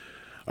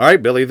All right,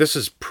 Billy, this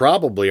is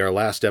probably our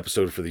last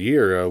episode for the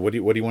year. What do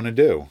you want to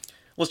do?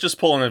 Let's just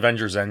pull an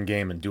Avengers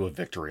Endgame and do a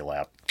victory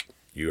lap.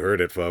 You heard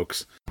it,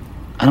 folks.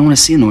 I don't want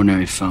to see an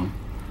ordinary film.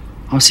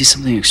 I want to see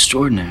something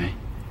extraordinary.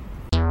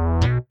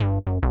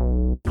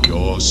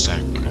 Your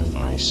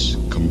sacrifice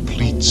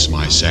completes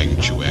my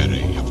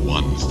sanctuary of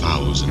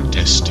 1,000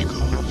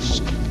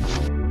 testicles.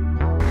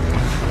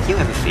 You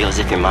ever feel as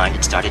if your mind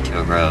had started to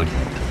erode?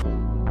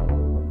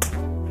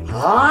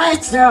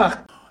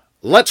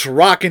 Let's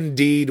rock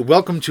indeed.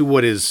 Welcome to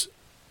what is,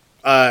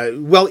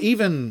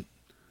 even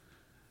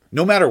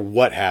no matter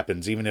what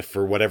happens, even if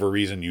for whatever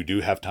reason you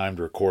do have time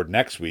to record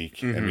next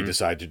week and we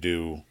decide to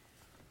do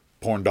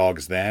Porn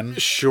Dogs then.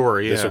 Sure,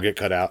 yeah. This will get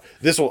cut out.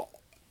 This will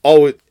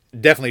always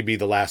definitely be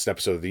the last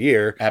episode of the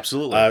year.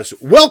 Absolutely. So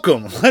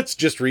welcome. Let's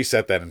just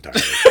reset that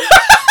entirely.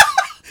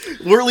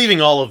 We're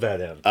leaving all of that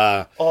in.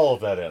 All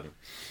of that in.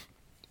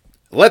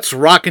 Let's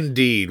rock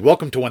indeed.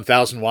 Welcome to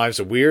 1000 Wives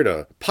of Weird,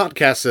 a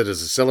podcast that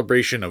is a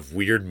celebration of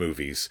weird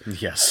movies.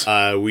 Yes.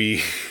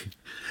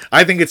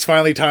 I think it's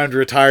finally time to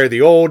retire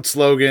the old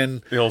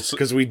slogan The old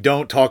because we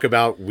don't talk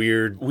about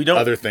weird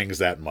other things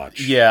that much.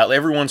 Yeah,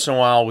 every once in a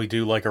while we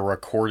do like a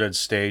recorded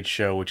stage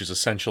show, which is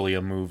essentially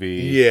a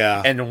movie.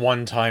 Yeah. And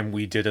one time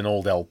we did an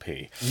old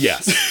LP.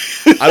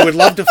 Yes. I would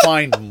love to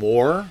find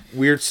more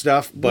weird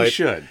stuff, but We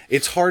should.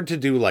 It's hard to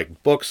do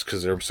like books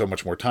because they're so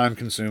much more time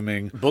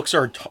consuming. Books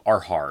are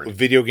hard.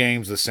 Video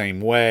games the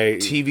same way.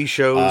 TV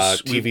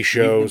shows. TV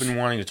shows. We've been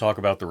wanting to talk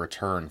about The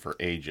Return for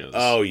ages.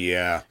 Oh,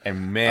 yeah.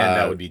 And man,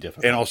 that would be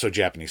difficult. And also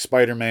Japanese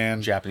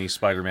Spider-Man. Japanese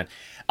Spider-Man.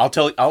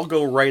 I'll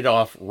go right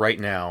off right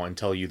now and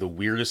tell you the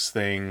weirdest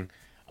thing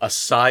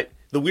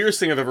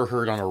I've ever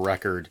heard on a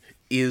record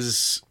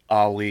is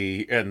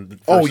Ali and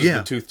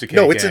the Tooth Decay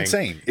No, it's Gang.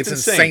 insane. It's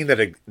insane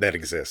that that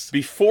exists.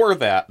 Before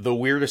that, the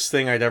weirdest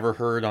thing I'd ever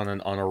heard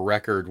on a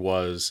record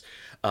was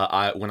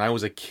when I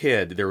was a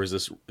kid. There was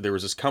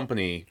this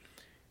company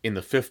in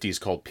the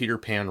 50s called Peter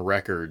Pan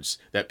Records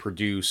that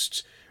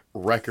produced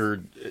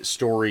record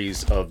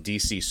stories of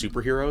DC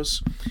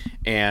superheroes,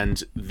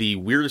 and the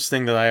weirdest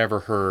thing that I ever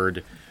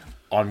heard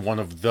on one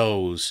of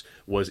those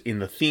was in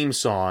the theme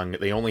song.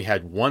 They only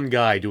had one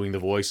guy doing the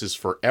voices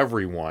for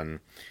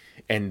everyone,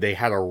 and they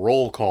had a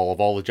roll call of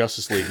all the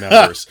Justice League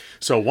members.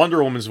 So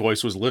Wonder Woman's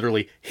voice was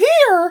literally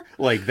here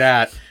like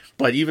that.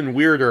 But even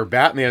weirder,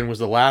 Batman was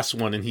the last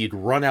one, and he'd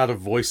run out of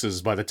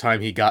voices by the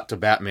time he got to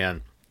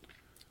Batman.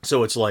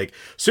 So it's like,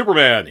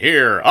 Superman,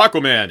 here,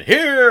 Aquaman,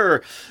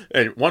 here,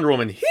 and Wonder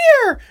Woman,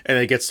 here, and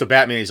it gets to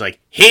Batman, he's like,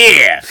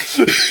 here!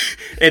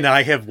 And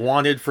I have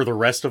wanted for the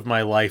rest of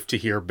my life to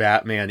hear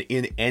Batman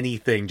in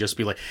anything just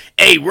be like,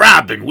 hey,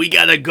 Robin, we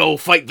gotta go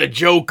fight the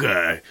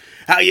Joker.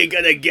 How you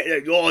gonna get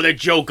it? Oh, the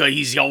Joker,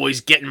 he's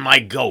always getting my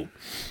goat.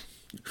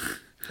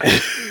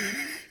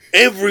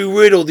 Every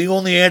riddle, the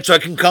only answer I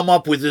can come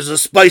up with is a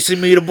spicy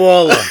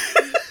meatball.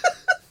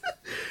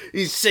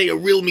 You say,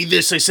 riddle me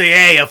this, I say,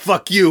 hey,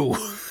 fuck you.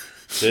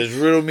 Says,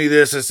 riddle me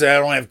this, I say, I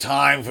don't have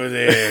time for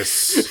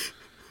this.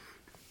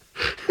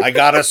 I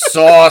got a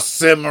sauce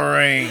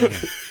simmering.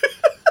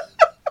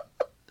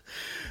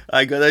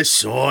 I got a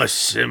sauce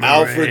simmering.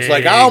 Alfred's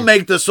like, I'll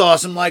make the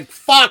sauce. I'm like,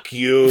 fuck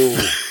you.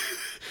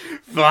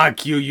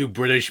 Fuck you, you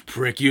British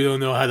prick. You don't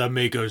know how to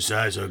make a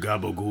sauce or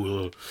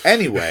gabagool.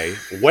 Anyway,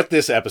 what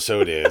this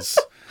episode is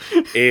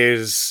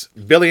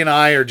Billy and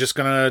I are just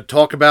going to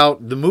talk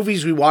about the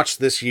movies we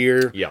watched this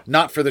year. Yeah.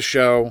 Not for the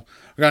show.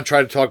 We're going to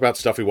try to talk about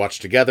stuff we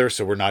watched together,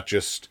 so we're not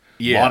just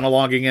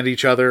monologuing at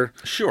each other.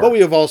 Sure. But we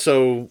have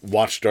also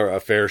watched a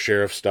fair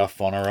share of stuff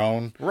on our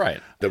own.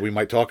 Right. That we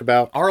might talk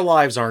about. Our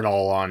lives aren't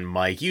all on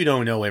mic. You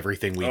don't know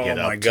everything we get up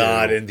to. Oh my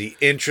God, and the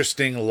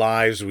interesting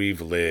lives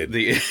we've led.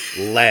 Clearly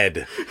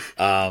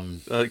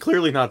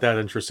not that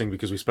interesting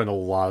because we spend a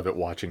lot of it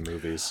watching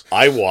movies.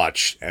 I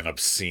watched an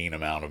obscene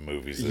amount of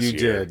movies this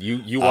year. You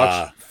did. You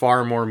watched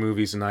far more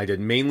movies than I did,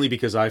 mainly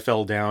because I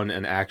fell down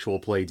an actual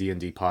play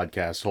D&D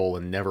podcast hole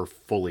and never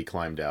fully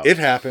climbed out. It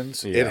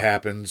happens. Yeah. It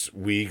happens.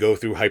 We go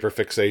through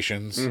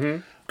hyperfixations.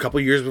 Mm-hmm. A couple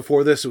years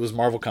before this, it was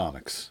Marvel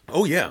Comics.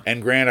 Oh, yeah.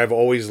 And granted, I've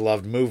always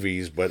loved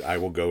movies, but I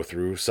will go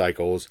through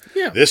cycles.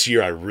 Yeah. This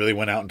year, I really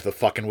went out into the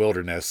fucking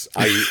wilderness.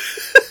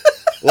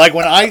 Like,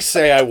 when I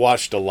say I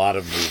watched a lot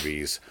of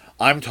movies,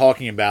 I'm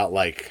talking about,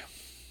 like,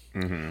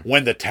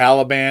 when the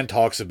Taliban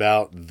talks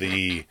about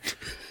the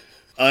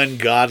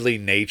ungodly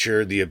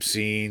nature, the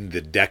obscene,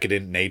 the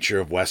decadent nature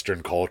of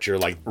Western culture.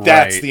 Like,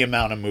 that's the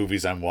amount of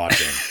movies I'm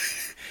watching.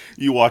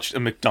 You watched a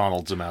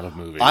McDonald's amount of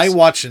movies. I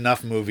watched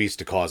enough movies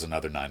to cause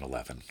another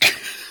 9/11.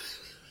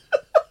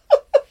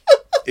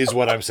 Is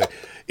what I'm saying.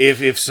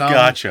 If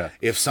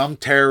some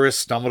terrorist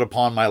stumbled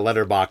upon my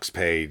Letterboxd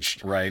page,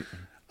 right,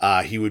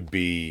 he would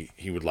be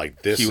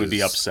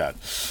upset.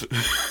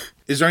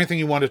 Is there anything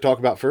you want to talk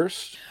about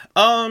first?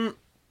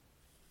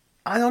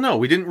 I don't know.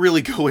 We didn't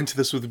really go into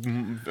this with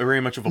very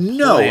much of a plan.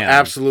 No,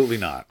 absolutely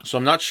not. So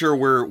I'm not sure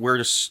where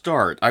to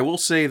start. I will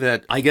say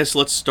that I guess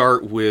let's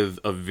start with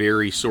a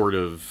very sort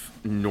of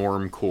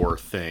normcore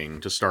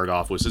thing to start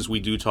off with, since we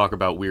do talk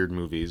about weird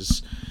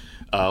movies.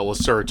 Let's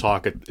start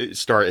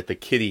at the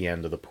kiddie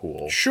end of the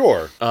pool.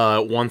 Sure.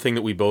 One thing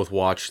that we both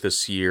watched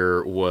this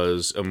year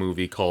was a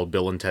movie called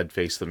Bill and Ted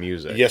Face the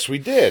Music. Yes, we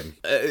did.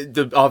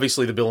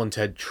 Obviously, the Bill and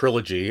Ted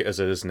trilogy, as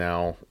it is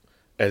now,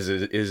 has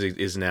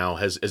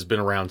been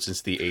around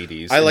since the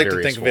 80s. I like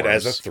to think of it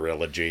as a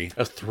trilogy.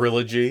 A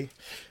trilogy.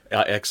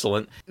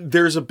 Excellent.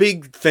 There's a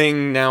big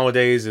thing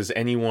nowadays, as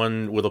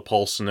anyone with a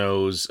pulse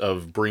knows,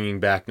 of bringing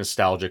back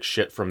nostalgic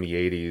shit from the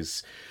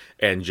 80s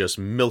and just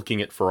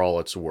milking it for all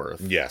it's worth.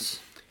 Yes.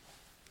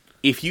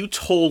 If you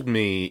told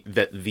me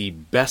that the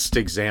best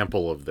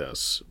example of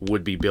this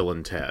would be Bill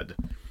and Ted,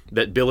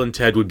 that Bill and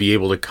Ted would be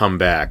able to come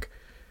back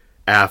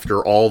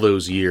after all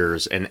those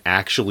years and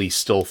actually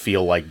still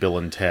feel like Bill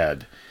and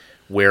Ted,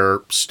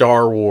 where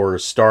Star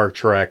Wars, Star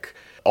Trek,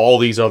 all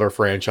these other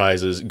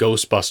franchises,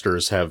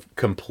 Ghostbusters, have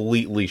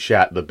completely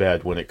shat the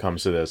bed when it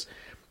comes to this,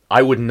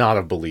 I would not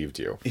have believed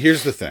you.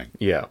 Here's the thing.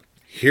 Yeah.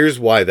 Here's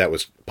why that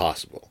was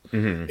possible.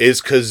 Mm-hmm.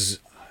 Is because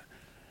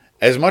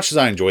as much as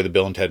I enjoy the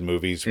Bill and Ted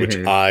movies, which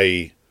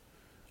I'd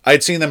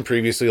seen them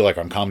previously, like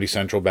on Comedy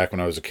Central back when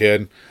I was a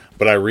kid,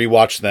 but I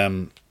rewatched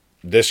them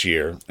this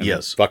year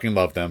and fucking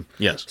love them.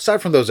 Yes.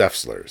 Aside from those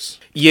F-slurs.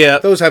 Yeah.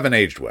 Those haven't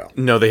aged well.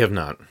 No, they have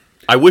not.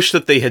 I wish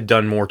that they had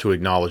done more to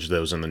acknowledge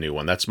those in the new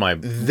one.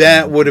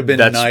 That would have been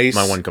nice.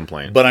 My one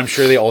complaint. But I'm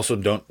sure they also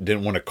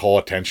didn't want to call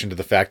attention to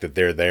the fact that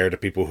they're there to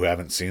people who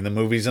haven't seen the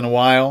movies in a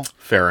while.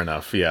 Fair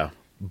enough, yeah.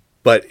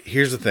 But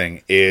here's the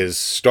thing, is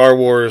Star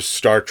Wars,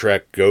 Star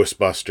Trek,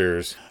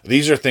 Ghostbusters,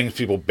 these are things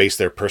people base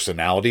their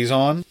personalities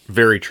on.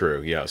 Very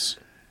true, yes.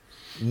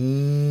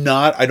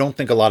 I don't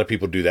think a lot of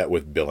people do that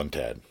with Bill and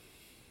Ted.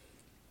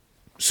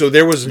 So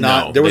there was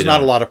not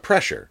a lot of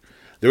pressure.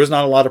 There was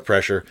not a lot of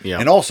pressure,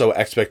 and also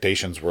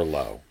expectations were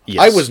low. Yes.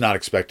 I was not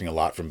expecting a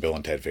lot from Bill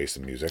and Ted Face the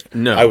Music.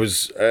 No.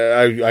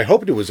 I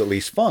hoped it was at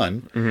least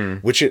fun,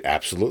 which it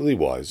absolutely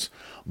was.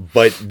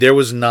 But there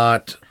was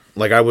not,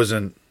 like, I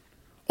wasn't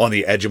on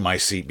the edge of my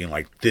seat being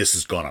like, this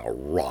is gonna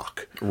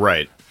rock.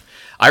 Right.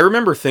 I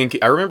remember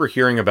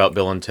hearing about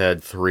Bill and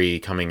Ted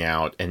 3 coming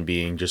out and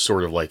being just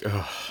sort of like,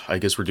 oh, I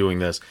guess we're doing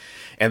this.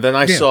 And then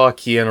I saw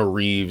Keanu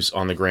Reeves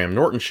on the Graham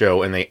Norton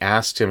show, and they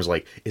asked him,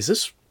 like, is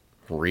this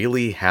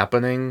really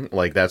happening?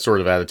 Like, that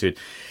sort of attitude.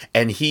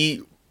 And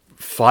he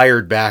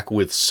fired back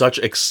with such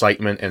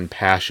excitement and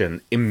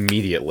passion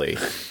immediately.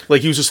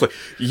 Like, he was just like,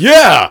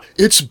 yeah,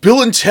 it's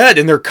Bill and Ted,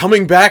 and they're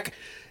coming back,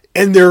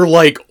 and they're,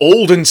 like,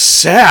 old and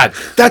sad.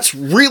 That's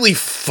really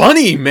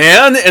funny,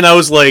 man. And I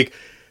was like,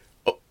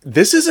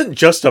 this isn't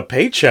just a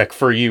paycheck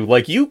for you.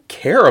 Like, you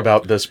care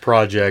about this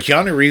project.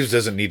 Keanu Reeves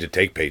doesn't need to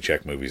take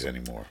paycheck movies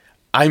anymore.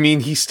 I mean,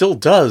 he still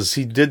does.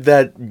 He did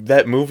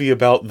that movie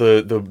about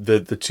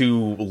the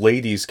two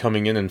ladies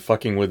coming in and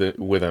fucking with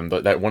him.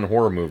 That one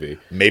horror movie.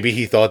 Maybe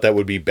he thought that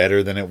would be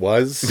better than it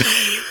was.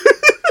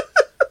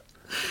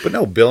 But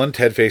no, Bill and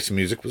Ted Face the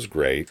Music was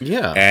great.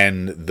 Yeah.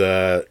 And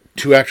the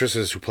two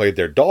actresses who played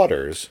their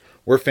daughters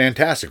were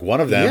fantastic. One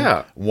of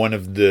them, one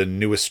of the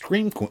newest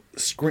Scream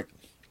queens.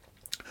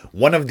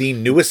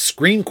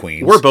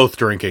 We're both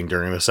drinking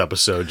during this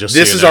episode.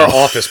 This is our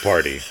office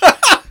party.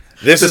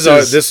 This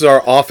is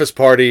our office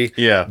party.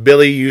 Yeah.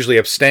 Billy usually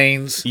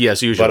abstains.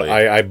 Yes, usually. But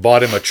I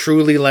bought him a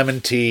Truly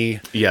lemon tea.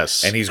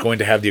 Yes. And he's going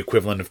to have the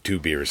equivalent of 2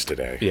 beers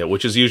today. Yeah,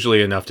 which is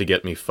usually enough to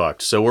get me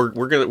fucked. So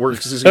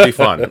this is gonna be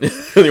fun.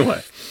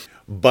 Anyway.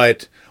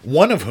 But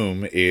one of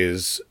whom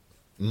is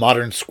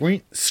modern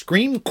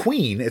scream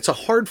queen. It's a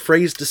hard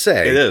phrase to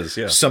say. It is,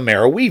 yeah.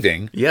 Samara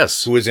Weaving.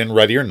 Yes. Who is in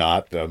Ready or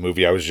Not, the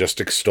movie I was just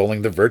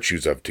extolling the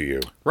virtues of to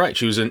you. Right.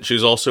 She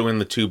was also in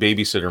the 2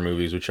 Babysitter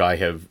movies,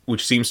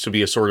 which seems to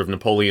be a sort of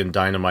Napoleon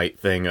Dynamite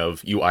thing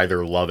of you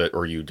either love it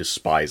or you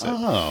despise it.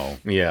 Oh.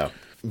 Yeah.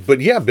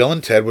 But yeah, Bill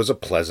and Ted was a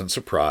pleasant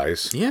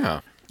surprise.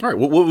 Yeah. All right.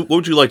 What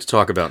would you like to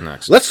talk about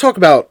next? Let's talk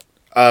about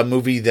a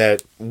movie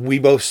that we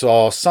both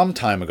saw some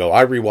time ago.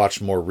 I rewatched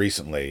more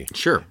recently.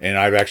 Sure. And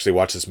I've actually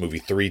watched this movie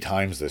 3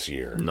 times this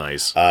year.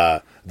 Nice.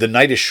 The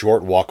Night is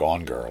Short, Walk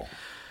On Girl.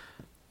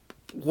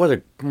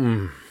 What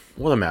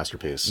a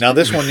masterpiece. Now,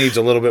 this one needs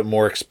a little bit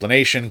more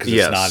explanation because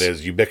it's not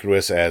as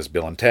ubiquitous as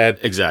Bill and Ted.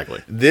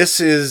 Exactly. This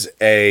is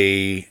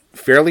a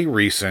fairly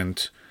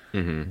recent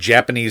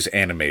Japanese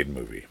animated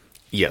movie.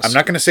 Yes. I'm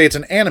not going to say it's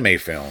an anime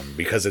film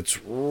because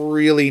it's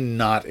really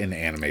not an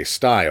anime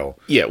style.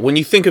 Yeah, when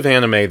you think of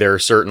anime, there are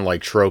certain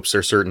like tropes, there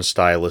are certain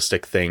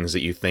stylistic things that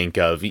you think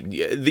of.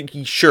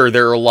 Sure,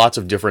 there are lots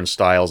of different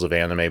styles of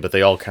anime, but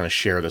they all kind of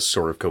share this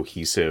sort of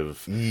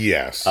cohesive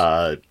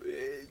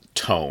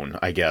tone,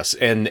 I guess.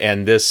 And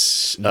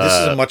this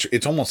is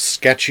it's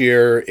almost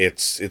sketchier.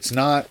 It's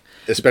not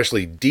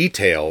especially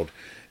detailed.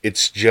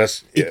 It's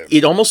just...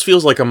 It almost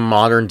feels like a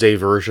modern-day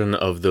version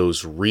of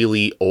those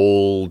really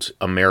old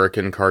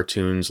American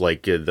cartoons,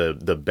 like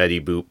the Betty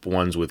Boop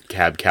ones with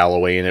Cab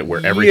Calloway in it, where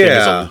everything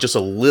is just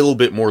a little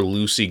bit more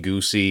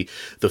loosey-goosey.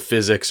 The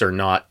physics are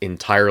not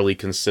entirely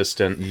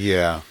consistent.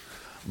 Yeah.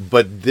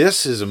 But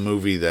this is a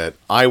movie that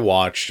I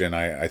watched, and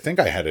I think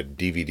I had a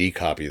DVD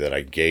copy that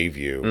I gave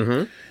you.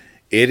 Mm-hmm.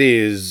 It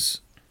is...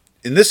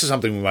 And this is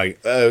something we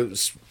might... a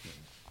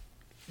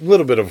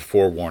little bit of a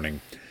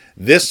forewarning.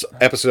 This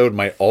episode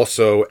might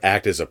also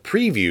act as a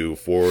preview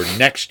for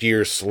next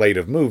year's slate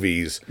of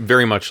movies.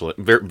 Very much,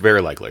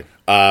 very likely.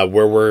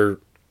 Where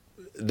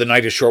The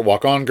Night is Short,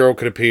 Walk On Girl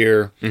could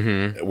appear.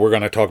 Mm-hmm. We're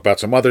going to talk about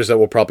some others that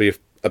will probably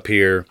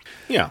appear.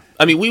 Yeah.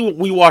 I mean,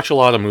 we watch a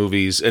lot of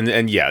movies,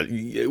 and yeah,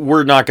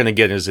 we're not going to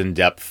get as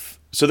in-depth.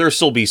 So there'll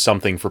still be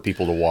something for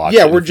people to watch.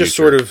 Yeah, we're just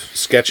sort of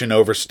sketching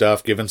over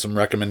stuff, giving some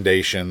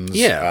recommendations,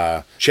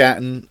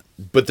 chatting.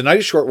 But The Night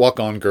is Short, Walk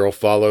On Girl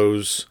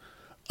follows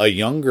a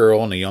young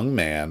girl and a young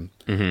man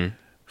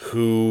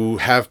who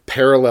have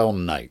parallel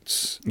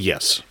nights.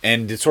 Yes.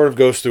 And it sort of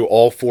goes through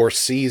all 4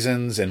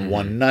 seasons in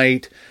one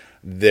night.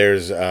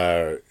 There's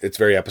it's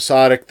very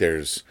episodic.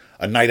 There's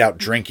a night out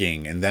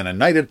drinking, and then a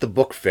night at the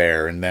book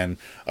fair, and then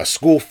a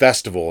school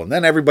festival, and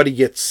then everybody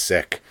gets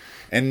sick.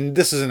 And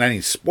this isn't any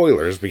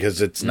spoilers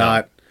because it's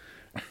not...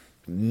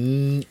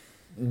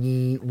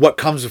 What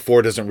comes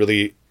before doesn't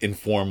really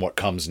inform what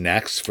comes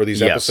next for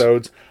these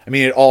episodes. I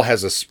mean, it all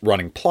has a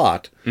running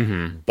plot,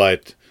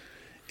 but...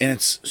 And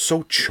it's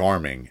so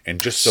charming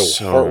and just so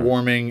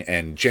heartwarming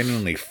and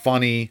genuinely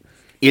funny.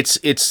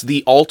 It's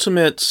the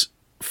ultimate,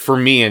 for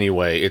me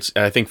anyway,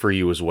 I think for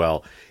you as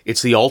well,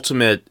 it's the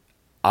ultimate...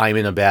 I'm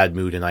in a bad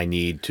mood and I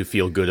need to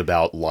feel good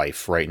about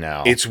life right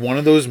now. It's one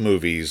of those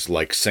movies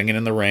like Singing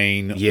in the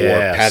Rain or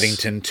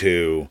Paddington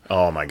 2.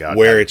 Oh my God.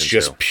 Where it's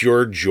just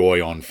pure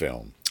joy on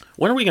film.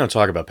 When are we going to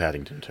talk about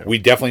Paddington 2? We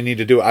definitely need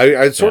to do it.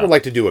 I'd sort of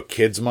like to do a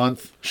kids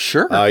month.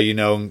 Sure.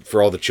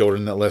 For all the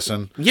children that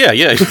listen.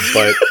 Yeah.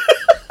 But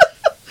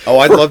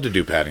I'd love to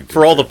do Paddington.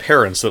 For all the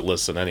parents that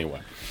listen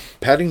anyway.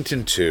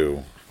 Paddington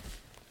 2.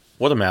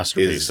 What a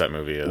masterpiece that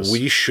movie is.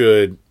 We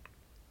should...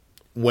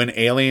 When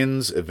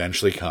aliens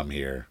eventually come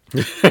here,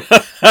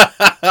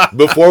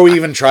 before we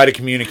even try to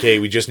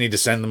communicate, we just need to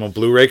send them a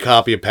Blu-ray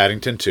copy of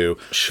Paddington 2.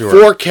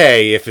 Sure.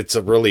 4K if it's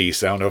a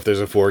release. I don't know if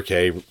there's a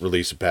 4K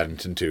release of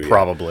Paddington 2 yet.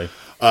 Probably.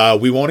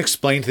 We won't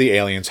explain to the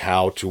aliens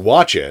how to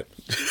watch it.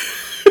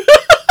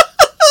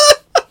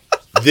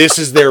 This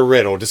is their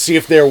riddle, to see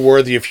if they're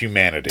worthy of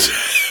humanity.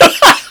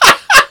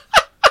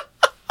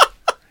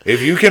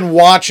 If you can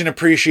watch and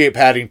appreciate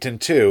Paddington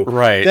 2,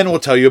 then we'll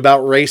tell you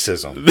about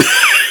racism.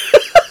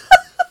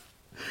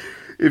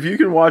 If you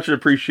can watch and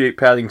appreciate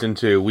Paddington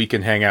 2, we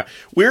can hang out.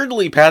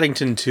 Weirdly,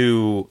 Paddington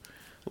 2,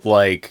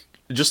 like,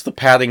 just the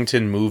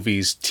Paddington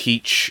movies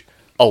teach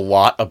a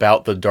lot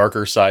about the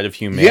darker side of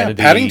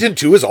humanity. Yeah, Paddington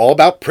 2 is all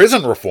about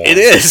prison reform. It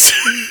is.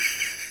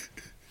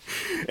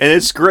 And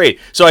it's great.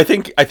 So I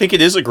think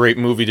it is a great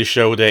movie to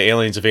show to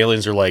aliens. If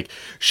aliens are like,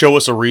 show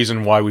us a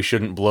reason why we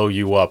shouldn't blow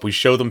you up. We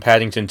show them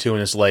Paddington 2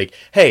 and it's like,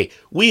 hey,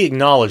 we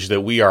acknowledge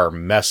that we are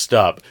messed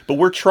up, but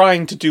we're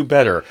trying to do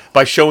better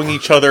by showing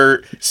each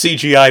other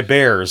CGI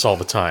bears all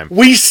the time.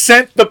 We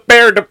sent the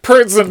bear to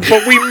prison,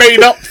 but we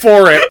made up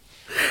for it.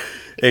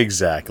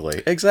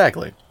 Exactly.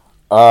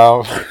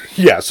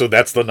 Yeah, so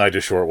that's The Night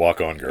is Short, Walk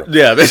On Girl.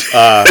 Yeah.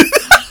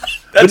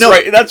 That's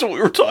right. That's what we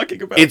were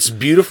talking about. It's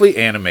beautifully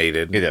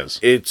animated. It is.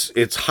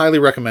 It's highly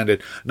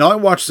recommended. Now, I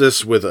watched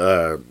this with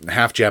a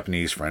half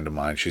Japanese friend of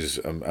mine. She's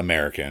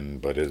American,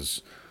 but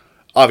is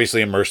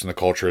obviously immersed in the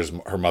culture.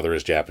 Her mother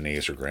is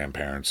Japanese, her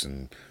grandparents,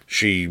 and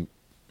she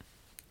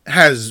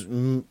has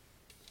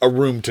a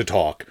room to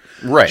talk.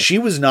 Right. She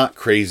was not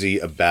crazy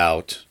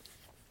about...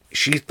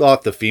 She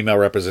thought the female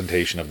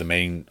representation of the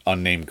main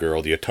unnamed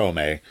girl, the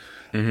Otome,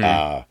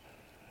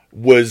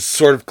 was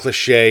sort of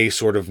cliche,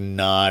 sort of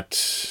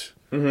not...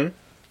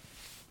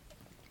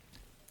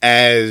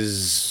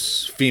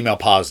 as female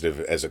positive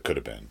as it could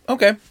have been.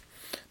 Okay.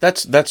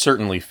 That's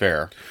certainly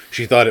fair.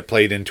 She thought it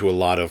played into a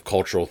lot of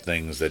cultural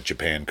things that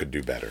Japan could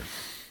do better.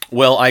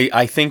 Well,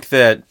 I think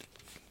that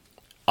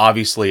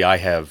obviously I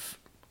have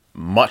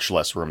much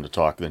less room to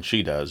talk than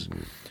she does.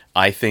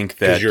 I think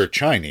that... Because you're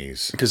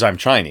Chinese. Because I'm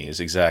Chinese,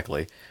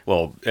 exactly.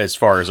 Well, as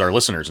far as our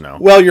listeners know.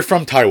 Well, you're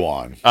from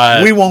Taiwan.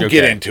 We won't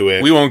get into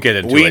it. We won't get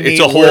into it. It's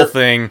a whole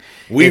thing.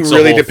 We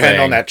really depend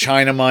on that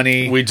China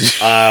money. We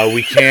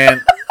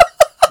can't...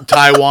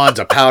 Taiwan's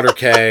a powder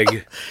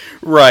keg.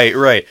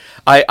 Right.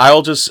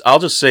 I'll just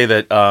say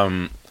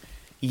that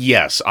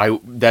yes,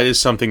 that is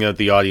something that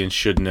the audience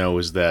should know,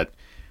 is that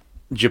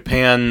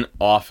Japan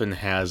often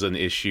has an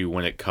issue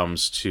when it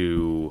comes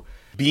to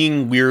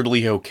being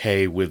weirdly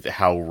okay with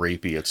how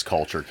rapey its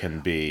culture can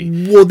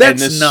be. Well,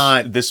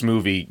 this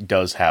movie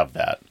does have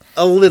that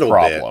a little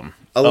problem.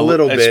 Bit. A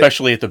little bit,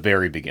 especially at the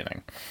very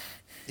beginning.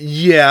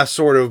 Yeah,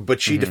 sort of,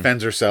 but she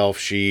defends herself.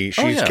 She's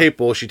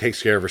capable. She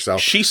takes care of herself.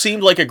 She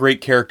seemed like a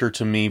great character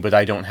to me, but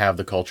I don't have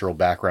the cultural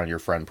background your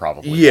friend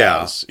probably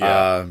does.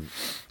 Yeah.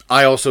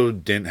 I also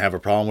didn't have a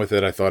problem with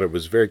it. I thought it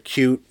was very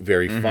cute,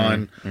 very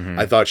fun.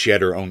 I thought she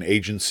had her own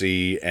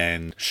agency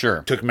and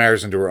took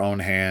matters into her own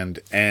hand.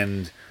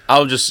 And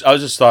I just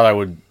thought I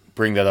would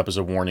bring that up as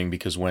a warning,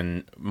 because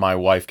when my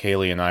wife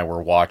Kaylee and I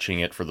were watching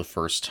it for the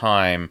first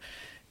time,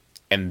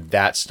 and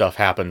that stuff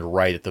happened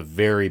right at the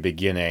very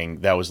beginning,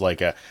 that was like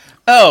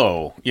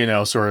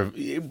sort of,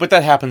 but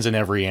that happens in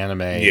every anime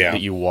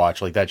that you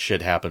watch. Like, that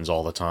shit happens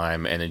all the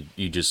time, and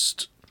you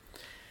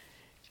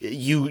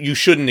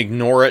shouldn't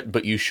ignore it,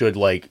 but you should,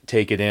 like,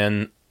 take it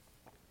in.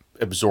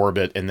 absorb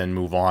it and then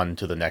move on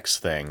to the next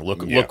thing.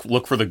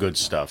 Look for the good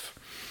stuff.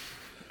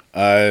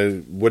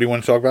 What do you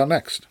want to talk about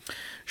next?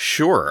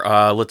 Sure.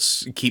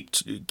 Let's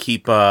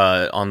keep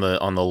on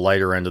the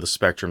lighter end of the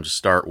spectrum to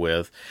start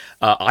with.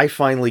 I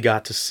finally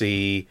got to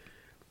see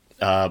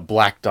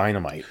Black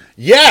Dynamite.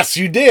 Yes,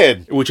 you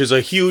did. Which is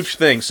a huge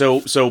thing.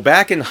 So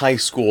back in high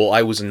school,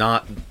 I was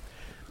not.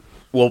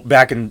 Well,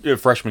 back in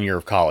freshman year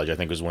of college, I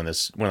think was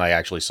when I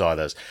actually saw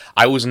this.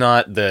 I was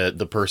not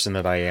the person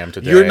that I am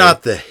today. You're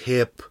not the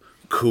hip,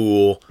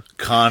 cool,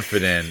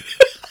 confident,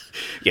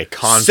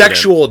 confident.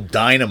 sexual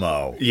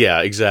dynamo.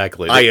 Yeah,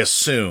 exactly. I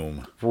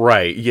assume.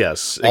 Right.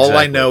 Yes. Exactly. All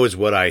I know is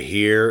what I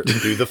hear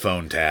through the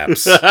phone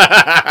taps.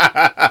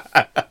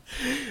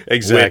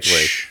 Exactly.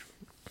 Which,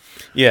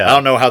 yeah. I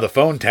don't know how the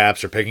phone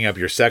taps are picking up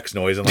your sex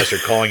noise unless you're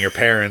calling your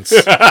parents.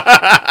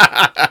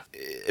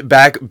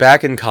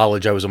 Back in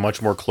college, I was a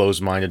much more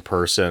closed-minded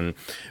person.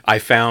 I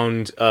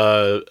found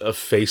a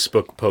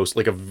Facebook post,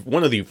 like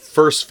one of the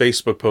first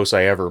Facebook posts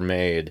I ever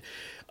made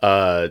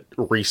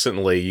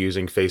recently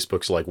using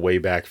Facebook's like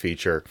Wayback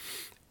feature.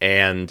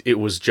 And it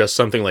was just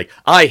something like,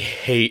 I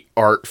hate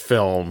art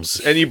films.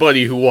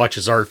 Anybody who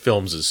watches art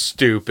films is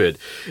stupid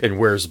and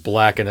wears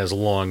black and has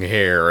long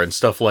hair and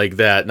stuff like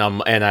that.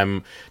 And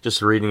I'm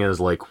just reading it as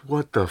like,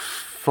 what the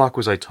fuck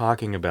was I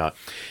talking about?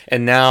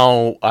 And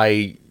now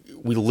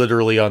we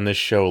literally on this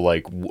show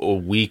like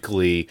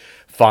weekly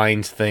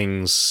find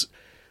things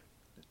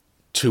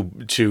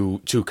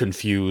to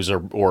confuse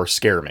or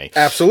scare me.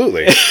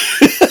 Absolutely.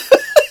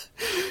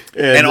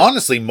 And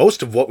honestly,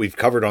 most of what we've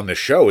covered on this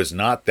show is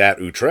not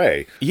that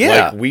outre.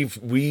 Yeah. Like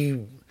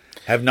we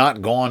have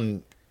not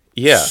gone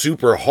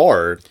super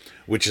hard,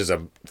 which is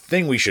a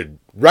thing we should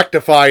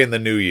rectify in the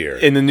new year.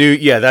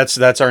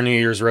 That's our New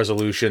Year's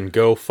resolution.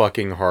 Go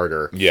fucking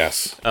harder.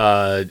 Yes.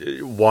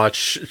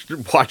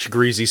 Watch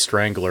Greasy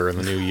Strangler in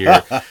the new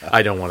year.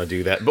 I don't want to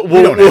do that, but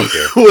we don't have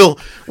to. We'll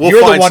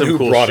You're find the one some who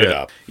cool brought shit. it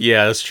up.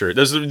 Yeah, that's true.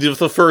 This is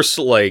the first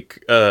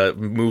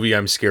movie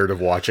I'm scared of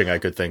watching I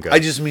could think of. I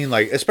just mean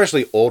like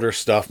especially older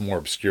stuff, more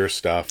obscure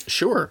stuff.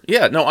 Sure.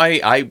 Yeah. No.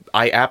 I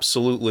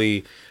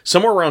absolutely.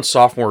 Somewhere around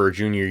sophomore or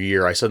junior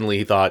year, I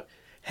suddenly thought,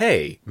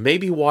 hey,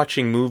 maybe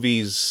watching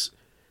movies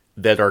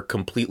that are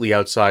completely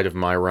outside of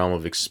my realm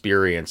of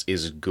experience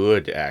is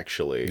good,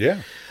 actually.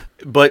 Yeah.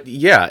 But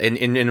yeah,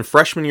 in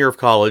freshman year of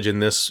college, in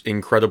this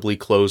incredibly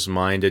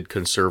closed-minded,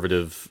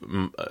 conservative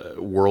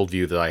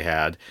worldview that I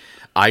had,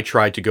 I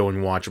tried to go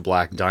and watch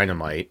Black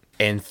Dynamite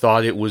and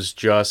thought it was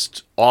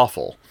just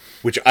awful.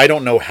 Which I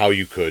don't know how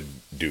you could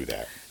do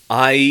that.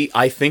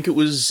 I think it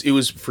was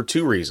for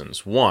two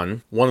reasons.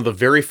 One of the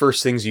very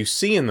first things you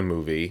see in the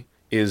movie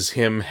is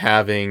him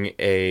having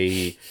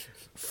a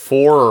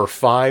 4 or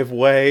 5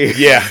 way.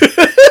 Yeah.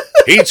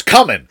 He's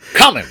coming.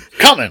 Right.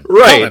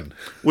 Coming.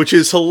 Which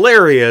is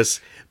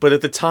hilarious. But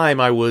at the time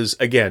I was,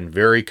 again,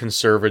 very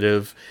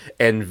conservative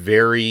and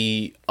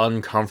very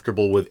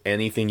uncomfortable with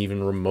anything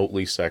even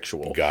remotely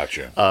sexual.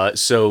 Gotcha.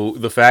 So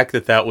the fact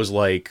that was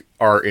like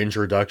our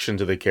introduction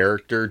to the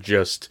character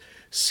just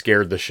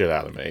scared the shit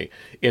out of me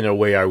in a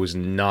way I was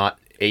not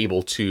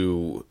able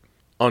to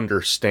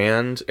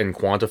understand and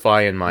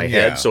quantify in my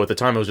head. So at the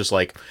time I was just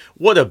like,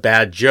 what a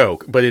bad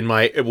joke. But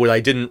what I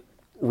didn't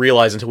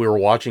realize until we were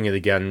watching it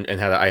again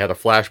and I had a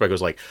flashback, I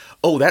was like,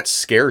 oh, that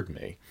scared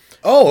me.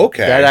 Oh,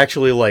 okay. That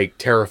actually like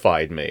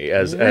terrified me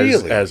as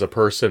a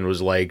person,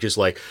 was like just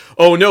like,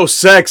 oh no,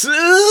 sex.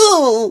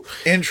 Ew!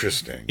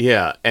 Interesting.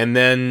 Yeah. And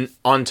then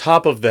on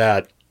top of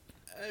that,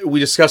 we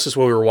discussed this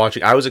while we were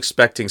watching. I was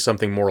expecting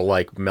something more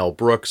like Mel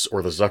Brooks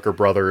or the Zucker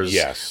Brothers.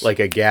 Yes. Like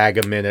a gag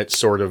a minute,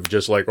 sort of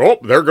just like, oh,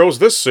 there goes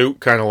this suit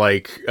kind of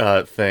like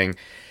thing.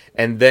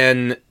 And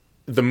then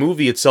the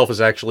movie itself is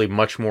actually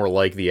much more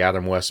like the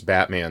Adam West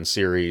Batman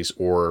series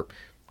or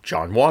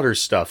John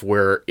Waters stuff,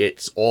 where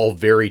it's all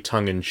very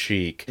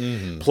tongue-in-cheek,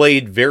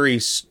 played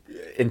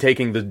in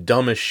taking the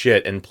dumbest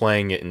shit and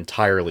playing it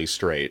entirely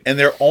straight. And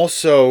they're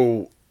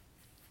also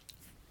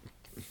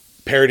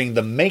parroting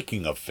the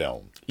making of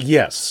film.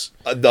 Yes.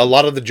 A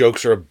lot of the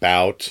jokes are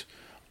about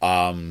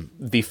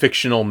the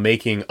fictional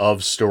making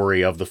of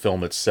story of the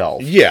film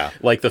itself. Yeah.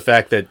 Like the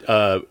fact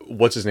that,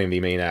 what's his name, the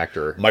main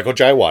actor? Michael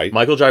Jai White.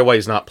 Michael Jai White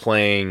is not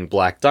playing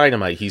Black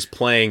Dynamite. He's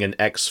playing an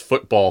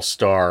ex-football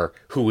star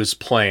who is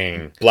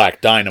playing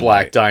Black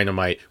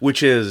Dynamite.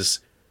 Which is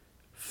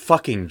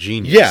fucking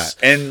genius. Yeah,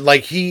 and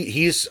like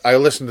he's I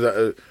listened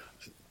to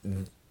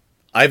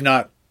I've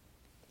not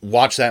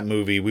watched that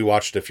movie. We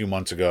watched it a few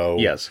months ago.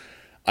 Yes.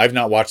 I've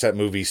not watched that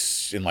movie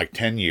in like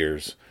 10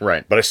 years.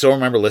 Right. But I still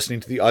remember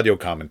listening to the audio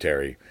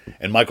commentary.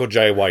 And Michael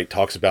Jai White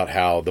talks about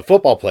how the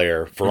football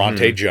player,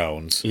 Ferrante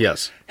Jones,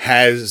 yes,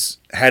 has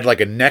had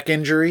like a neck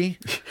injury.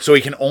 So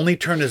he can only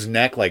turn his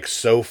neck like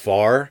so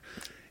far.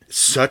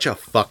 Such a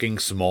fucking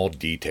small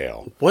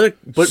detail. What a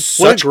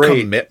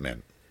great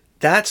commitment.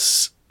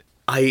 That's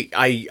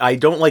I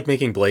don't like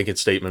making blanket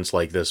statements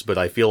like this, but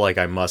I feel like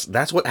I must.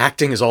 That's what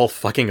acting is all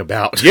fucking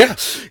about. Yeah.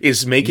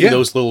 Is making Yeah.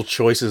 those little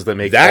choices that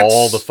make That's-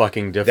 all the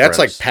fucking difference. That's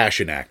like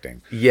passion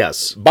acting.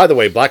 Yes. By the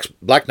way, Black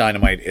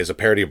Dynamite is a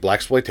parody of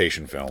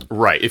blaxploitation film,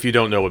 Right. If you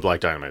don't know what Black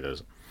Dynamite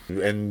is.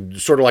 and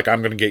sort of like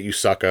I'm Gonna Get You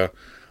Sucka,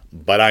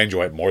 but I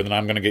enjoy it more than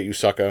I'm Gonna Get You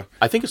Sucka.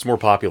 I think it's more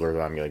popular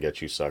than I'm Gonna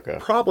Get You Sucka.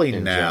 Probably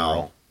in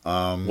now.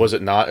 general. Was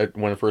it not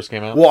when it first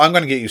came out? Well, I'm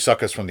Gonna Get You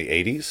Sucka's from the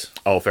 80s,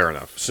 Oh, fair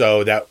enough.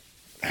 so that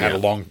had Yeah.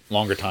 a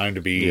longer time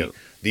to be Yeah.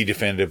 the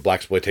definitive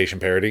blaxploitation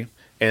parody.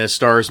 And it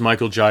stars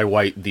Michael Jai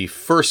White, the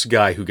first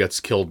guy who gets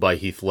killed by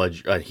Heath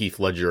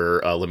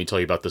Ledger. Let me tell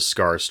you about the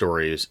Scar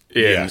stories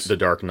in Yes. The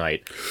Dark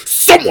Knight.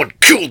 Someone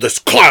killed this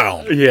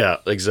clown! Yeah,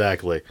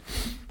 exactly.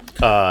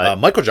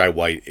 Michael Jai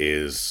White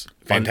is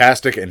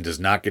fantastic and does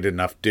not get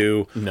enough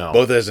due, No.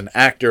 both as an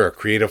actor, a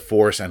creative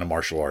force, and a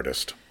martial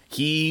artist.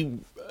 He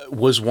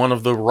was one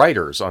of the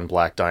writers on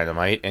Black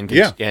Dynamite and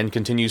and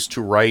continues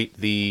to write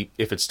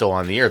if it's still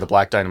on the air, the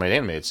Black Dynamite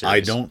animated series. I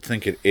don't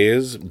think it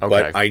is,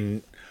 but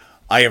Okay.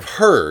 I have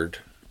heard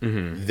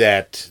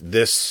that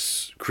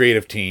this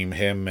creative team,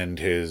 him and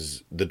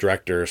the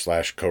director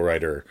 /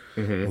 co-writer,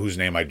 whose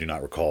name I do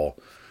not recall,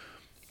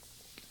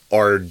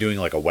 are doing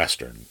like a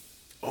Western.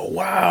 Oh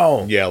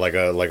wow! Yeah, like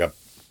a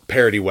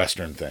parody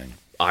Western thing.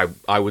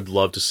 I would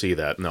love to see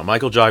that. No,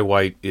 Michael Jai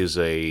White is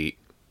a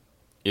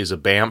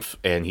Bamf,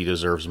 and he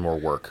deserves more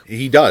work.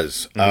 He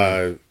does.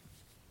 I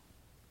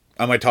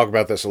might talk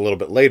about this a little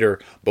bit later,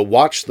 but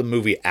watch the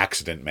movie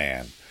Accident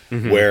Man,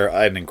 where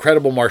an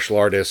incredible martial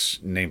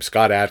artist named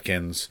Scott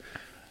Adkins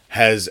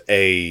has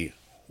a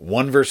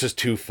 1 versus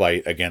 2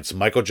 fight against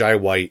Michael Jai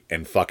White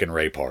and fucking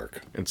Ray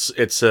Park.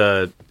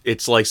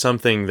 It's like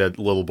something that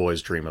little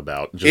boys dream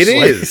about. It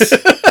is.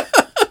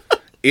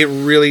 It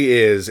really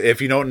is. If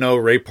you don't know,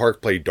 Ray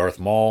Park played Darth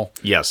Maul.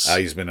 Yes.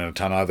 He's been in a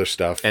ton of other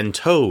stuff. And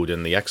Toad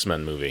in the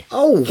X-Men movie.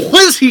 Oh,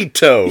 was he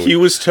Toad? He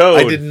was Toad.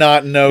 I did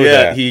not know Yeah,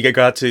 that. he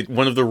got to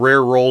one of the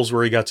rare roles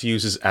where he got to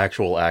use his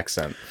actual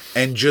accent.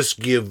 And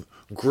just give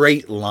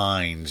great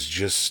lines.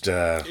 Just,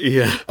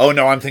 Yeah. Oh,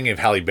 no, I'm thinking of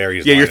Halle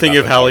Berry's Yeah, line you're thinking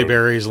about of Halle Toad.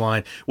 Berry's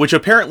line, which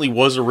apparently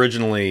was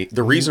originally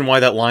the reason why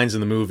that line's in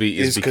the movie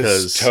is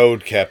because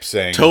Toad kept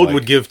saying Toad like,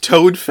 would give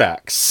Toad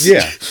facts.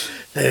 Yeah.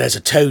 There's a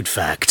Toad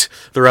fact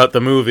throughout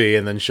the movie,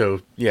 and then show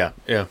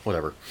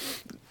whatever.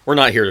 We're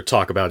not here to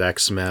talk about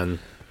X-Men.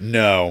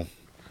 No.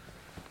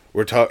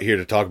 We're here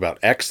to talk about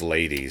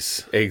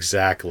ex-ladies.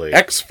 Exactly.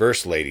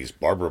 Ex-first ladies.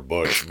 Barbara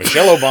Bush.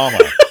 Michelle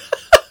Obama.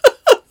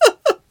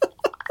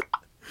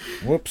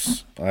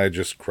 Whoops. I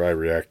just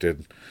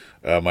cry-reacted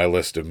my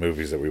list of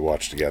movies that we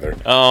watched together.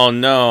 Oh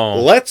no.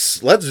 Let's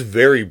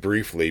very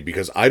briefly,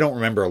 because I don't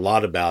remember a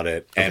lot about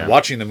it, and Okay.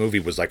 watching the movie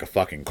was like a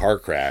fucking car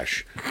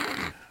crash.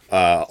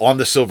 On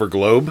the Silver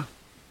Globe. Do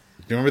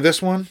you remember this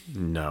one?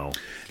 No.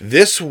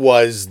 This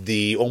was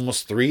the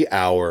almost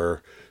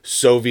 3-hour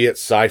Soviet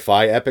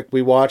sci-fi epic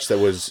we watched that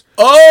was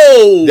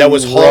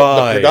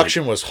the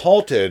production was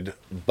halted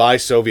by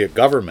Soviet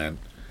government,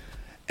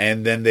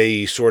 and then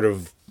they sort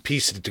of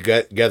pieced it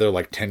together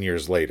like 10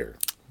 years later.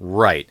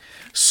 Right.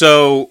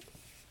 So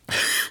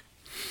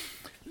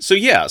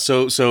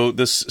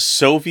this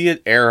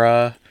Soviet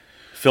era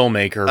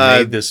filmmaker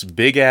made this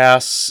big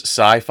ass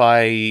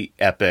sci-fi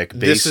epic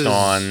based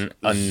on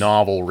a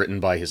novel written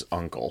by his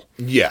uncle.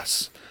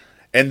 Yes.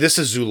 And this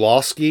is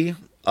Zulawski,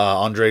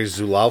 Andrei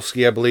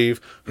Zulawski, I believe,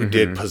 who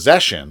did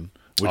Possession,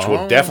 which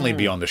will definitely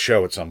be on the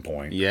show at some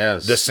point.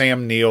 Yes. The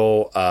Sam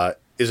Neill,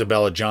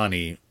 Isabella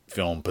Gianni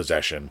film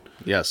Possession.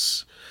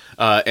 Yes.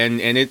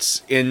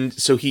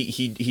 So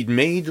he'd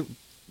made,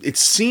 it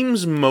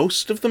seems,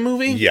 most of the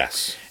movie.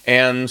 Yes.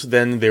 And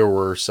then there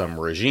were some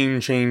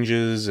regime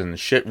changes and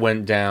shit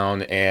went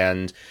down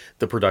and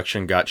the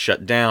production got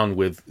shut down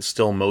with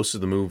still most of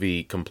the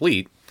movie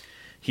complete.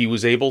 He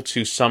was able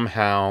to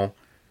somehow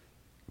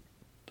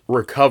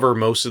recover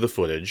most of the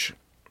footage,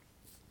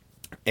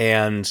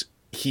 and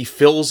he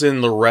fills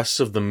in the rest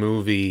of the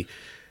movie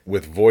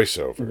With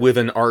voiceover. with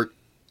an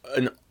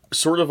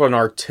sort of an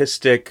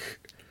artistic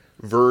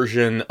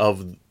version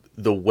of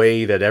the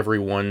way that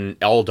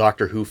all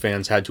Doctor Who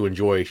fans had to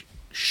enjoy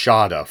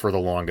Shada for the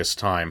longest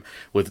time.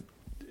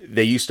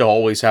 They used to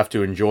always have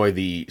to enjoy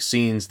the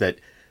scenes that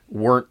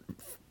weren't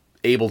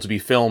able to be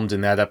filmed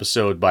in that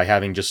episode by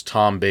having just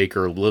Tom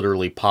Baker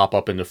literally pop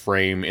up into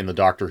frame in the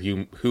Doctor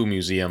Who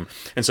museum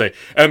and say,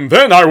 "And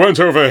then I went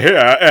over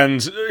here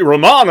and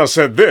Romana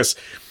said this."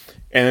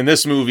 And in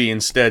this movie,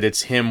 instead,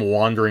 it's him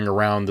wandering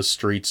around the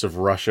streets of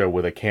Russia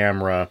with a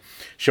camera,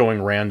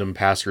 showing random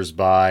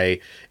passersby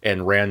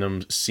and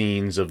random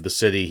scenes of the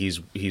city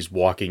he's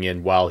walking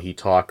in while he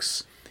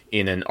talks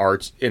in an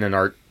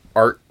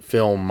art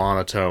film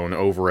monotone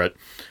over it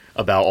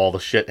about all the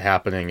shit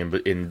happening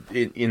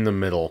in the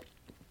middle,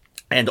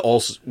 and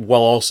also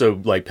while also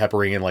like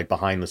peppering in like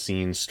behind the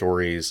scenes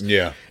stories,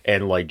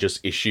 and like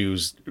just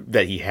issues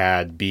that he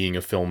had being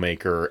a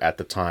filmmaker at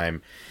the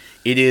time.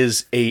 It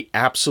is a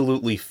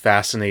absolutely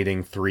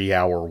fascinating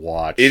 3-hour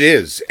watch. It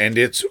is, and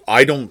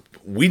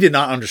we did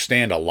not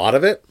understand a lot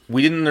of it,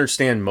 We didn't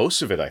understand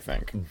most of it, I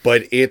think.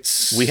 but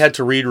it's We had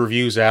to read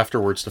reviews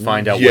afterwards to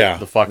find out yeah, what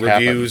the fuck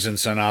happened. reviews and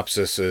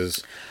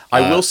synopsises.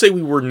 I will say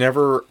we were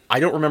never... I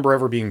don't remember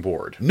ever being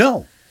bored.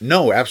 No,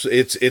 absolutely.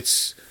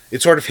 It's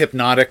sort of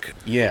hypnotic.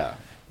 Yeah.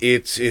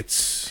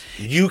 It's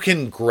you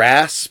can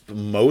grasp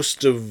some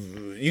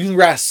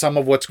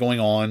of what's going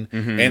on,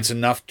 and it's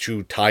enough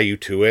to tie you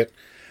to it.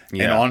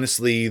 Yeah. And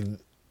honestly,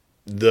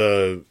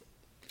 the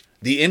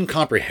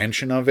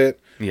incomprehension of it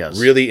Yes.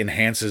 really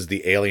enhances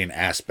the alien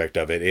aspect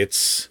of it.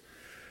 It's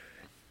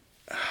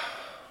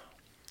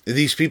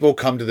these people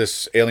come to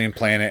this alien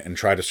planet and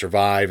try to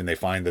survive, and they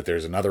find that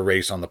there's another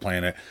race on the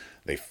planet.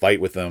 They fight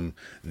with them.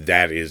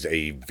 That is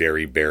a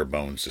very bare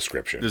bones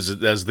description.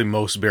 That's the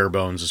most bare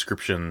bones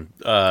description,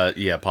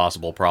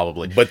 possible,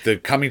 probably. But the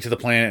coming to the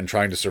planet and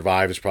trying to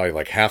survive is probably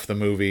like half the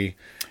movie,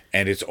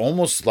 and it's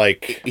almost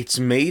like It's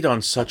made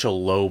on such a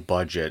low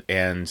budget,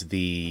 and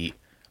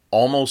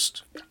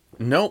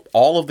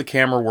all of the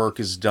camera work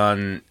is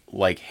done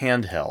like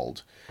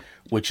handheld,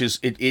 which is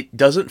it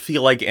doesn't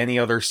feel like any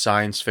other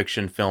science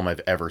fiction film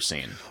I've ever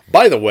seen.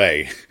 By the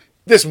way,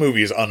 this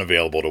movie is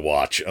unavailable to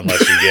watch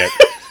unless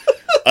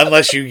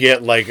you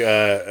get like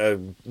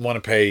want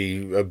to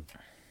pay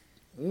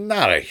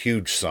not a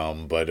huge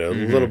sum, but a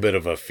little bit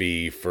of a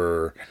fee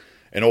for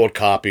an old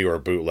copy or a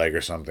bootleg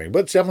or something. But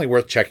it's definitely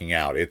worth checking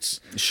out.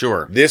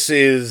 Sure. This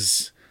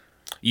is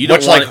You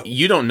much don't want like-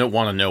 you don't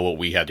want to know what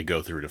we had to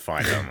go through to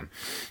find them.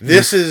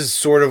 this is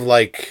sort of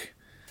like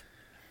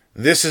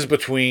this is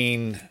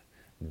between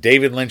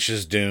David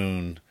Lynch's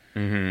Dune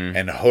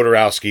and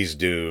Hodorowski's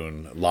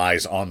Dune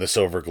lies on the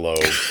Silver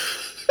Globe.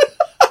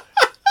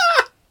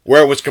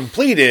 Where it was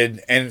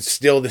completed, and it's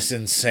still this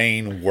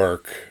insane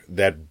work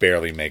that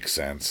barely makes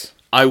sense.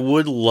 I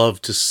would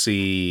love to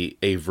see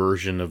a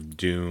version of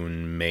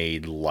Dune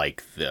made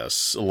like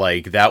this.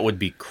 Like, that would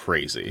be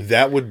crazy.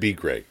 That would be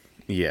great.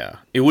 Yeah.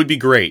 It would be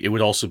great. It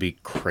would also be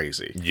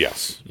crazy.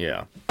 Yes.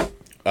 Yeah.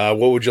 What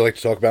would you like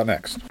to talk about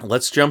next?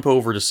 Let's jump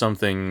over to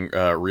something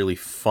really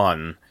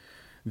fun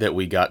that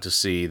we got to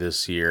see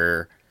this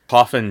year.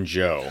 Coffin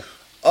Joe.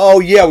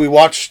 Oh, yeah, we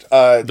watched...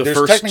 there's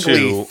first technically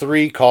two-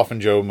 3 Coffin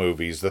Joe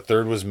movies. The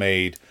third was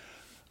made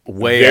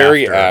Way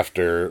very after.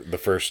 after the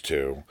first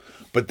 2.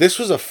 But this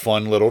was a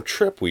fun little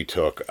trip we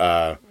took.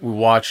 We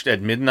watched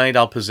At Midnight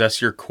I'll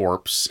Possess Your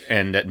Corpse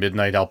and At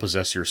Midnight I'll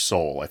Possess Your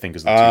Soul, I think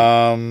is the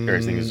two.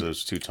 I think is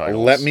those two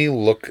titles. Let me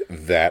look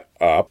that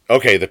up.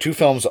 Okay, the 2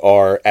 films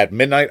are At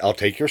Midnight I'll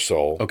Take Your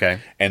Soul. Okay.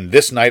 And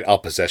This Night I'll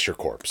Possess Your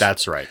Corpse.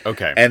 That's right.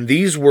 Okay. And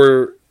these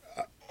were...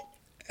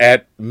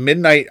 At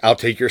Midnight I'll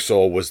Take Your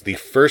Soul was the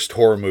first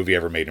horror movie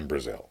ever made in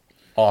Brazil.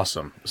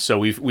 Awesome. So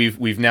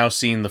we've now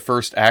seen the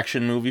first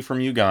action movie from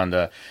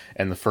Uganda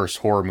and the first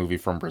horror movie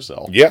from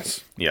Brazil.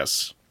 Yes.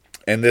 Yes.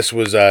 And this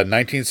was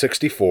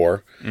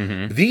 1964.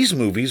 These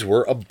movies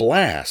were a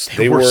blast.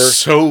 They were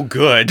so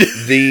good.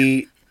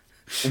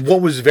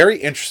 What was very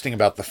interesting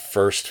about the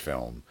first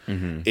film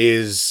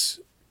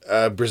is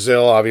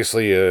Brazil,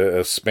 obviously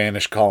a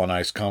Spanish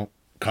colonized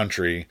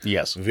country.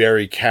 Yes.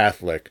 Very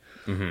Catholic.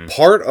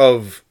 Part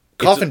of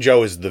Coffin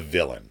Joe is the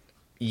villain,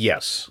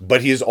 Yes.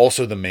 but he is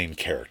also the main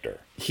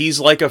character.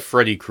 He's like a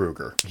Freddy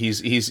Krueger. He's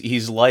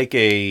like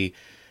a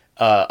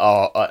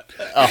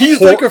He's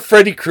like a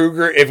Freddy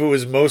Krueger if it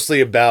was mostly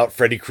about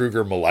Freddy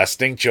Krueger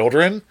molesting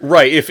children.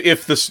 right.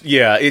 If this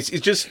it's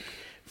just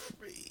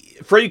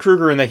Freddy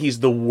Krueger in that he's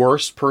the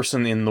worst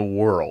person in the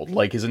world.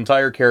 Like his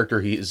entire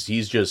character,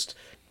 he's just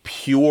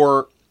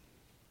pure,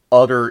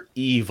 utter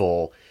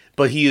evil.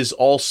 But he is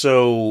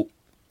also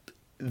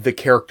the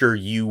character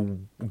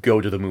you go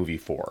to the movie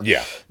for.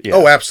 Yeah. Yeah.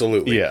 Oh,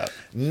 absolutely. Yeah.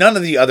 None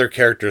of the other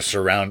characters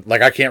surround...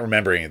 Like, I can't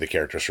remember any of the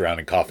characters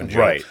surrounding Coffin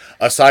Joe. Right.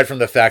 Aside from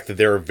the fact that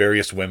there are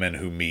various women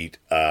who meet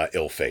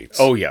ill fates.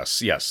 Oh,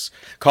 yes, yes.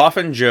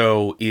 Coffin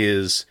Joe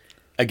is,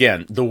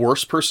 again, the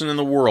worst person in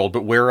the world,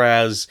 but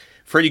whereas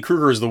Freddy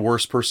Krueger is the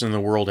worst person in the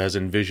world as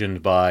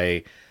envisioned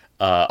by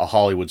a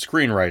Hollywood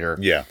screenwriter,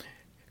 Yeah.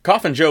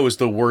 Coffin Joe is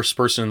the worst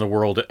person in the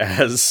world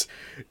as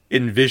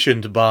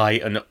envisioned by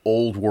an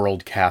old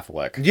world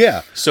Catholic.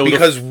 Yeah. So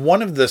because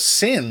one of the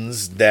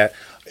sins that...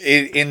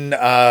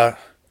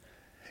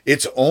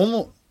 It's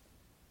almost...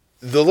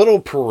 The little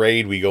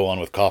parade we go on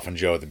with Coffin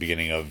Joe at the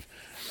beginning of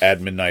At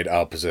Midnight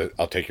I'll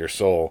Take Your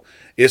Soul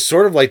is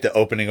sort of like the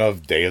opening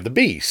of Day of the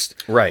Beast.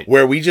 Right.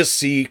 Where we just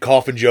see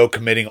Coffin Joe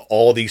committing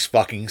all these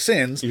fucking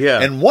sins.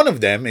 Yeah. And one of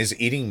them is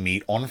eating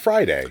meat on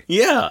Friday.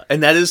 Yeah,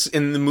 and that is,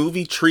 and the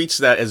movie treats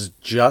that as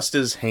just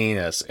as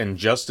heinous and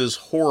just as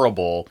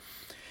horrible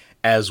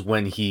as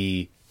when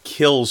he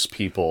kills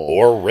people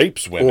Or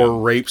rapes women.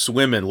 or rapes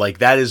women. Like,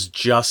 that is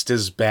just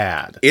as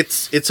bad.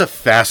 It's a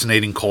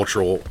fascinating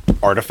cultural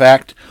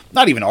artifact.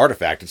 Not even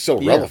artifact, it's still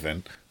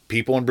relevant.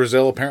 People in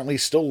Brazil apparently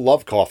still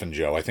love Coffin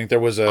Joe. I think there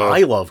was a...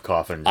 I love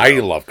Coffin Joe. I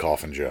love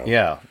Coffin Joe.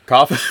 Yeah,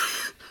 Coffin.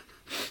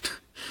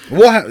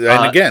 Well,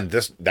 and again,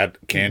 that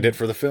canned it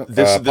for the film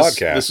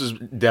podcast. This is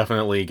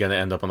definitely going to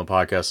end up on the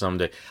podcast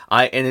someday.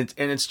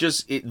 It's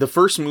just the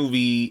first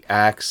movie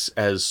acts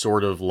as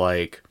sort of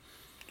like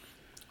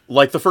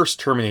like the first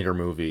Terminator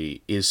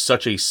movie is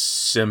such a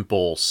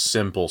simple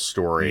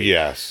story.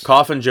 Yes.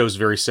 Coffin Joe's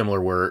very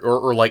similar,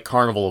 or like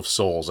Carnival of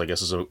Souls, I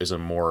guess is a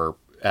more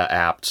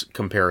apt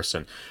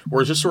comparison,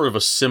 where it's just sort of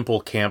a simple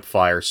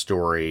campfire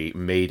story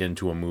made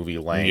into a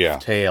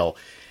movie-length tale,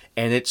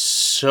 and it's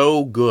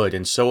so good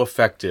and so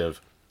effective.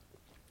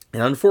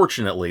 And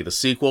unfortunately, the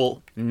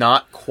sequel,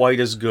 not quite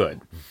as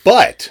good.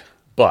 But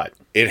But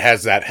it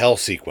has that hell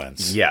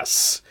sequence.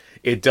 yes,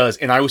 it does.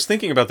 And I was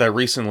thinking about that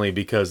recently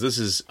because this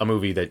is a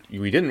movie that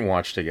we didn't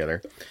watch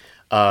together.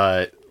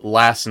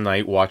 Last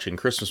night, watching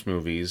Christmas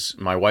movies,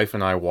 my wife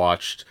and I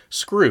watched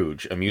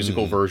Scrooge, a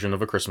musical version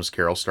of A Christmas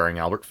Carol starring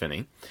Albert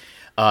Finney.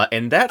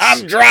 And that's...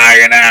 I'm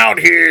drying out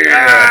here!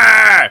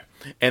 Ah!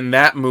 And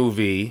that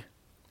movie,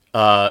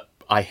 I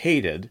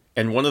hated.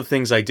 And one of the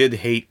things I did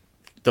hate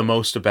the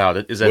most about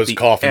it is at the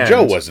Coffin end...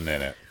 Joe wasn't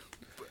in it.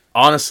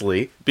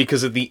 Honestly,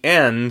 because at the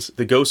end,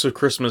 the Ghost of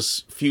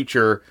Christmas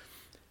Future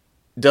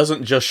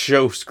doesn't just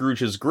show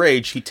Scrooge's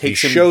grave. He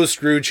shows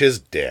Scrooge his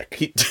dick.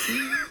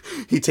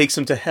 He takes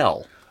him to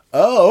hell.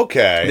 Oh,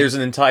 okay. There's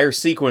an entire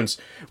sequence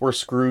where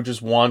Scrooge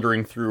is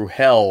wandering through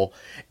hell,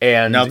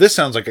 and Now, this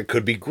sounds like it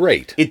could be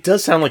great. it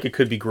does sound like it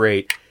could be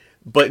great,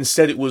 but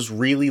instead it was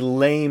really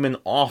lame and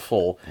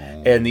awful.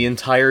 And the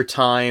entire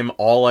time,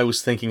 all I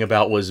was thinking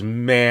about was,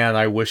 man,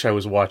 I wish I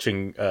was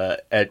watching.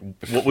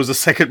 What was the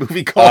second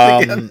movie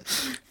called again?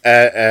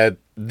 At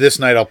This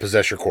Night I'll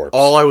Possess Your Corpse.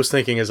 All I was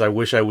thinking is, I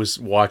wish I was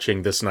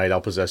watching This Night I'll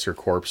Possess Your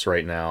Corpse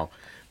right now,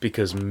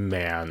 because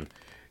man,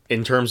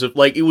 in terms of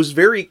like, it was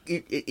very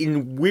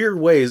in weird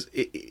ways.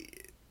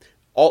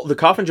 All the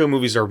Coffin Joe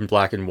movies are in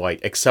black and white,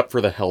 except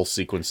for the hell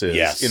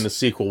sequences in the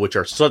sequel, which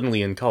are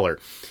suddenly in color.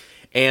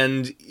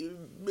 And,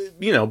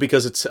 you know,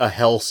 because it's a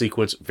hell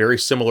sequence, very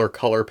similar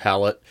color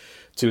palette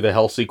to the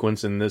hell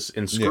sequence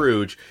in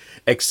Scrooge,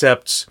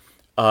 except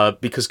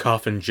because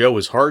Coffin Joe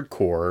is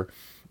hardcore,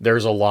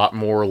 there's a lot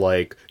more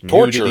like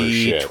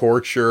nudity,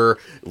 torture,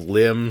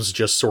 limbs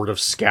just sort of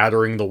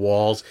scattering the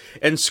walls.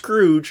 And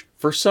Scrooge,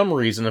 for some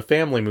reason, a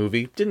family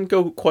movie, didn't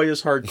go quite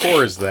as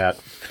hardcore as that.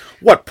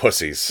 What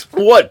pussies.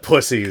 What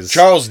pussies.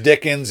 Charles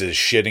Dickens is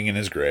shitting in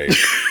his grave.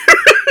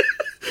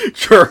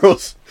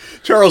 Charles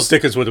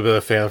Dickens would have been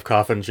a fan of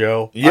Coffin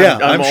Joe. Yeah,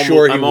 I'm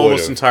sure he would. I'm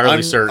almost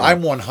entirely certain.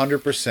 I'm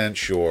 100%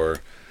 sure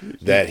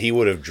that he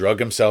would have drug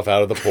himself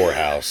out of the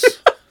poorhouse.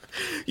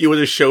 You would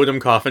have showed him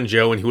Coffin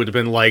Joe, and he would have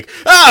been like,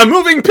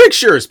 moving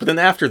pictures! But then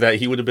after that,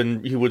 he would have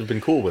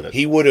been cool with it.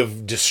 He would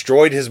have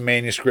destroyed his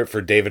manuscript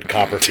for David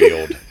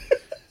Copperfield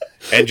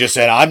and just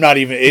said,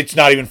 it's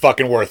not even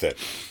fucking worth it.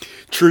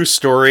 True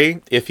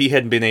story, if he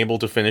had been able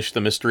to finish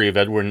The Mystery of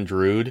Edwin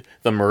Drood,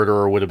 the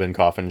murderer would have been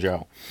Coffin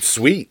Joe.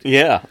 Sweet.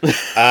 Yeah.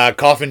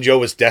 Coffin Joe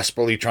was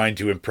desperately trying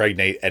to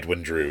impregnate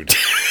Edwin Drood.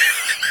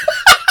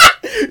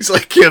 He's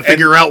like, can't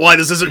figure out why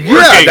this isn't working.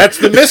 Yeah, that's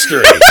the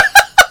mystery.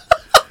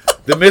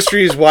 The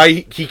mystery is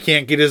why he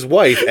can't get his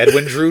wife,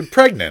 Edwin Drood,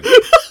 pregnant.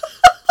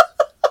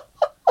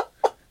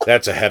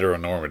 That's a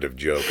heteronormative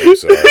joke, I'm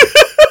sorry.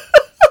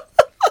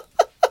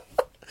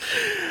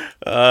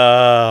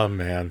 Oh,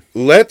 man.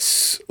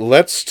 Let's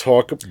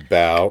talk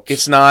about...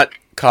 It's not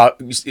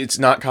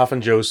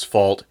Coffin Joe's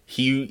fault.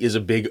 He is a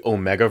big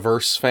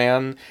Omegaverse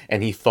fan,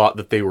 and he thought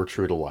that they were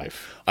true to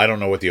life. I don't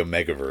know what the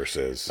Omegaverse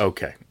is.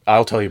 Okay.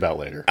 I'll tell you about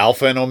later.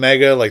 Alpha and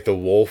Omega, like the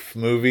Wolf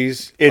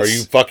movies? Are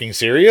you fucking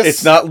serious?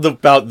 It's not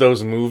about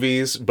those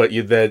movies, but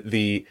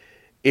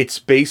it's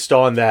based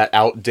on that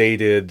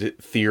outdated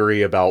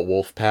theory about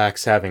wolf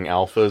packs having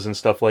alphas and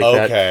stuff like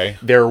that. Okay.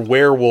 They're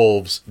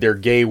werewolves, they're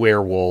gay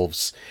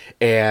werewolves,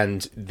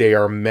 and they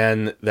are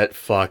men that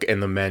fuck,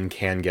 and the men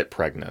can get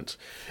pregnant.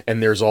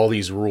 And there's all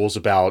these rules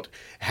about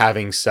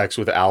having sex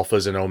with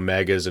alphas and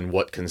omegas and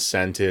what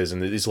consent is,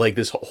 and it's like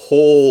this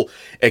whole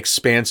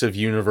expansive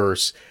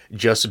universe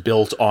just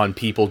built on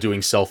people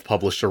doing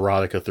self-published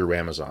erotica through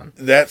Amazon.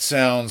 That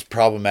sounds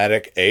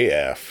problematic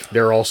AF.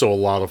 There are also a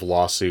lot of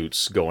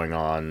lawsuits going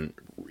on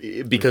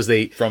because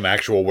from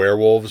actual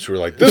werewolves who are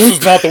like, this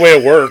is not the way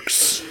it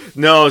works.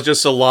 No, it's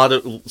just a lot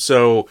of...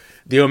 So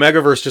the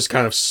Omegaverse just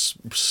kind of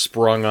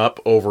sprung up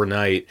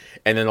overnight,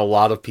 and then a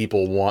lot of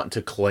people want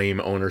to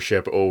claim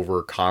ownership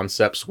over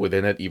concepts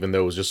within it, even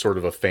though it was just sort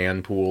of a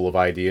fan pool of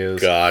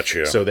ideas.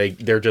 Gotcha. So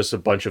they're just a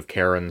bunch of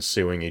Karens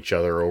suing each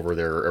other over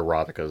their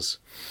eroticas.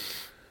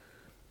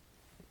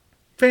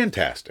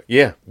 Fantastic.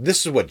 Yeah.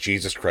 This is what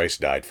Jesus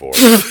Christ died for.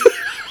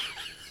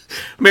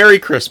 Merry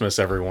Christmas,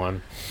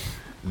 everyone.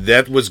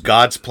 That was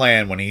God's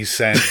plan when he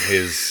sent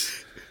his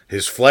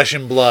flesh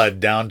and blood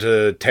down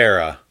to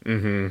Terra.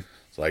 Mm-hmm.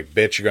 It's like,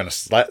 bitch, you're going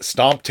to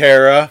stomp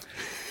Terra,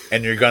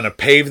 and you're going to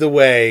pave the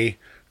way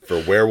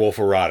for werewolf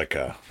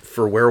erotica.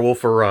 For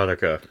werewolf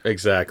erotica,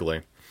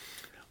 exactly.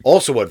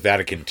 Also what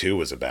Vatican II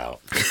was about.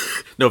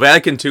 No,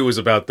 Vatican II was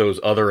about those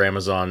other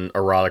Amazon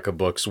erotica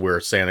books where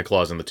Santa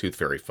Claus and the Tooth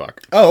Fairy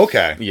fuck. Oh,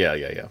 okay.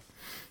 Yeah.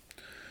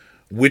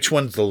 Which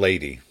one's the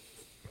lady?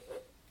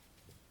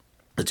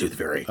 The Tooth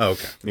Fairy. Oh,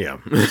 okay. Yeah.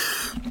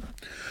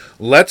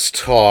 Let's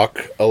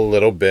talk a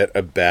little bit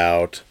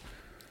about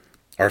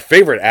our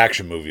favorite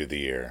action movie of the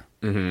year.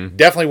 Mm-hmm.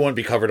 Definitely wouldn't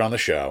be covered on the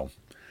show.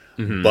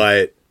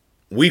 but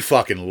we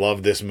fucking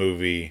love this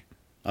movie.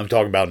 I'm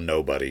talking about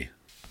Nobody.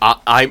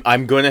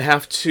 I'm going to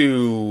have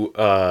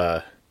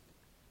to...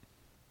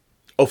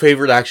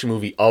 favorite action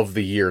movie of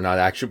the year,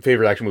 not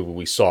favorite action movie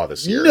we saw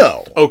this year.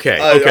 No. Okay.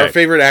 Our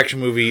favorite action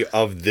movie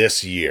of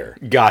this year.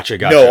 Gotcha.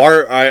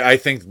 No, I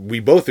think we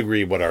both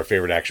agree what our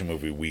favorite action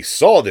movie we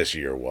saw this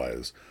year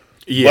was.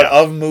 Yeah. But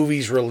of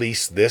movies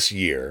released this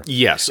year.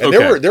 Yes. And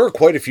there were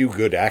quite a few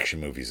good action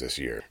movies this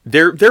year.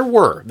 There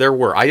were.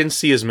 I didn't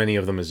see as many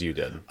of them as you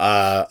did.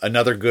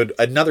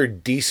 Another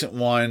decent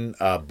one,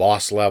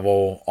 Boss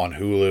Level on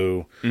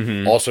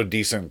Hulu. Also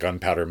decent,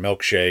 Gunpowder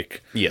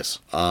Milkshake. Yes.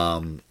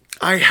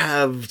 I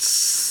have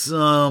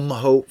some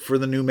hope for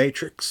the new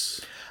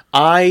Matrix.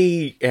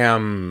 I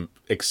am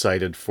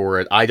excited for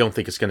it. I don't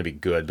think it's going to be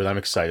good, but I'm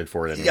excited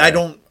for it anyway.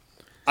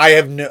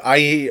 I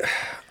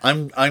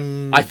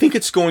think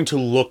it's going to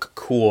look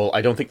cool.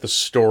 I don't think the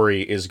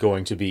story is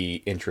going to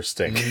be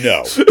interesting.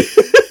 No.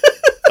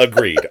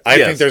 Agreed. I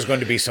think there's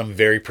going to be some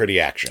very pretty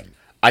action.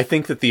 I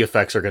think that the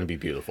effects are going to be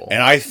beautiful.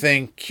 And I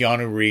think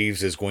Keanu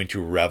Reeves is going to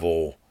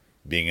revel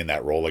being in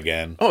that role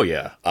again. Oh,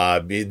 yeah.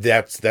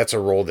 That's a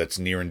role that's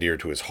near and dear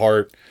to his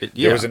heart.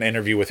 There was an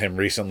interview with him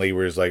recently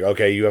where he's like,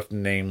 okay, you have to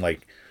name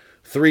like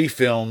 3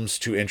 films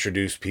to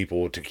introduce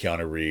people to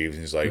Keanu Reeves.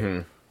 And he's like,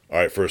 all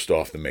right, first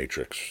off, The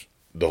Matrix.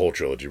 The whole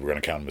trilogy. We're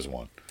going to count them as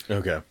one.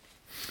 Okay.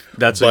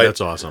 That's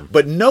awesome.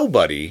 But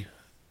Nobody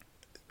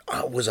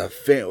was a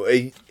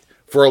fan.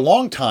 For a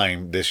long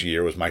time this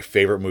year was my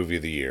favorite movie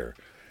of the year.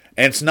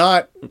 And it's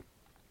not...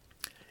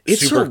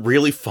 It's a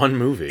really fun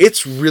movie.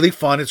 It's really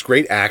fun. It's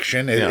great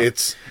action.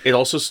 It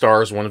also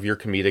stars one of your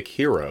comedic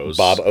heroes,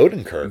 Bob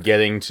Odenkirk,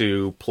 getting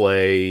to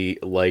play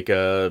like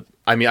a.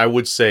 I mean, I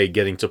would say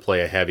getting to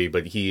play a heavy,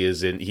 but he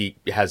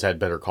has had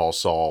Better Call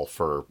Saul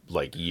for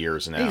like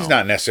years now. He's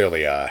not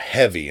necessarily a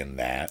heavy in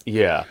that.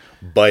 Yeah,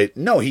 but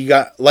no, he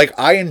got like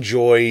I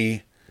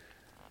enjoy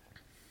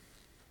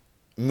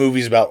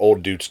movies about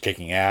old dudes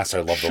kicking ass.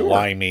 I love The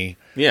Limey.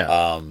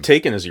 Yeah,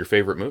 Taken is your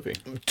favorite movie.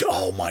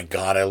 Oh my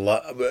god, I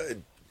love.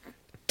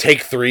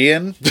 Take 3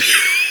 in.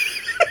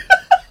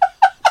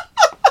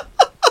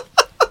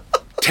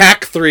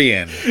 Tack 3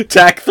 in.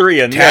 Tack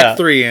 3 in. Tack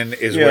 3 in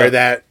is where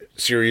that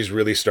series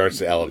really starts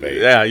to elevate.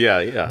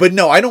 Yeah. But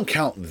no, I don't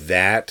count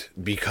that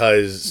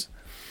because,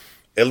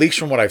 at least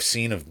from what I've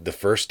seen of the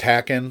first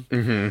Tacken,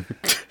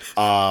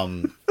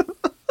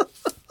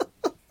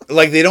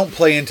 like they don't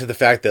play into the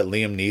fact that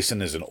Liam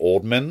Neeson is an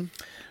old man.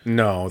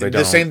 No, they don't.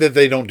 The same that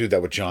they don't do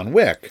that with John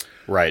Wick.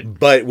 Right.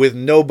 But with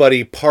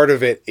Nobody, part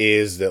of it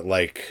is that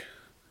like...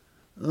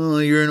 Oh,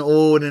 you're an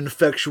old,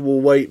 ineffectual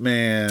white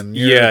man.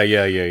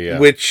 Yeah.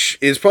 Which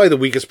is probably the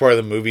weakest part of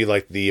the movie,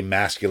 like the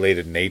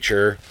emasculated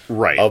nature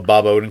of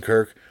Bob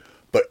Odenkirk.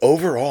 But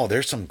overall,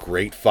 there's some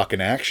great fucking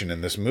action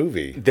in this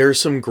movie.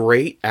 There's some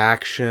great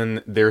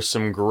action. There were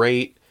some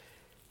great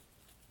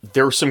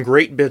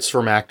bits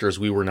from actors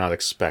we were not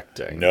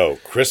expecting. No,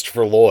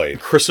 Christopher Lloyd,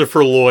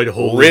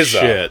 holy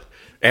RZA. shit.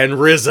 And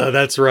RZA,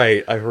 that's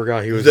right. I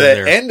forgot he was in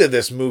there. The end of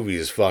this movie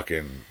is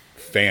fucking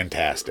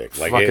fantastic.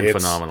 Like fucking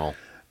phenomenal.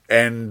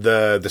 And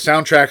the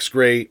soundtrack's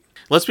great.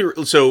 Let's be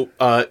so.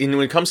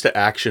 When it comes to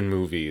action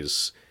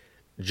movies,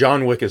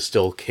 John Wick is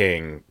still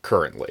king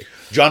currently.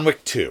 John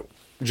Wick 2.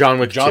 John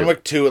Wick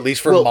 2, at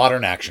least for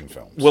modern action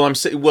films. Well,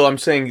 I'm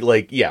saying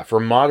like for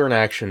modern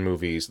action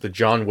movies, the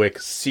John Wick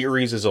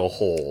series as a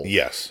whole,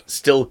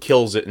 still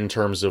kills it in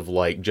terms of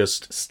like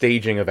just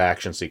staging of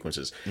action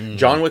sequences.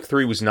 John Wick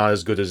 3 was not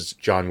as good as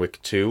John Wick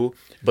 2,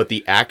 but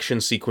the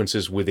action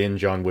sequences within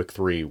John Wick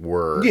 3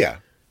 were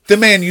The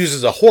man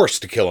uses a horse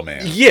to kill a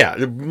man. Yeah,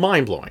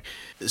 mind-blowing.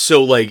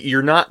 So, like,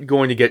 you're not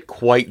going to get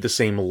quite the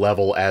same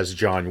level as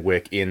John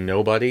Wick in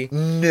Nobody.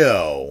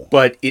 No.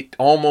 But it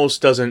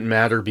almost doesn't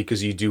matter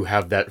because you do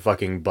have that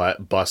fucking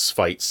bus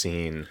fight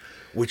scene.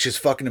 Which is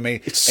fucking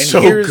amazing. It's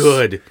so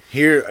good.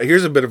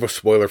 Here's a bit of a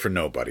spoiler for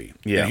Nobody.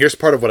 Yeah. And here's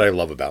part of what I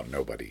love about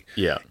Nobody.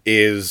 Yeah.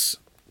 Is...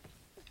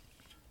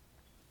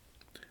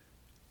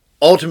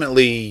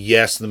 Ultimately,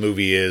 yes, the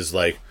movie is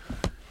like...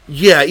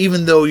 Yeah,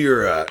 even though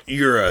you're a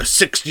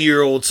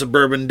 60-year-old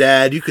suburban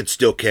dad, you could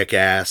still kick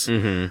ass.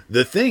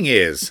 The thing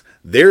is,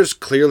 there's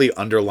clearly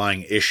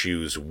underlying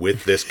issues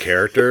with this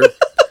character.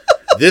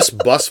 This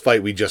bus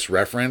fight we just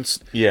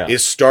referenced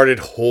is started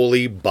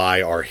wholly by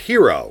our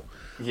hero.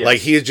 Yes. Like,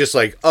 he is just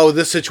like, oh,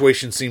 this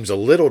situation seems a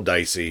little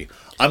dicey.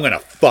 I'm going to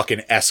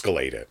fucking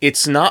escalate it.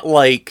 It's not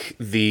like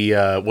the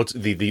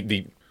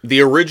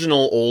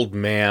original old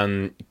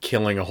man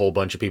killing a whole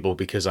bunch of people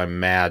because I'm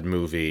mad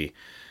movie.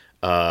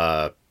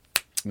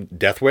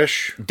 Death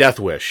Wish? Death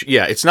Wish.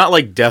 Yeah, it's not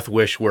like Death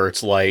Wish where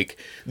it's like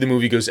the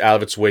movie goes out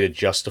of its way to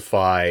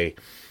justify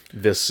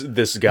this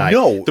guy.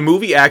 No. The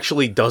movie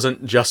actually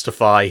doesn't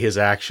justify his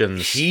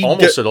actions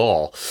almost at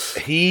all.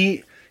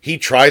 He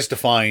tries to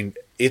find...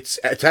 It's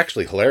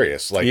actually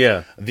hilarious. Like,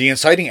 the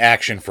inciting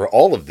action for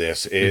all of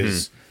this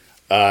is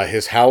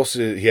his house,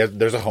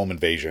 there's a home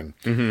invasion,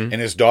 and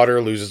his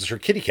daughter loses her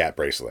kitty cat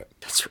bracelet.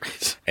 That's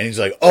right. And he's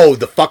like, oh,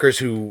 the fuckers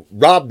who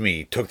robbed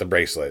me took the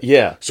bracelet.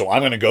 Yeah. So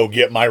I'm going to go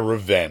get my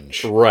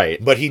revenge.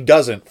 Right. But he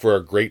doesn't for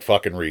a great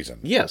fucking reason.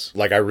 Yes.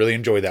 Like, I really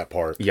enjoy that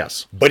part.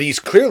 Yes. But he's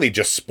clearly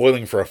just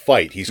spoiling for a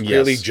fight. He's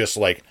clearly Yes. just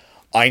like,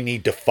 I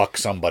need to fuck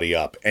somebody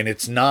up. And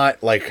it's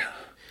not like...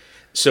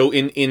 So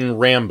in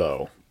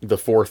Rambo, the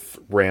fourth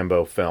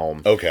Rambo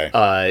film, Okay.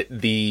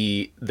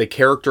 the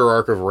character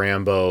arc of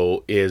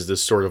Rambo is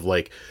this sort of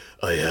like,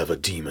 I have a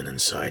demon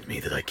inside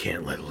me that I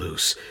can't let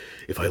loose.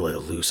 If I let it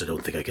loose, I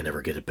don't think I can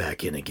ever get it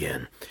back in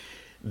again.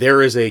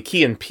 There is a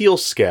Key and Peele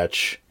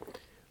sketch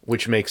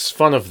which makes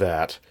fun of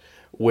that,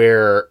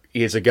 where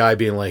it's a guy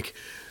being like,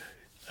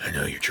 I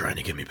know you're trying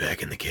to get me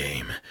back in the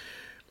game,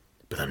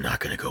 but I'm not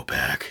going to go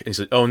back. And he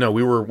said, oh no,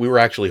 we were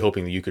actually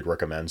hoping that you could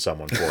recommend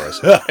someone for us.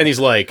 And he's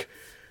like,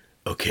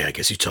 okay, I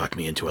guess you talked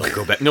me into it. I'll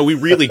go back. No, we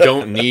really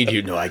don't need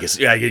you. No, I guess,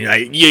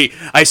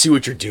 I see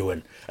what you're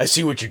doing. I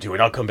see what you're doing.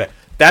 I'll come back.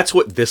 That's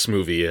what this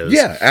movie is.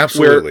 Yeah,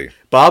 absolutely. Where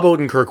Bob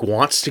Odenkirk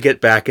wants to get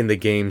back in the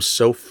game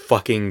so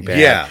fucking bad.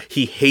 Yeah.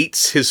 He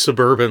hates his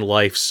suburban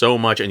life so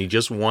much, and he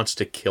just wants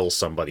to kill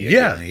somebody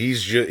Yeah, again.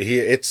 he's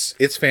just,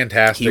 it's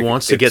fantastic. He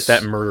wants to get It's-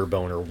 that murder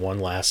boner one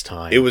last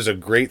time. It was a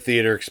great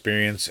theater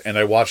experience, and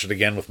I watched it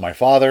again with my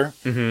father,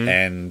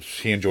 and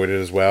he enjoyed it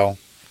as well.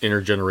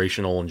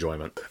 Intergenerational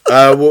enjoyment.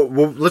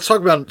 Let's talk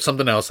about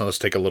something else, and let's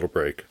take a little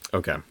break.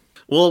 Okay.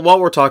 Well, while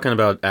we're talking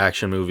about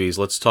action movies,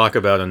 let's talk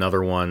about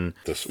another one.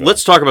 This film.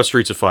 Let's talk about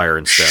Streets of Fire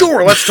instead.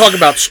 Sure, let's talk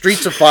about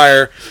Streets of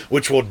Fire,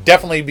 which will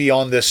definitely be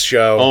on this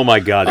show. Oh my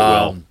God, it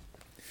will.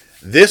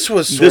 This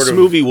was This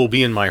movie will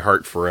be in my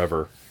heart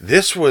forever.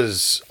 This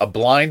was a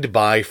blind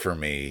buy for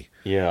me,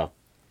 Yeah.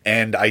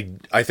 and I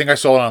think I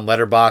saw it on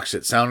Letterboxd.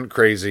 It sounded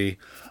crazy.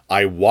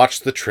 I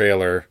watched the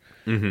trailer.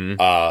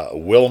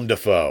 Willem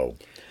Dafoe,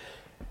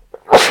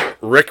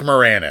 Rick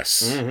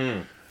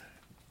Moranis,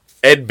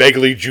 Ed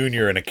Begley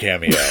Jr. in a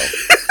cameo.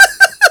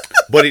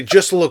 But it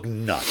just looked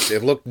nuts.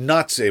 It looked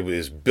nuts. It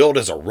was built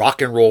as a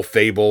rock and roll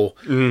fable.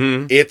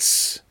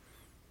 It's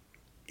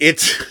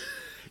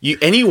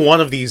Any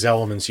one of these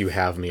elements, you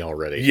have me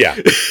already. yeah.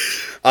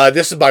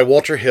 This is by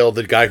Walter Hill,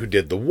 the guy who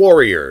did The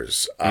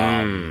Warriors,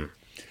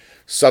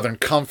 Southern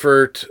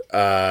Comfort.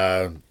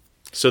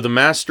 So the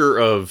master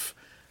of...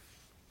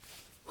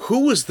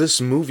 Who was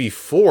this movie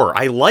for?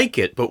 I like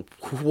it, but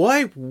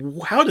why?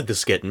 How did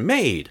this get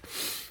made?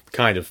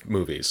 Kind of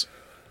movies.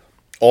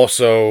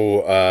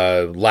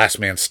 Also, Last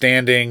Man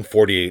Standing,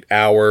 48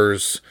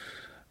 Hours.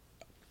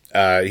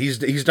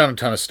 He's done a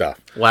ton of stuff.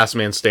 Last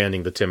Man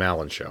Standing, the Tim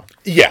Allen Show.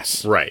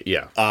 Yes. Right,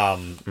 yeah.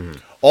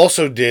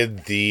 Also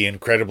did the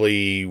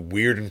incredibly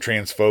weird and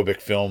transphobic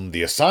film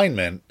The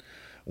Assignment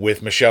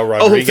with Michelle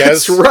Rodriguez. Oh,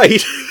 that's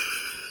right.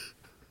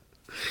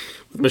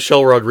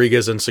 Michelle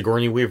Rodriguez and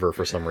Sigourney Weaver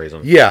for some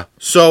reason. Yeah.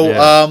 So,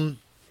 Yeah.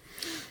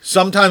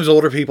 sometimes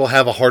older people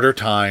have a harder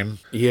time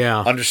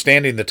Yeah.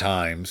 understanding the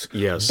times.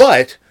 Yes.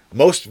 But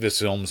most of his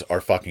films are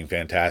fucking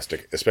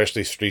fantastic,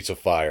 especially Streets of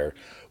Fire,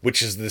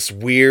 which is this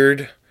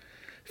weird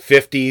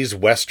 50s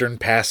Western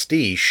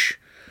pastiche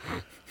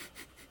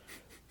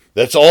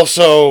that's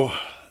also...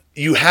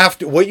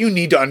 what you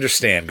need to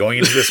understand going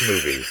into this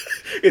movie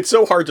It's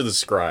so hard to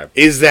describe.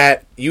 is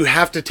that you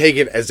have to take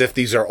it as if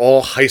these are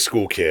all high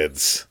school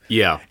kids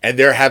Yeah. and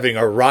they're having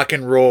a rock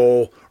and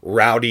roll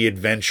rowdy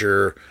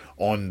adventure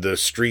on the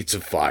streets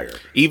of fire.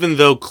 Even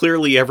though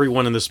clearly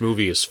everyone in this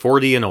movie is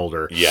 40 and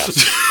older.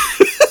 Yes.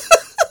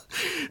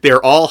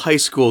 They're all high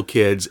school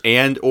kids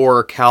and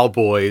or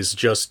cowboys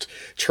just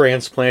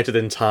transplanted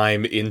in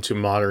time into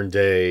modern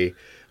day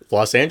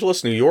Los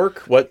Angeles, New York,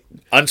 what?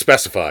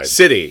 Unspecified.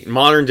 City,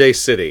 modern day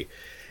city.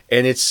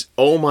 And it's,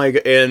 oh my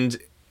god, and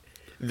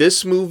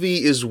this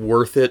movie is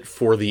worth it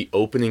for the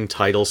opening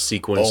title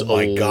sequence Oh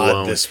my alone.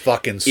 god, this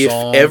fucking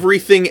song. If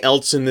everything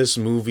else in this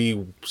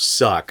movie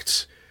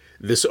sucked,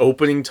 this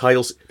opening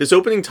title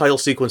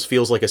sequence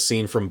feels like a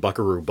scene from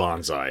Buckaroo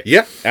Banzai.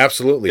 Yeah,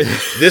 absolutely.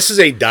 This is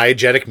a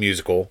diegetic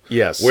musical.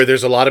 Yes. Where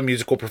there's a lot of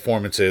musical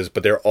performances,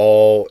 but they're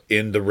all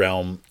in the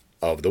realm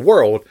of the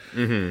world.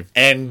 Mm-hmm.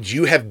 And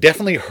you have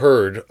definitely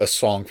heard a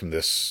song from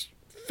this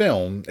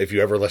film if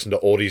you ever listen to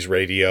oldies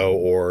radio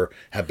or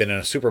have been in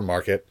a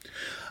supermarket.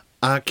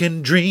 I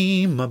can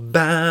dream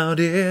about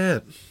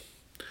it.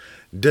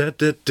 Da,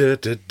 da, da,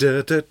 da,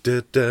 da, da,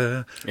 da,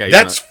 da. Yeah,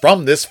 That's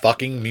from this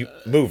fucking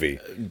movie.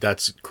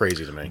 That's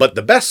crazy to me. But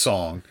the best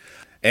song,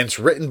 and it's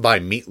written by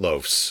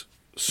Meatloaf's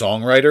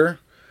songwriter,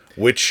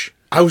 which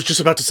I was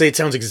just about to say it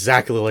sounds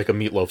exactly like a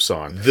Meatloaf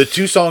song. the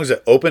two songs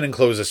that open and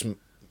close this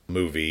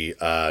movie,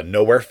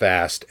 Nowhere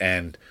Fast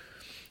and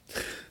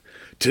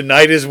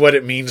Tonight Is What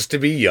It Means to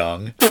Be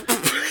Young,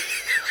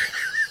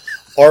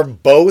 are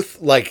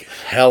both like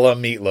hella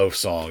Meatloaf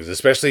songs,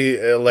 especially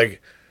the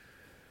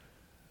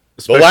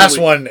last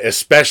one,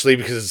 especially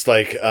because it's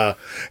like,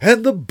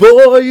 and the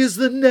boy is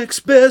the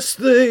next best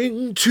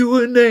thing to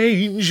an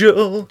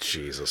angel.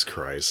 Jesus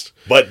Christ.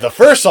 But the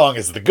first song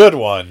is the good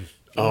one.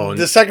 Oh,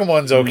 The second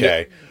one's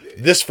okay.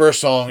 This first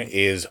song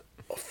is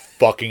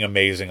fucking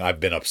amazing. I've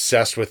been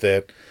obsessed with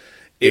it.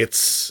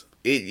 It's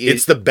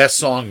the best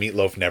song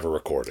Meatloaf never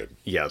recorded.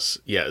 Yes.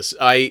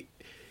 I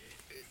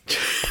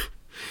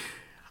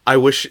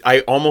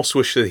almost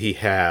wish that he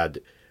had,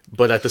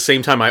 but at the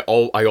same time, I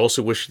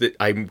also wish that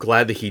I'm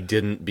glad that he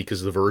didn't,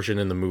 because the version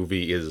in the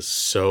movie is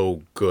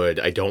so good.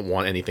 I don't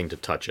want anything to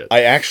touch it.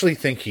 I actually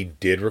think he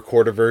did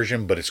record a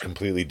version, but it's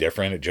completely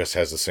different. It just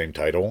has the same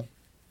title.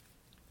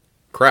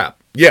 Crap.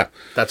 Yeah,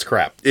 That's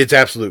crap. it's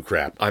absolute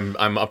crap. I'm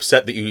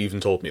upset that you even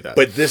told me that.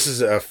 But this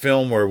is a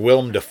film where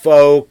Willem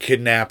Dafoe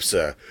kidnaps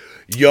a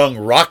young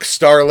rock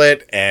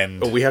starlet,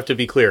 and we have to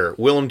be clear.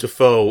 Willem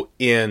Dafoe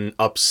in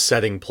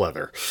upsetting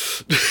pleather.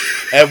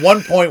 at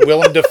one point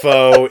Willem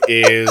Dafoe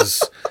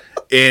is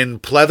in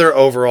pleather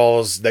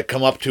overalls that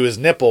come up to his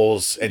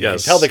nipples, and you can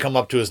Yes. tell they come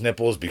up to his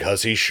nipples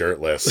because he's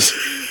shirtless.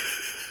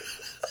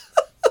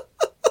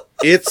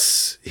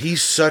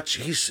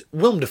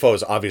 Willem Dafoe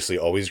is obviously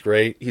always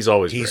great. He's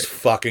always He's great.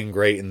 fucking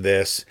great in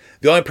this.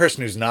 The only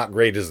person who's not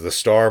great is the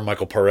star,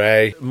 Michael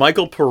Paré.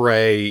 Michael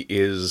Paré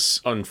is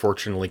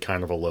unfortunately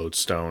kind of a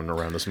lodestone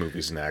around this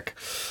movie's neck.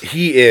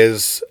 He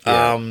is.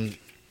 Yeah.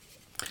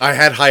 I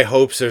had high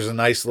hopes. There's a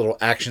nice little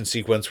action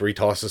sequence where he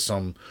tosses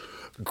some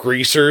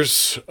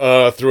greasers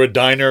through a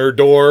diner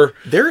door.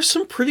 There are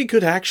some pretty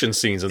good action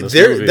scenes in this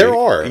There movie. there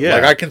are. Yeah.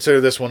 Like, I consider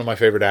this one of my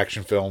favorite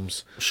action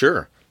films,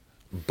 Sure.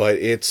 but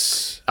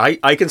it's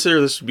I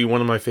consider this to be one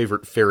of my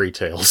favorite fairy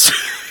tales.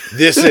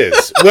 this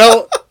is.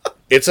 Well,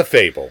 it's a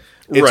fable.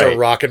 It's Right. a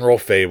rock and roll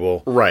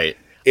fable. Right.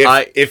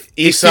 If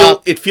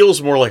Aesop It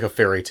feels more like a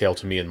fairy tale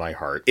to me in my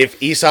heart.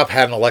 if Aesop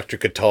had an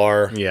electric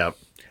guitar, Yeah.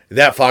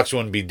 that fox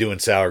wouldn't be doing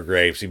sour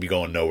grapes. He'd be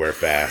going nowhere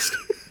fast.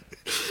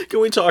 Can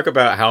we talk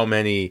about how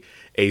many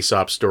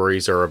Aesop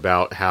stories are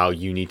about how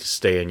you need to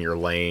stay in your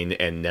lane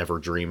and never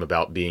dream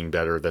about being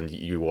better than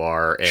you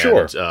are? And,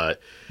 Sure.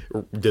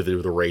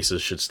 the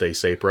races should stay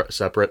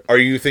separate. Are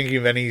you thinking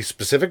of any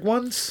specific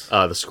ones?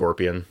 The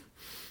Scorpion.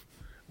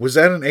 Was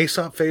that an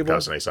Aesop fable? That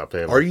was an Aesop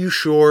fable. Are you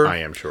sure? I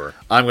am sure.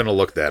 I'm going to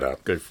look that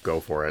up. Good, go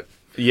for it.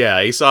 Yeah,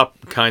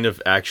 Aesop kind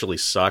of actually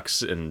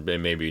sucks, and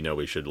maybe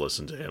nobody should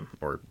listen to him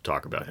or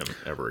talk about him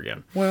ever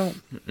again. Well,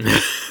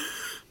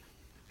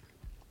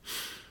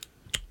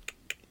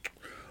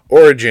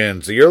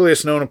 origins. The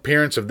earliest known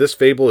appearance of this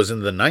fable is in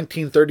the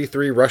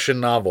 1933 Russian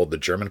novel, The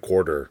German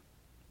Quarter.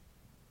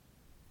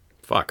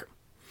 Fuck.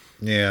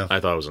 Yeah. I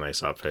thought it was an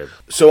Aesop fable.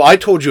 So I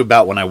told you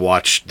about when I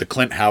watched the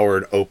Clint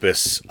Howard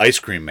opus Ice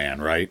Cream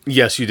Man, right?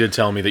 Yes, you did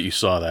tell me that you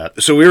saw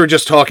that. So we were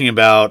just talking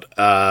about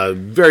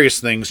various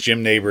things,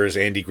 Jim Nabors,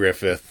 Andy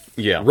Griffith,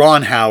 Yeah.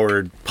 Ron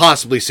Howard,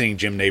 possibly seeing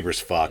Jim Nabors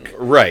fuck.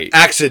 Right.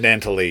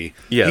 Accidentally.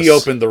 Yes. He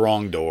opened the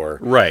wrong door.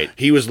 Right.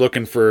 He was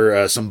looking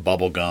for some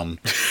bubble gum.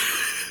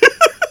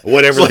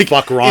 Whatever the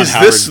fuck Ron Is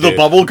Howard this the did.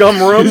 bubblegum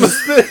room?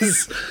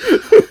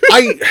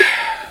 I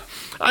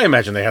I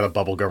imagine they had a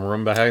bubblegum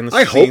room behind the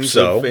I hope scenes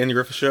so. of Andy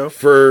Griffith Show.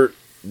 for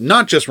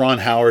not just Ron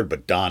Howard,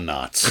 but Don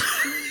Knotts.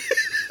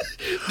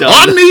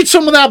 I need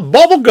some of that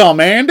bubble gum,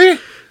 Andy.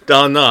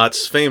 Don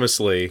Knotts,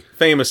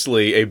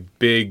 famously a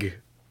big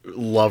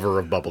lover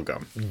of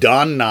bubblegum.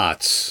 Don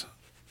Knotts.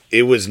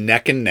 It was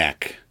neck and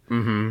neck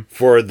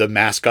for the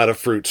mascot of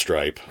Fruit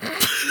Stripe.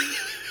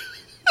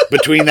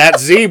 Between that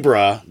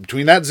zebra and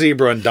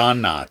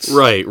Don Knotts.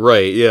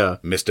 Right, yeah.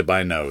 Missed it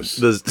by a nose.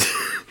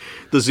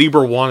 The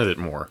zebra wanted it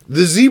more.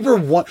 The zebra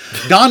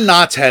Don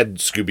Knotts had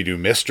Scooby-Doo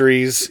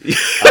Mysteries.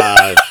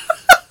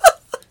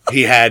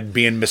 He had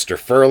being Mr.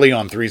 Furley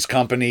on Three's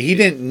Company. He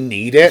didn't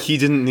need it. He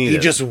didn't need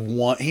it.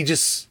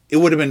 It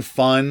would have been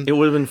fun. It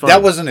would have been fun.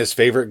 That wasn't his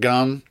favorite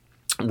gum.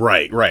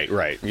 Right,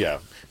 yeah.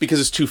 Because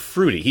it's too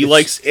fruity. He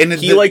likes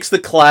the- likes the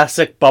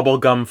classic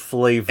bubblegum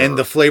flavor. And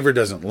the flavor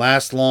doesn't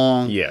last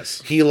long.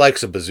 Yes. He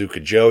likes a Bazooka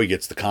Joe. He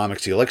gets the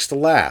comics. He likes to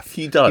laugh.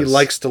 He does. He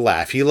likes to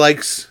laugh. He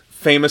likes...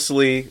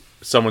 famously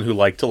someone who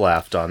liked to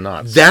laugh, Don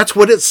Knotts. That's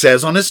what it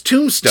says on his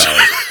tombstone.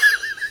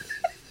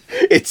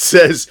 It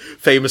says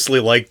famously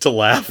liked to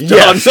laugh, Don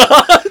Yes.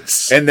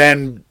 Knotts. And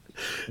then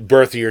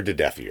birth year to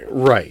death year.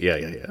 Right,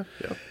 yeah.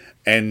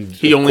 And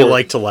He of only course-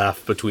 liked to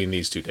laugh between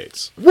these two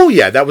dates. Well,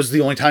 yeah, that was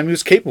the only time he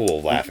was capable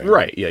of laughing.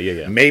 Right,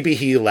 yeah. Maybe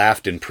he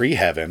laughed in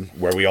pre-heaven,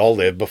 where we all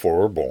live before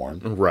we're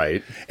born.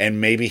 Right.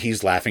 And maybe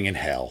he's laughing in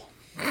hell.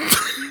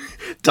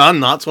 Don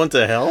Knotts went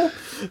to hell?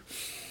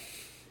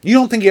 You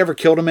don't think he ever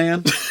killed a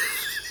man?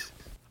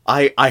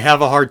 I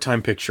have a hard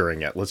time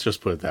picturing it. Let's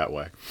just put it that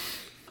way.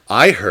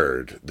 I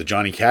heard the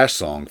Johnny Cash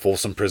song,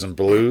 Folsom Prison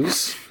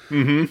Blues,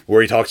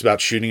 where he talks about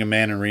shooting a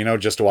man in Reno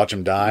just to watch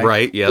him die.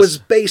 Right, yes. Was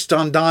based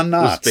on Don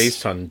Knotts. It was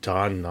based on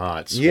Don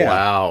Knotts. Yeah.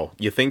 Wow.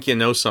 You think you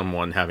know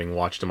someone having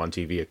watched him on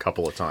TV a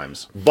couple of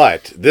times.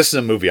 But this is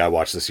a movie I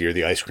watched this year,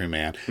 The Ice Cream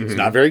Man. It's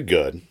not very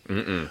good.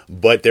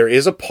 But there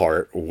is a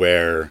part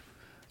where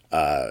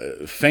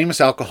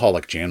famous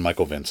alcoholic Jan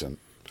Michael Vincent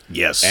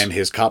Yes. and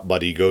his cop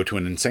buddy go to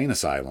an insane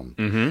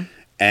asylum.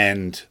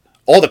 And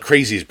all the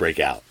crazies break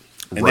out.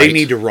 And they Right.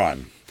 need to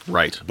run.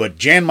 Right. But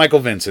Jan Michael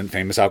Vincent,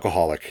 famous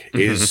alcoholic,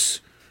 is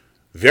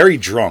very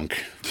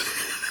drunk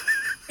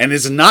and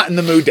is not in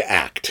the mood to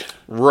act.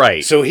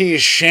 Right. So he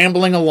is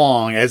shambling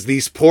along as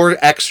these poor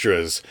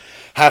extras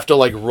have to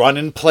like run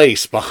in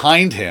place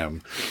behind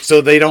him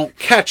so they don't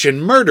catch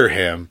and murder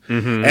him.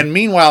 And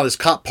meanwhile, his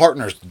cop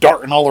partner's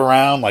darting all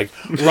around, like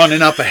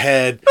running up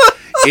ahead.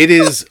 It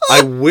is.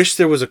 I wish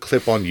there was a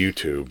clip on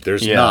YouTube.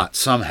 There's not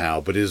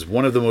somehow, but it is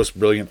one of the most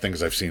brilliant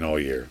things I've seen all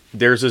year.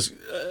 There's this.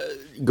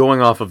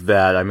 Going off of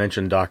that, I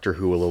mentioned Doctor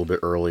Who a little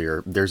bit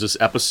earlier. There's this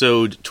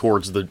episode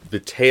towards the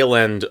tail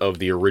end of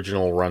the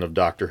original run of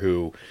Doctor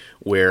Who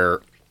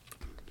where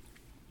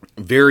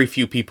very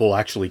few people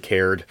actually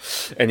cared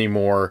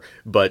anymore,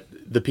 but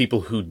the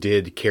people who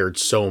did cared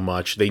so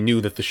much. They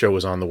knew that the show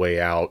was on the way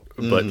out,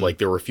 but like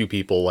there were a few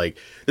people like,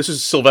 this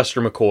is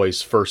Sylvester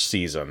McCoy's first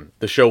season.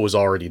 The show was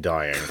already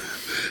dying.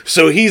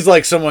 So he's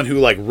like someone who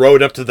like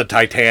rode up to the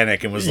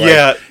Titanic and was like,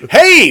 Yeah.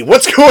 hey,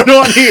 what's going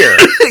on here?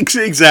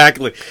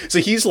 Exactly. So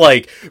he's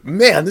like,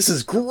 man, this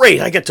is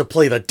great. I get to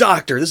play the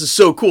Doctor. This is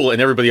so cool.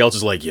 And everybody else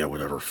is like, yeah,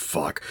 whatever,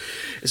 fuck.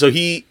 So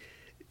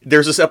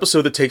there's this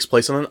episode that takes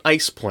place on an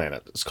ice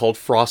planet. It's called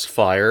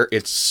Frostfire.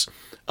 It's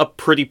a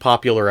pretty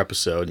popular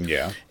episode.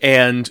 Yeah.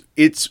 And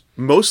it's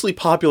mostly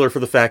popular for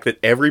the fact that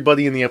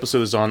everybody in the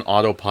episode is on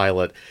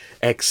autopilot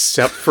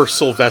except for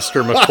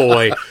Sylvester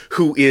McCoy,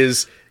 who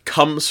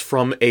comes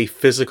from a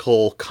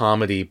physical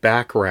comedy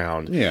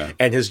background. Yeah.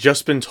 And has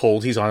just been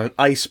told he's on an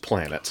ice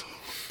planet.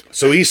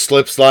 So he's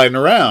slip sliding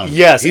around.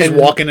 Yes, He's and-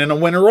 walking in a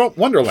winter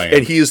wonderland.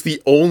 And he is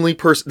the only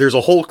person. There's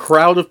a whole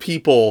crowd of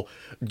people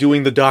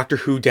doing the Doctor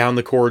Who down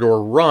the corridor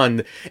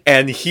run,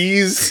 and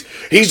he's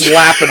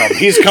lapping them.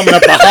 He's coming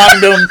up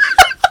behind them.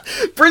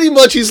 pretty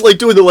much he's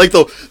doing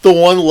the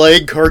one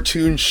leg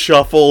cartoon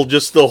shuffle,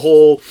 just the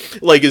whole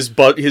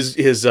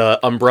his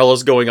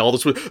umbrella's going all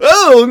this way.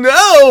 Oh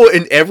no!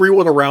 And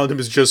everyone around him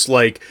is just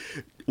like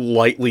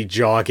lightly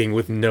jogging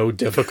with no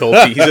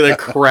difficulty. He's in a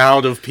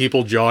crowd of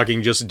people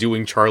jogging, just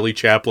doing Charlie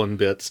Chaplin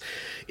bits.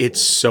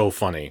 It's so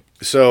funny.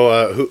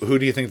 So who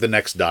do you think the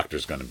next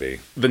Doctor's going to be?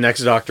 The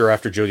next Doctor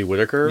after Jodie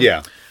Whittaker?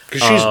 Yeah.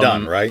 Because she's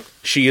done, right?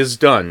 She is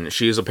done.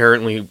 She has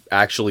apparently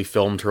actually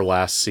filmed her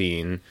last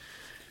scene,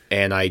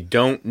 and I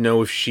don't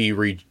know if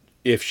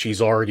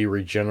she's already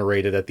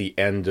regenerated at the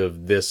end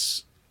of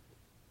this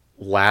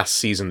last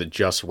season that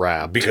just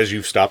wrapped. Because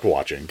you've stopped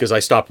watching. Because I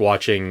stopped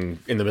watching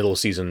in the middle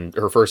of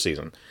her first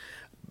season.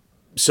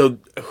 So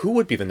who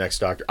would be the next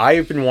Doctor? I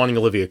have been wanting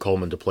Olivia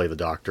Colman to play the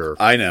Doctor.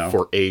 I know.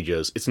 For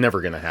ages. It's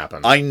never going to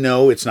happen. I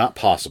know it's not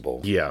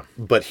possible. Yeah.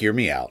 But hear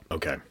me out.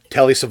 Okay.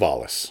 Telly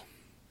Savalas.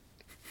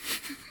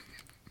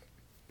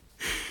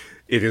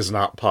 It is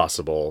not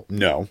possible.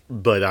 No.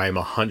 But I'm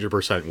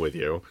 100% with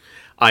you.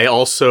 I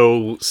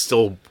also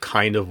still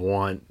kind of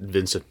want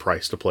Vincent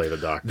Price to play the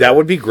Doctor. That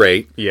would be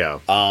great. Yeah.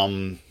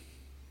 Yul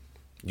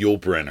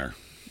Brynner.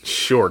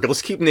 Sure.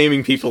 Let's keep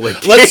naming people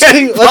that Let's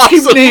keep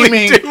possibly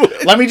naming. do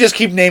it. Let me just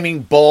keep naming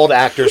bald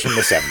actors from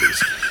the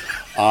 70s.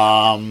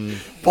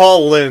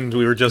 Paul Lynde,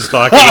 we were just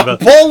talking about.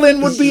 Paul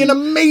Lynde would be an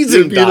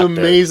amazing He'd be Doctor. an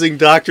amazing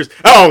Doctor.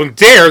 Oh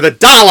dear, the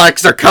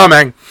Daleks are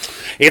coming.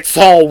 It's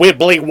all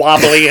wibbly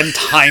wobbly and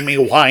timey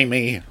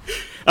wimey.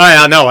 I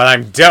don't know what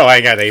I'm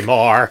doing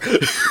anymore.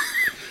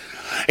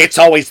 It's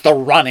always the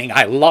running.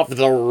 I love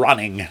the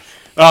running.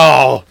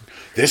 Oh,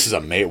 This is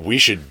amazing. We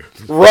should.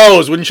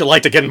 Rose, wouldn't you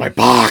like to get in my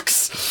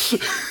box?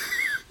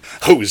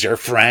 Who's your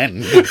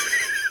friend?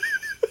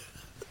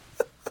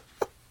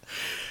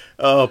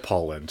 Oh,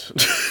 Paul Lynde.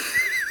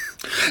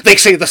 They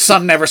say the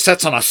sun never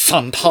sets on a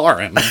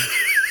Suntaran.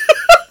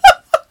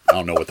 I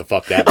don't know what the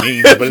fuck that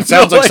means, but it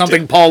sounds like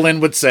something Paul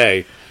Lynde would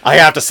say. I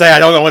have to say, I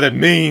don't know what it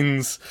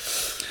means.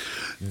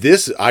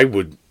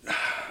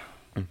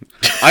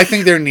 I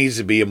think there needs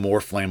to be a more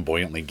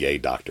flamboyantly gay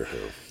Doctor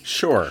Who.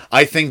 Sure.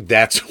 I think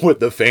that's what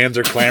the fans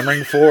are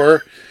clamoring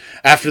for.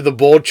 After the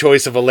bold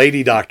choice of a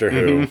lady Doctor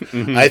Who,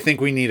 I think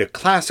we need a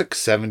classic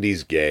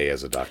 70s gay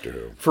as a Doctor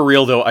Who. For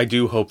real, though, I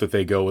do hope that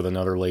they go with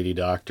another lady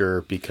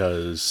Doctor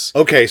because...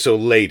 Okay, so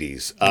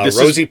ladies.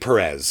 Rosie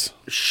Perez.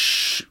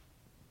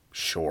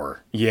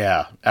 Sure.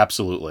 Yeah,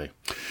 absolutely.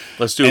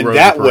 Let's do And Rosie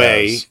that Perez.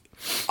 way,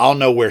 I'll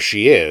know where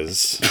she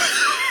is.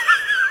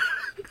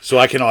 So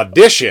I can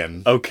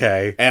audition.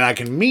 Okay. And I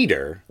can meet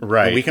her.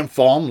 Right. And we can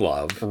fall in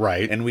love.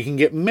 Right. And we can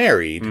get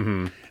married.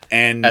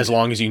 And As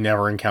long as you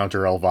never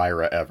encounter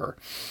Elvira ever.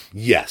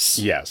 yes.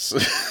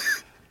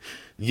 Yes.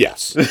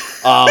 Yes.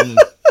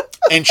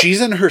 And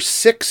she's in her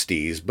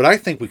 60s, but I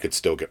think we could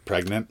still get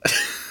pregnant.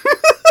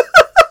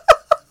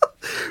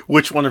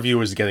 Which one of you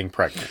is getting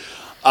pregnant?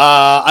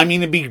 I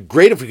mean, it'd be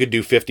great if we could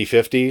do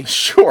 50-50.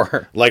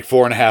 Sure. Like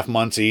 4.5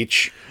 months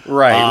each.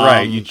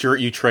 Right.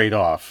 You trade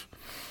off.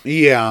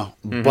 Yeah,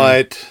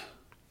 but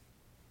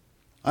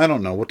I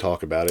don't know. We'll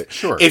talk about it.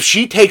 Sure. If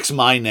she takes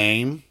my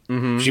name,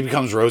 she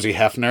becomes Rosie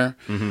Hefner,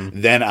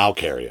 then I'll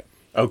carry it.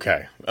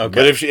 Okay. But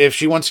if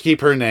she wants to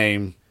keep her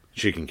name,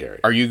 she can carry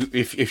it. Are you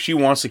if she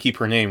wants to keep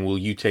her name, will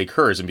you take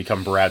hers and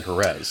become Brad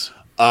Perez?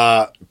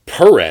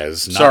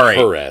 Perez, not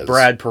Perez.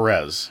 Brad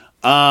Perez.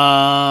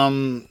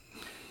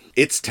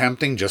 It's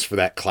tempting just for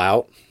that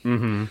clout.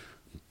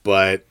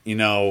 But,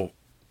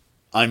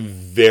 I'm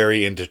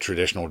very into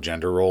traditional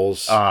gender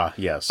roles.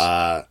 Yes.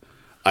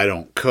 I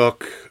don't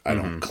cook. I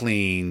don't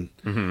clean.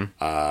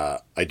 I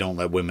don't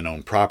let women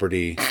own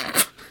property.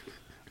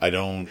 I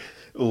don't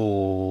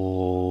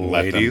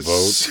let them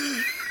vote.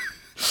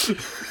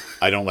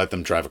 I don't let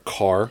them drive a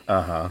car.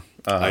 I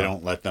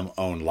don't let them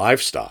own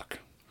livestock.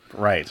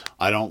 Right.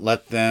 I don't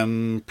let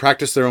them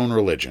practice their own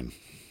religion.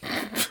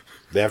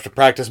 They have to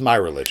practice my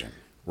religion.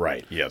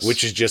 Right, yes.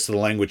 Which is just the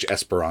language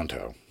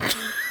Esperanto.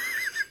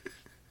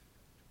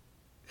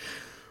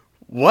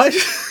 What?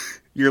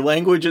 Your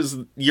language is...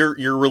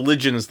 Your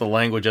religion is the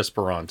language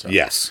Esperanto.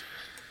 Yes.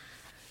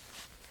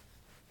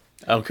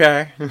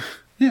 Okay.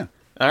 Yeah.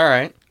 All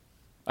right.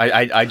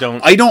 I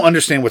don't... I don't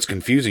understand what's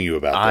confusing you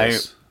about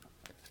this.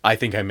 I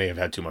think I may have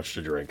had too much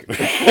to drink.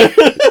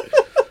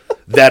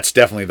 That's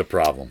definitely the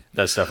problem.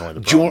 That's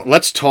definitely the problem.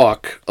 Let's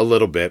talk a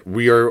little bit.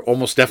 We are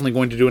almost definitely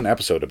going to do an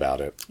episode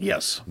about it.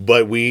 Yes.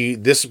 But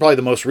this is probably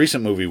the most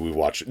recent movie we've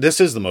watched. This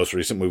is the most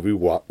recent movie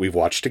we've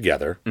watched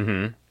together.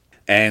 Mm-hmm.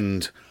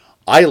 And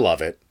I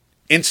love it.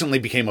 Instantly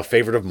became a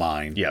favorite of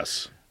mine.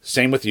 Yes.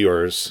 Same with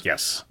yours.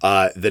 Yes.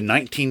 The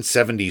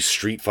 1970s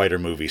Street Fighter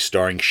movie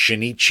starring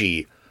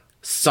Shinichi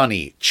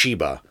Sonny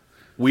Chiba.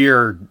 We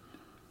are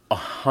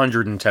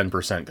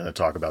 110% going to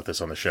talk about this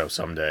on the show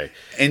someday.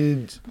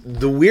 And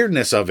the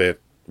weirdness of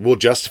it, we'll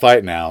justify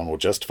it now and we'll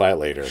justify it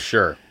later.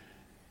 Sure.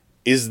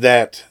 Is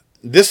that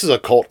this is a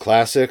cult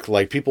classic.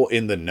 Like, people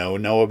in the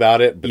know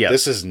about it, but Yes.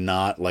 this is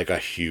not like a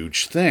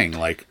huge thing.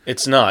 Like,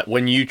 It's not.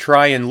 When you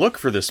try and look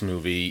for this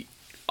movie,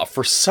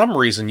 for some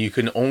reason you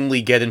can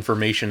only get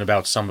information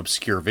about some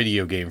obscure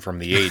video game from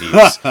the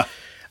 80s.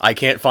 I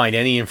can't find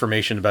any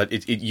information about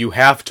it. You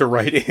have to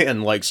write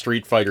in like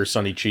Street Fighter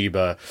Sonny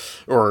Chiba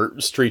or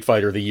Street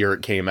Fighter the year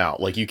it came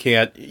out. Like, you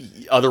can't,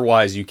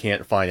 otherwise you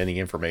can't find any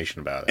information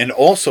about it. and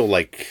also,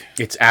 like,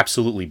 It's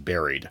absolutely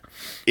buried.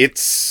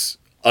 it's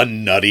a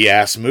nutty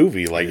ass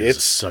movie. Like,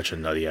 It's such a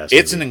nutty ass.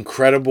 it's an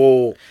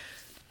incredible.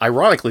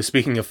 Ironically,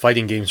 speaking of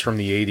fighting games from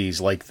the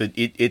 80s, like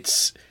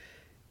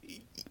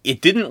it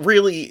didn't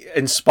really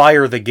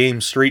inspire the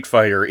game Street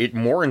Fighter. It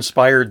more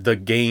inspired the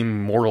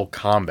game Mortal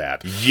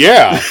Kombat.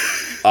 Yeah.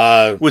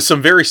 With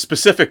some very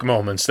specific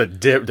moments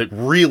that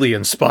really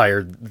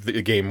inspired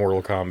the game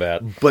Mortal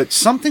Kombat. But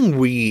something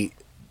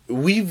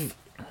we've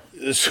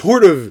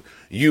sort of,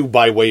 you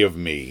by way of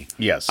me.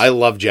 Yes. I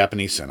love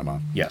Japanese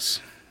cinema. Yes.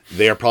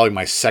 They are probably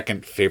my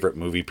second favorite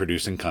movie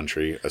producing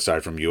country,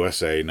 aside from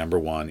USA. Number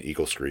one,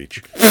 Eagle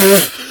Screech.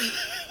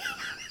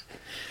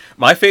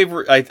 My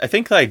favorite, I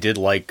think that I did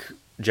like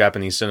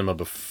Japanese cinema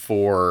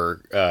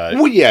before.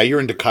 Well, yeah, you're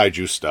into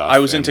kaiju stuff. I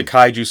was into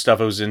kaiju stuff.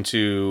 I was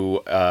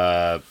into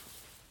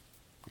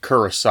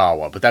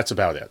Kurosawa, but that's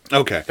about it.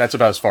 Okay. That's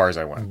about as far as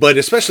I went. But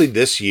especially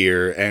this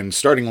year and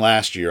starting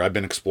last year, I've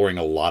been exploring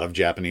a lot of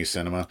Japanese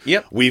cinema.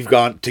 Yep. We've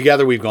gone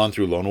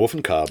through Lone Wolf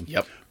and Cub.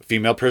 Yep.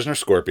 Female Prisoner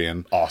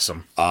Scorpion.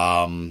 Awesome.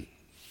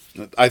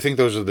 I think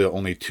those are the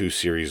only two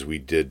series we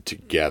did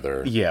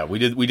together. Yeah, we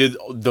did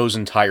those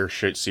entire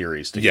shit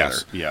series together.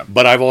 Yes. Yeah.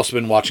 But I've also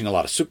been watching a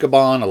lot of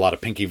Sukeban, a lot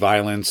of Pinky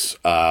Violence,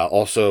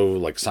 also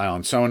like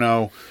Silent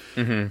Sono.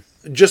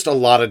 Mm-hmm. Just a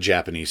lot of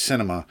Japanese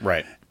cinema.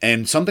 Right.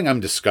 And something I'm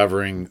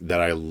discovering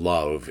that I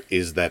love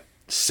is that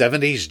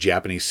 70s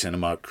Japanese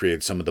cinema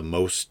created some of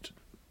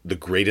the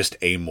greatest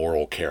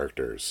amoral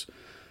characters.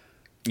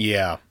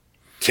 Yeah.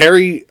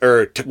 Takuma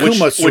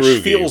Tsurugi.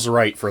 Which feels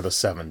right for the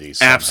 70s.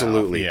 Somehow.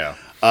 Absolutely. Yeah.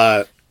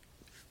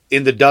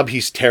 In the dub,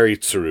 he's Terry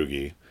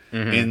Tsurugi.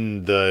 Mm-hmm.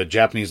 In the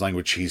Japanese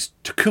language, he's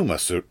Takuma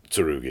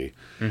Tsurugi.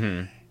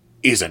 Mm-hmm.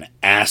 Is an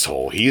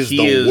asshole. He's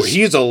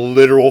a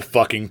literal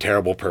fucking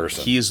terrible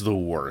person. He's the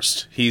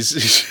worst.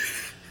 He's...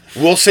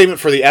 We'll save it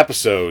for the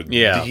episode.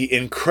 Yeah. The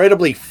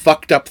incredibly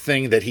fucked up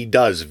thing that he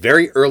does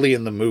very early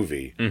in the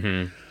movie.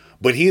 Mm-hmm.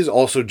 But he is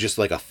also just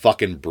like a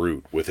fucking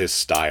brute with his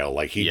style.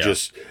 Like, he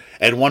just...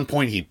 At one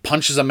point, he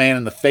punches a man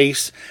in the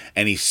face,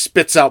 and he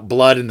spits out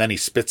blood, and then he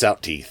spits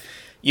out teeth.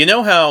 You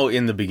know how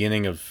in the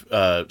beginning of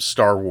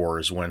Star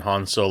Wars, when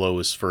Han Solo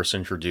is first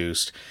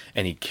introduced,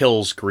 and he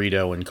kills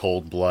Greedo in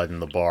cold blood in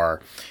the bar,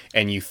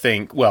 and you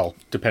think, well,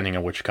 depending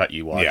on which cut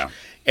you watch,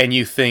 and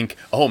you think,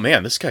 oh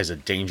man, this guy's a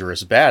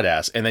dangerous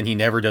badass, and then he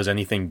never does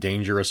anything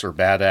dangerous or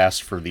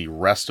badass for the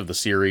rest of the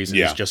series, and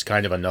he's just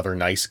kind of another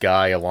nice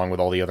guy along with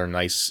all the other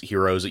nice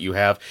heroes that you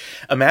have.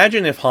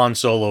 Imagine if Han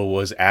Solo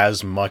was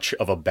as much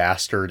of a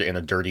bastard and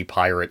a dirty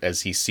pirate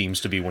as he seems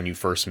to be when you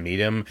first meet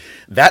him.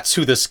 That's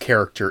who this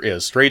character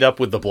is, straight up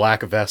with the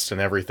black vest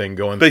and everything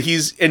going. But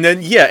it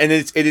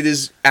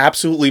is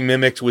absolutely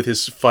mimicked with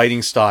his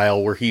fighting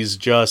style, where he's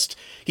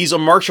a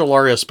martial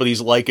artist, but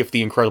he's like if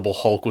the Incredible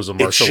Hulk was a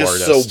martial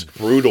artist. So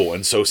brutal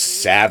and so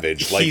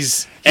savage. Like,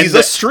 he's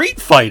a street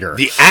fighter.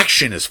 The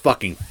action is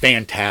fucking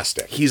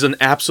fantastic. He's an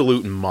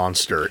absolute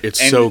monster.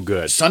 It's so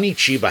good. Sonny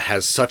Chiba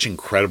has such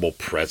incredible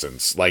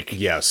presence. Like,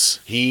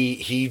 yes,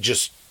 he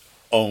just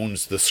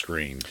owns the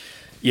screen.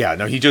 Yeah,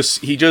 no, he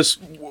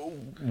just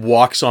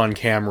walks on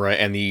camera,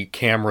 and the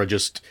camera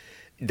just...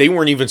 They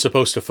weren't even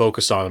supposed to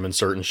focus on him in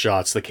certain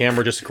shots. The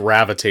camera just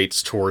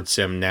gravitates towards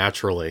him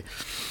naturally.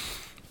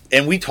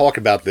 And we talk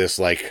about this,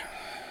 like,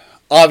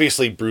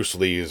 obviously Bruce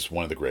Lee is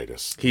one of the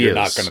greatest. He You're is.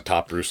 not going to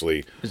top Bruce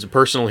Lee. He's a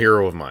personal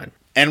hero of mine.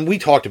 And we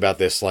talked about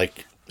this,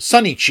 like,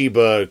 Sonny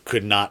Chiba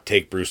could not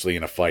take Bruce Lee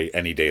in a fight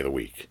any day of the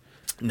week.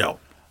 No.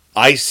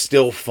 I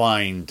still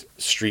find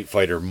Street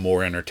Fighter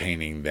more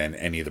entertaining than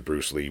any of the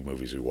Bruce Lee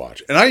movies we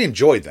watch. And I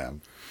enjoyed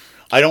them.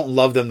 I don't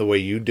love them the way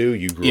you do.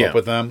 You grew up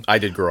with them. I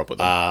did grow up with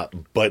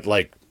them. But,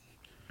 like,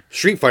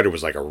 Street Fighter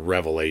was like a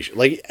revelation.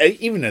 Like,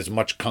 even as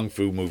much Kung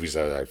Fu movies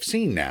as I've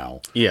seen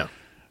now, Yeah.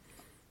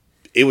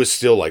 it was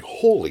still like,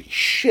 holy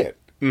shit.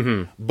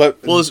 Mm-hmm.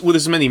 But, Well, with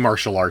as many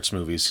martial arts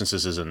movies, since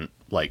this isn't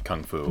like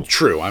Kung Fu.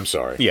 true, I'm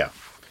sorry. Yeah.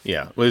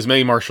 Yeah. With as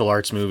many martial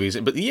arts movies.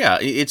 But yeah,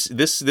 it's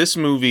this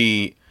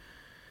movie.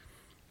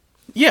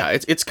 Yeah,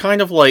 it's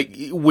kind of like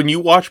when you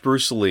watch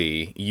Bruce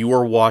Lee, you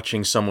are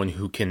watching someone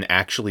who can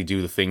actually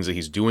do the things that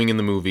he's doing in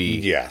the movie.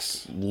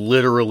 Yes.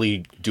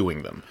 Literally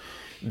doing them.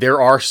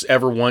 There are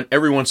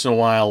every once in a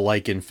while,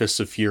 like in Fists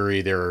of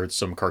Fury, there are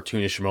some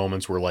cartoonish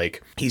moments where,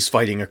 like, he's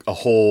fighting a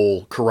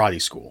whole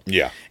karate school.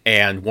 Yeah.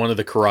 And one of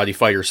the karate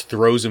fighters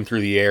throws him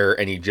through the air,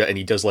 and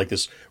he does like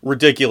this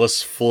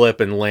ridiculous flip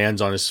and lands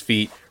on his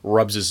feet,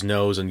 rubs his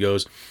nose, and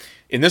goes.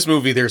 In this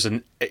movie, there's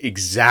an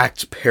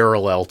exact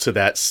parallel to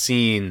that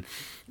scene,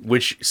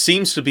 which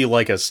seems to be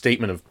like a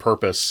statement of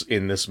purpose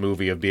in this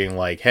movie of being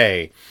like,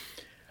 hey,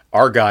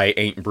 our guy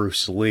ain't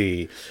Bruce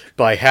Lee,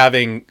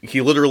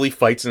 he literally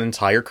fights an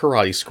entire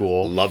karate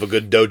school. Love a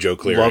good dojo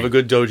clearing. Love a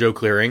good dojo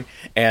clearing,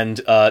 and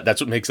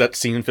that's what makes that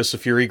scene in Fist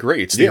of Fury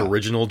great. It's the Yeah.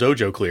 original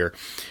dojo clear.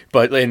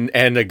 But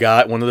and a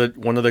guy, one of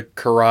the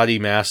karate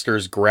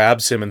masters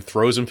grabs him and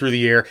throws him through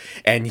the air,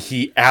 and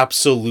he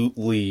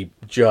absolutely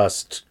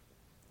just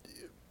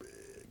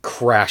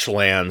crash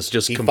lands.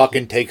 He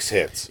fucking takes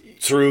hits.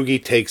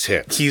 Tsurugi takes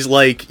hits. He's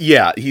like,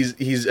 yeah,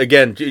 he's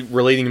again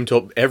relating him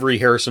to every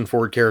Harrison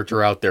Ford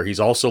character out there. He's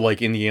also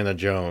like Indiana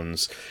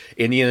Jones.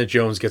 Indiana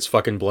Jones gets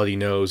fucking bloody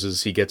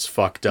noses. He gets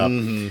fucked up,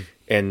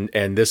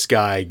 and this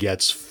guy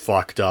gets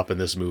fucked up in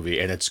this movie,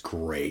 and it's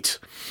great.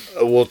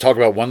 We'll talk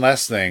about one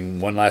last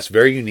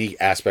very unique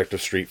aspect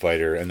of Street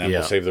Fighter, and then Yeah.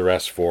 we'll save the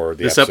rest for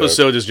This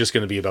episode is just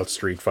going to be about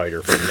Street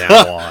Fighter from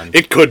now on.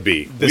 It could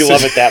be. We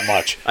love it that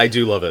much. I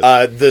do love it.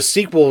 The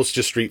sequels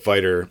to Street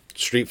Fighter,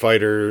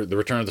 The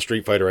Return of the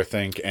Street Fighter, I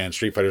think, and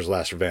Street Fighter's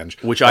Last Revenge,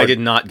 which I did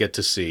not get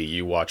to see.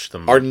 You watched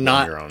them are on your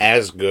not own.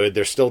 as good.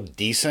 They're still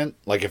decent.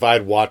 Like, if I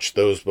had watched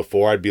those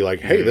before, I'd be like,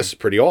 hey, this is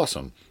pretty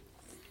awesome.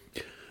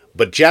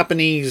 But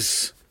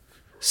Japanese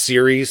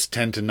series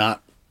tend to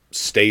not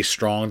stay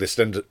strong. They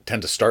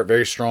tend to start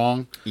very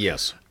strong.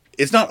 Yes.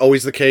 It's not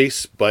always the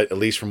case, but at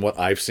least from what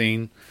I've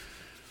seen.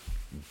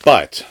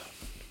 But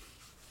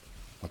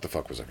what the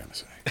fuck was I going to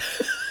say?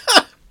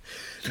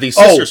 The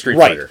Sister Street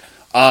Fighter.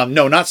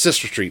 No, not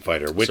Sister Street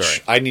Fighter, which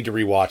Sorry. I need to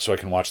rewatch so I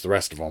can watch the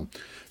rest of them.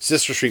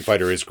 Sister Street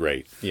Fighter is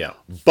great. Yeah.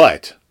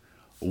 But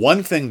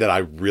one thing that I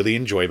really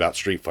enjoy about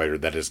Street Fighter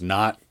that is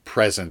not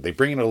present, they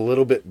bring it a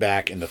little bit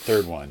back in the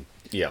third one,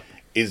 Yeah.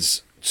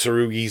 is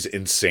Tsurugi's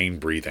insane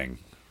breathing.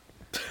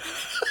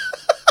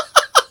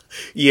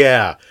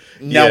 Yeah.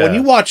 Now, Yeah. when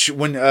you watch,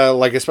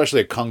 like, especially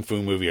a Kung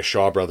Fu movie, a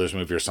Shaw Brothers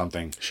movie or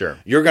something, Sure.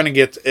 you're going to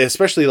get,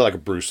 especially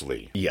like Bruce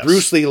Lee. Yes.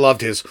 Bruce Lee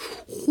loved his,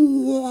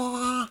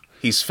 "Hua."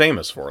 He's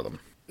famous for them.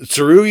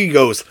 Tsurugi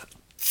goes,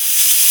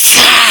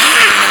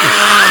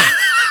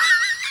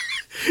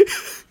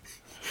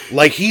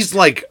 like he's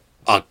like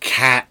a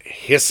cat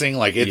hissing,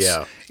 like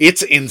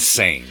it's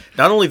insane.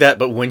 Not only that,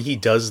 but when he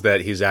does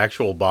that, his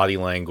actual body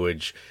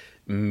language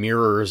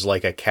mirrors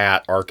like a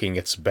cat arcing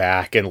its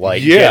back and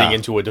like getting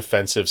into a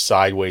defensive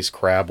sideways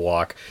crab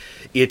walk.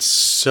 It's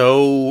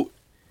so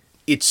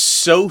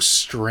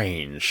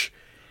strange.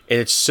 And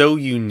it's so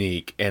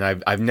unique, and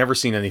I've never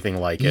seen anything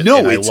like it. No,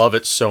 and I love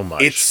it so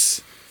much.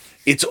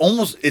 It's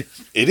almost it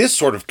is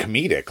sort of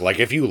comedic. Like,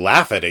 if you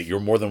laugh at it, you're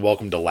more than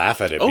welcome to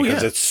laugh at it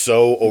because it's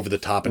so over the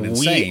top and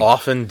insane. We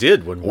often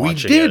did when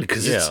watching it. We did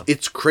because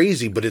it's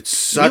crazy, but it's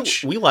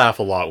such. We laugh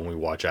a lot when we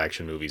watch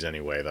action movies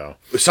anyway, though.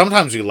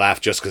 Sometimes we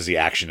laugh just because the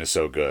action is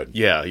so good.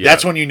 Yeah.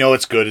 That's when you know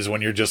it's good, is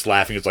when you're just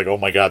laughing. It's like, oh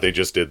my god, they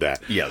just did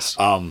that. Yes.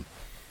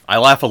 I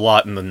laugh a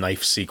lot in the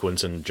knife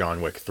sequence in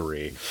John Wick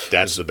 3.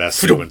 That's the best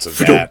sequence of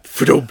that.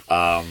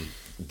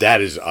 That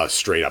is a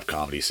straight up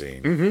comedy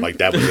scene. Like,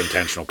 that was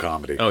intentional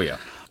comedy. Oh yeah.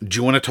 Do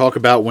you want to talk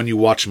about when you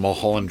watched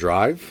Mulholland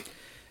Drive?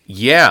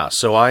 Yeah.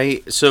 So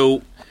I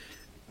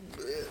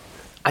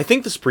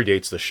think this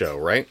predates the show,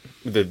 right?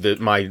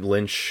 My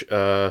Lynch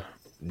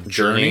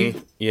journey.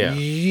 Yeah.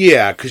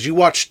 Yeah, because you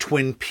watched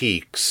Twin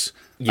Peaks,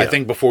 I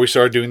think, before we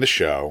started doing the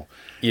show.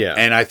 Yeah.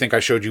 And I think I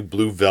showed you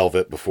Blue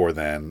Velvet before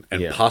then,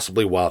 and Yeah.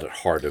 possibly Wild at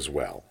Heart as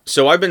well.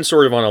 So I've been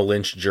sort of on a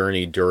Lynch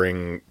journey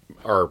during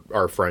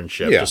our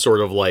friendship, Yeah. just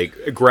sort of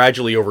like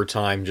gradually over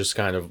time, just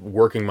kind of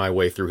working my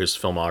way through his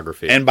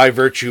filmography. And by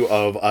virtue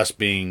of us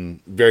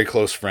being very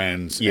close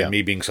friends, Yeah. and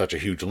me being such a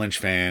huge Lynch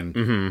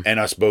fan, and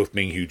us both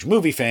being huge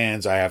movie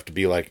fans, I have to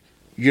be like,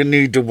 You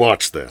need to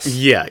watch this.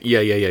 Yeah.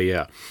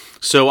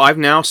 So I've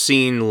now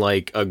seen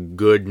like a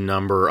good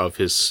number of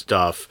his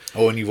stuff.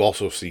 Oh, and you've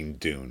also seen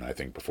Dune, I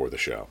think, before the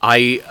show.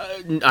 I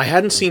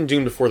hadn't seen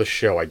Dune before the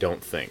show. I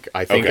don't think.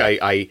 I think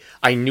Okay.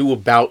 I knew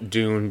about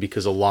Dune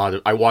because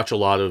I watch a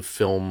lot of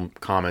film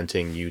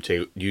commenting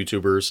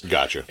YouTubers.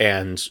 Gotcha.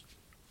 And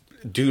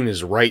Dune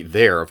is right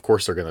there. Of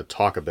course, they're going to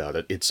talk about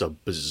it. It's a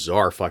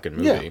bizarre fucking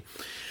movie.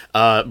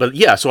 But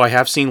yeah, so I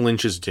have seen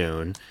Lynch's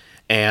Dune,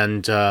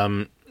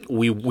 and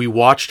we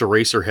watched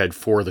Eraserhead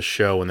for the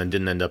show, and then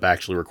didn't end up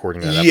actually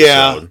recording that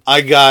episode.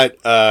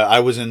 Yeah, I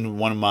was in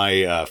one of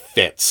my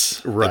fits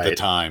at the Right.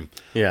 time.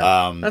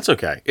 Yeah, that's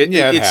okay. It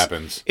it's-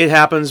 happens. It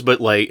happens, but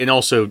like, and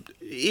also,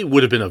 it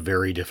would have been a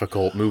very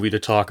difficult movie to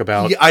talk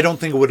about. Yeah, I don't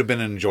think it would have been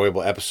an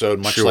enjoyable episode,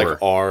 much Sure.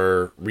 like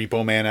our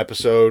Repo Man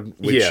episode,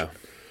 which Yeah.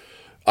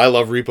 I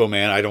love Repo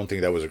Man. I don't think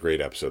that was a great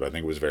episode. I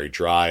think it was very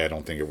dry. I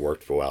don't think it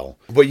worked well.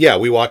 But yeah,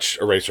 we watched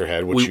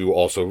Eraserhead, which you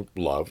also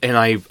love. And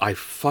I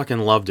fucking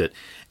loved it.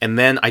 And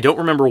then I don't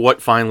remember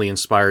what finally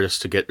inspired us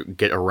to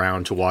get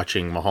around to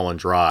watching Mulholland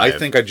Drive. I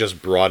think I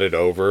just brought it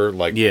over,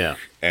 Yeah.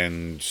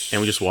 and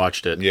we just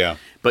watched it. Yeah.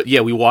 But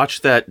yeah, we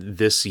watched that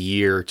this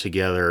year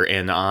together,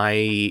 and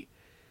I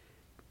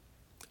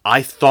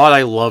thought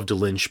I loved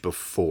Lynch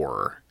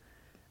before.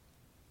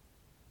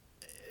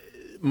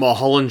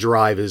 Mulholland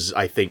Drive is,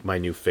 I think, my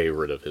new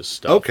favorite of his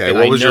stuff. Okay, And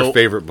what I was know- your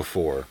favorite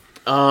before?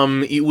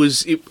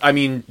 I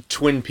mean,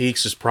 Twin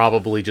Peaks is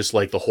probably just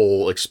like the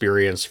whole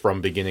experience from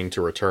beginning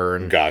to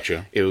return.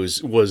 Gotcha. It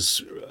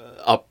was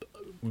up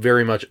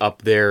very much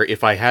up there.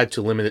 If I had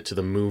to limit it to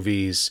the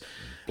movies,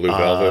 Blue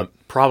Velvet.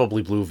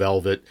 probably Blue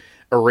Velvet.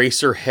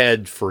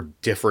 Eraserhead for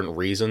different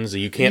reasons.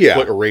 You can't Yeah.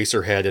 put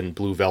Eraserhead and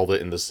Blue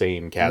Velvet in the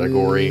same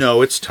category.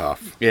 No, it's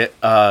tough.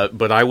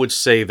 But I would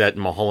say that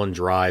Mulholland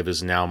Drive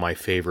is now my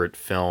favorite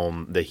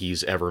film that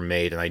he's ever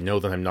made, and I know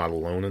that I'm not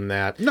alone in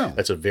that. No.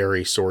 That's a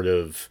very sort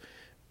of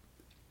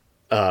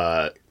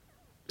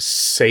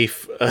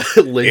safe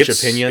Lynch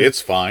opinion.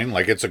 It's fine.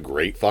 Like, it's a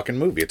great fucking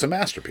movie. It's a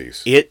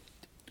masterpiece.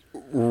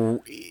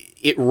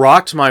 It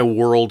rocked my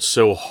world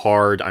so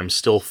hard, I'm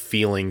still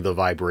feeling the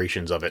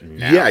vibrations of it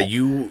now. Yeah,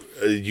 you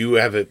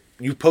have it.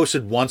 You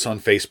posted once on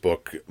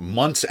Facebook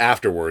months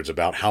afterwards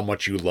about how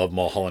much you love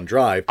Mulholland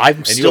Drive.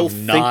 I'm still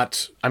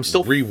I'm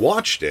still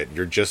rewatched it.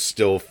 You're just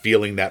still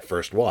feeling that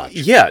first watch.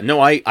 Yeah, no,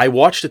 I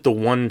watched it the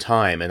one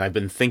time, and I've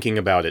been thinking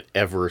about it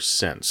ever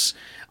since.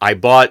 I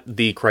bought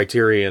the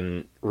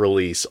Criterion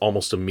release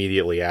almost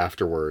immediately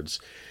afterwards,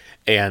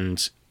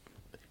 and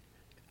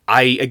it's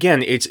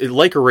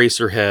like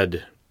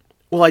Eraserhead.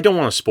 Well, I don't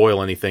want to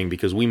spoil anything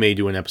because we may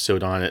do an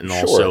episode on it, and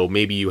also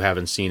maybe you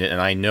haven't seen it, and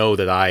I know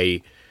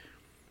that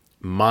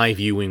my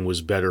viewing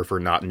was better for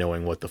not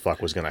knowing what the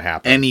fuck was going to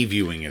happen. Any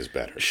viewing is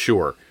better.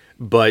 Sure,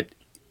 but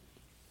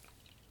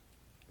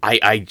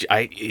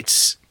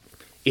it's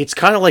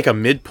kind of like a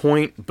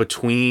midpoint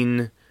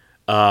between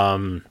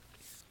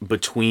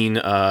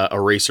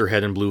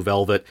Eraserhead and Blue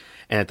Velvet,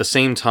 and at the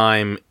same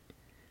time,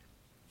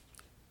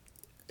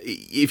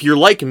 if you're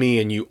like me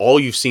and all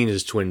you've seen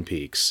is Twin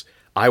Peaks,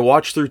 I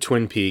watched through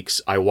Twin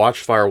Peaks, I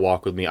watched Fire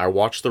Walk with Me, I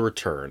watched The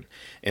Return,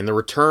 and The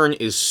Return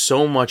is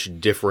so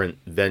much different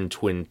than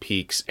Twin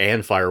Peaks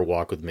and Fire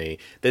Walk with Me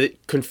that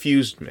it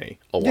confused me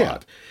a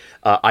lot.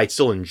 I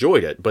still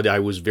enjoyed it, but I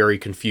was very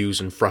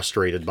confused and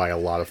frustrated by a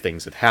lot of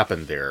things that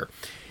happened there.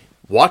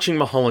 Watching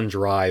Mulholland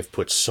Drive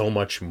put so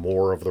much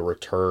more of The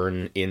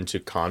Return into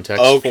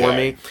context for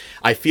me.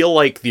 I feel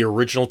like the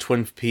original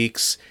Twin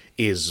Peaks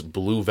is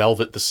Blue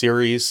Velvet, the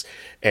series,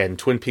 and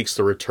Twin Peaks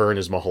The Return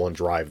is Mulholland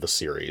Drive, the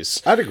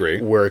series. I'd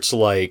agree. Where it's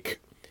like,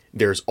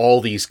 there's all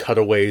these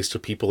cutaways to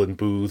people in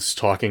booths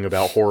talking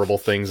about horrible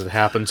things that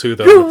happen to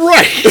them. You're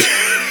right.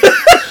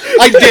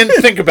 I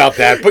didn't think about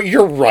that, but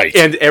you're right.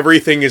 And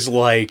everything is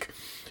like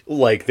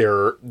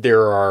there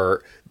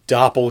are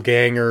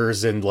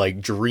doppelgangers and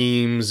like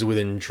dreams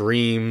within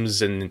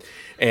dreams and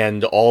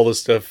all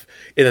this stuff.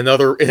 In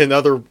another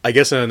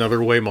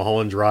way,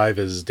 Mulholland Drive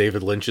is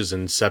David Lynch's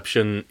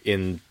Inception,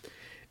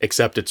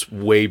 except it's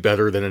way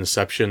better than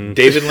Inception.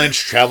 David Lynch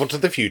traveled to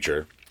the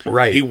future.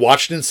 Right. He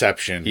watched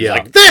Inception. He's Yeah.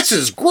 like, this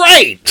is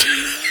great.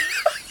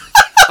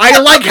 I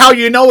like how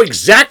you know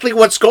exactly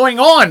what's going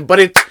on, but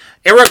it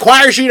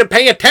requires you to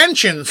pay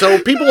attention, so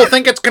people will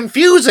think it's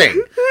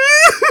confusing.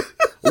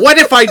 What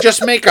if I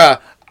just make an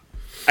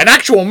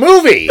actual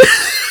movie?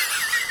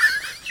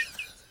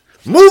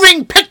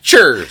 Moving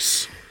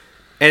pictures.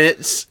 And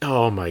it's,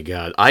 oh my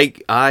god,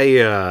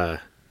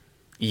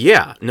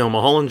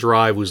 Mulholland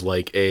Drive was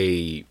like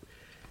a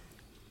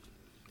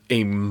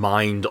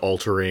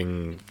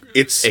mind-altering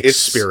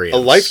experience. It's a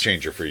life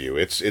changer for you.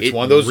 It's It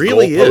one of those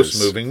really goalpost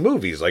is. moving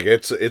movies. Like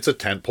it's a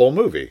tentpole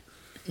movie.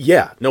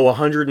 Yeah, no,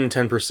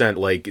 110%.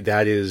 Like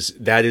that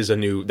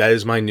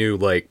is my new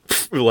like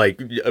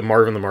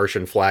Marvin the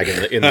Martian flag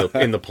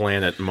in the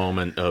planet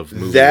moment of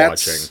movie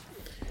watching.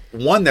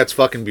 One that's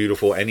fucking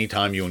beautiful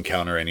anytime you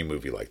encounter any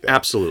movie like that.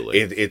 Absolutely.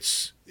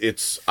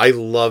 It's I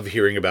love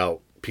hearing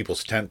about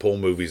people's tentpole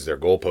movies, their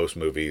goalpost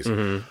movies.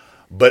 Mm-hmm.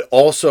 but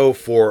also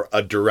for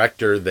a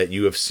director that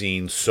you have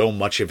seen so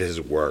much of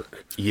his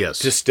work. Yes.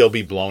 To still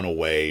be blown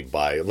away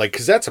by, like,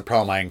 because that's a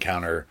problem I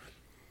encounter.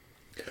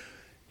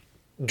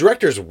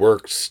 Directors'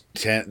 works,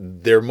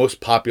 their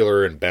most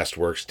popular and best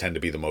works tend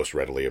to be the most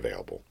readily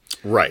available.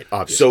 Right,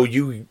 obviously. So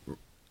you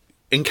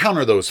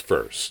encounter those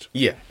first.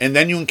 Yeah. And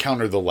then you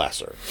encounter the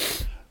lesser.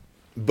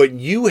 But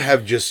you've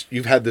had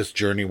this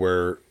journey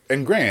where,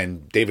 and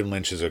granted, David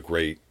Lynch is a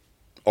great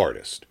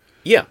artist.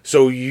 Yeah.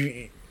 So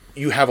you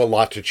have a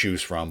lot to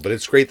choose from, but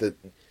it's great that...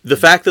 The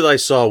fact that I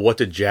saw What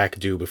Did Jack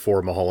Do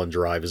Before Mulholland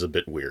Drive is a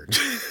bit weird.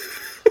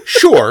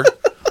 Sure,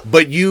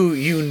 but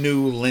you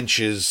knew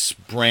Lynch's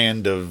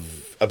brand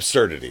of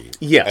absurdity.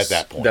 Yes, at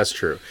that point. That's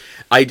true.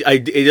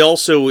 It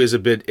also is a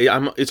bit.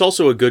 It's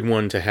also a good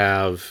one to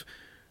have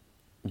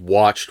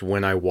watched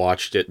when I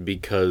watched it,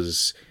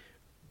 because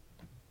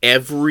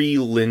every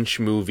Lynch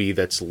movie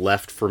that's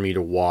left for me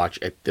to watch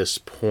at this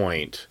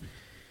point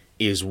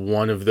is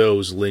one of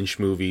those Lynch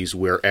movies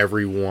where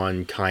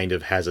everyone kind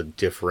of has a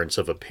difference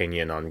of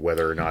opinion on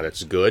whether or not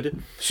it's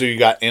good. So you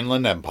got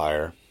Inland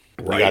Empire.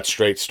 Right. You got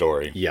Straight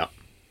Story. Yeah.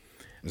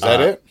 Is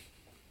that it?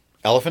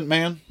 Elephant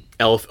Man?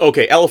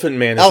 Elephant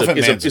Man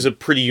is a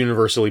pretty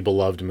universally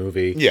beloved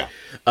movie. Yeah.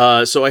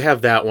 So I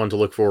have that one to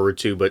look forward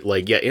to, but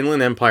like, yeah,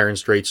 Inland Empire and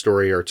Straight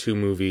Story are two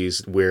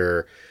movies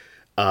where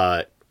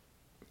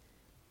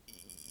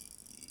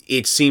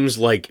it seems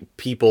like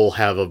people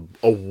have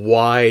a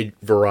wide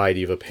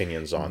variety of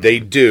opinions on them. They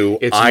do.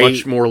 It's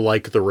much more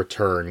like The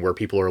Return, where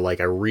people are like,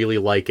 I really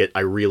like it,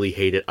 I really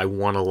hate it, I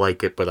want to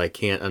like it, but I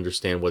can't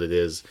understand what it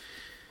is.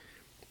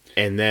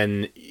 And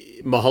then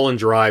Mulholland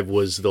Drive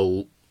was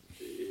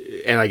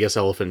and I guess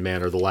Elephant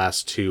Man are the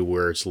last two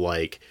where it's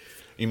like...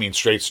 You mean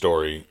Straight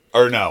Story?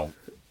 Or no?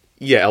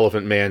 Yeah,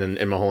 Elephant Man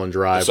and Mulholland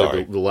Drive.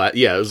 Sorry.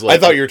 Yeah, it was like...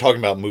 I thought you were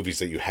talking about movies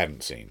that you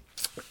hadn't seen.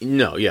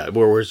 No, yeah,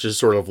 where it's just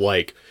sort of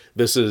like,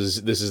 this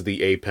is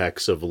the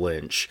apex of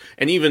Lynch.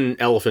 And even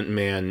Elephant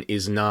Man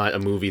is not a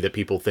movie that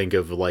people think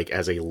of like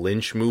as a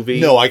Lynch movie.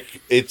 No,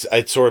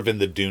 it's sort of in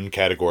the Dune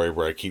category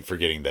where I keep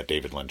forgetting that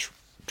David Lynch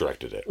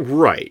directed it.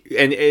 Right.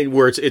 And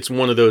where it's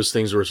one of those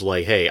things where it's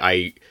like,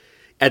 hey,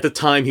 at the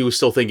time he was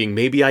still thinking,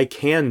 maybe I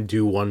can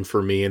do one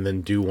for me and then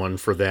do one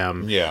for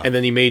them. Yeah. And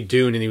then he made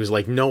Dune and he was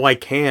like, no, I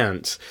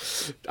can't.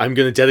 I'm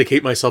going to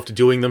dedicate myself to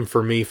doing them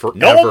for me forever.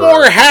 No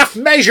more half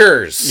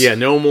measures! Yeah,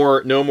 no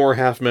more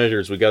half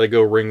measures. We got to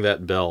go ring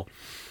that bell.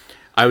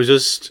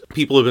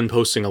 People have been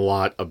posting a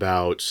lot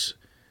about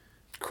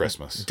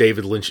Christmas.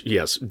 David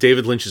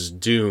Lynch's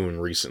Dune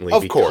recently,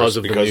 Of course, because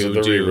of the because new of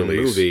the Dune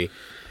re-release. movie.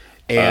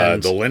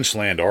 And the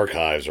Lynchland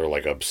archives are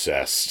like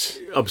obsessed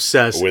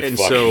with and fucking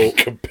so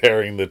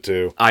comparing the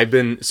two. I've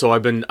been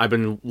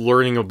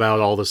learning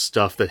about all the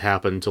stuff that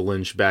happened to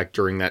Lynch back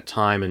during that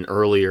time and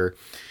earlier,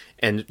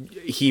 and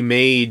he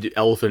made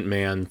Elephant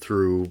Man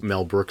through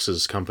Mel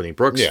Brooks's company,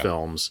 Brooks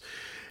Films.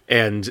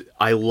 And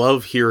I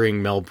love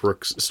hearing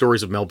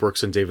stories of Mel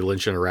Brooks and David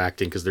Lynch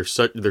interacting, because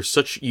they're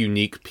such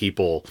unique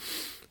people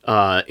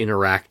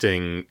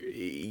interacting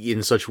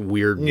in such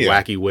weird,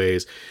 wacky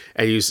ways.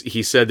 And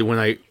he said that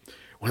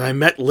when I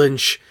met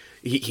Lynch,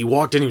 he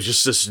walked in, he was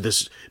just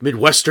this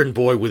Midwestern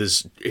boy with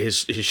his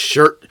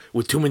shirt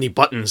with too many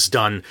buttons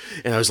done.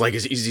 And I was like,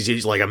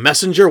 he's like a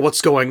messenger? What's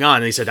going on?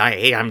 And he said,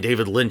 hey, I'm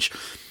David Lynch.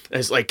 And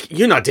it's like,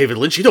 you're not David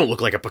Lynch. You don't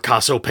look like a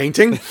Picasso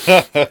painting.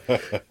 I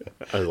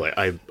was like,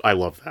 I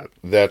love that.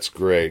 That's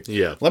great.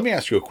 Yeah. Let me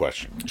ask you a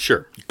question.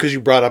 Sure. Because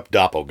you brought up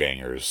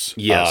doppelgangers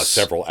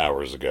several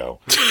hours ago.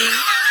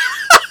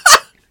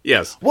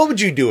 Yes. What would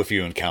you do if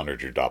you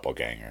encountered your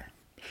doppelganger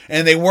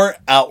and they weren't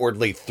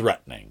outwardly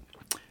threatening?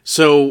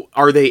 So,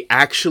 are they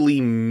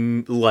actually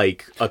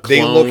like a clone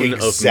They look of me?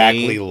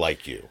 exactly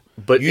like you.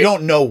 But you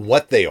don't know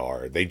what they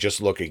are. They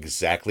just look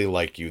exactly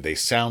like you. They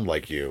sound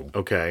like you.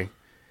 Okay.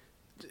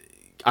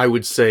 I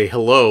would say,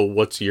 hello,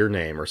 what's your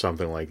name? Or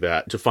something like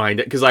that to find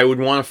it. Because I would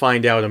want to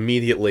find out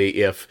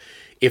immediately if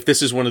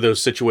this is one of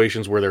those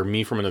situations where they're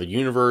me from another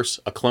universe,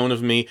 a clone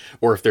of me,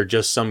 or if they're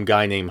just some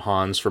guy named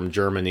Hans from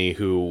Germany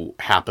who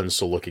happens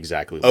to look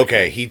exactly like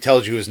Okay, me. he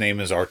tells you his name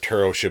is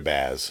Arturo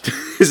Shabazz.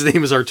 His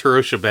name is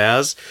Arturo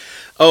Shabazz.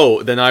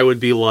 Oh, then I would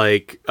be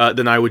like,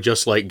 then I would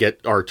just like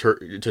get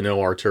to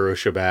know Arturo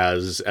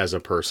Shabazz as a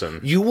person.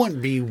 You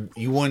wouldn't be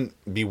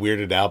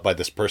weirded out by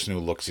this person who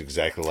looks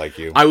exactly like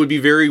you. I would be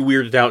very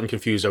weirded out and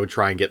confused. I would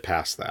try and get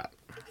past that.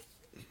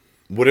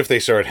 What if they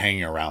started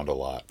hanging around a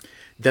lot?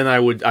 Then I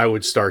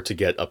would start to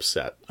get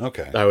upset.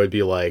 Okay. I would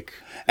be like,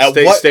 At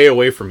stay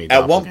away from me,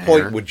 At what doppelganger.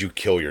 point would you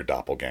kill your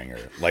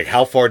doppelganger? Like,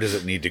 how far does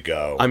it need to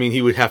go? I mean,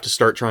 he would have to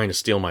start trying to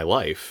steal my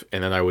life,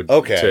 and then I would.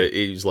 Okay.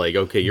 He's like,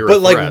 okay, you're But a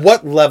like, threat.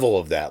 what level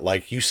of that?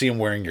 Like, you see him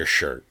wearing your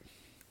shirt.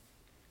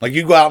 Like,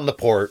 you go out on the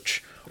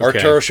porch. Okay.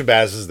 Arturo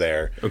Shabazz is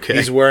there. Okay.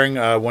 He's wearing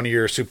one of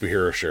your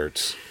superhero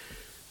shirts.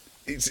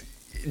 Did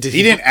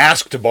He didn't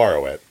ask to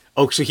borrow it.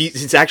 Oh, so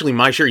it's actually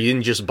my shirt. You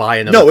didn't just buy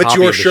another. No, it's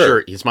copy your of the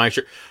shirt. It's my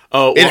shirt.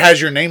 Oh, It has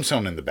your name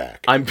sewn in the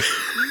back. I'm.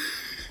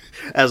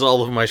 As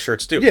all of my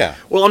shirts do. Yeah.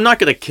 Well, I'm not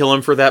going to kill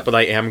him for that, but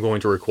I am going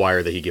to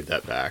require that he give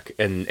that back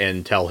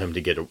and tell him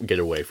to get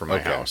away from my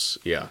Okay. house.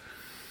 Yeah.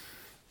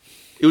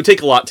 It would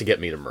take a lot to get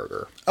me to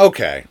murder.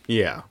 Okay.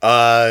 Yeah.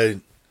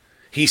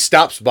 He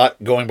stops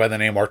going by the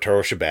name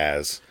Arturo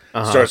Shabazz,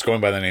 starts going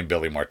by the name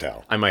Billy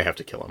Martell. I might have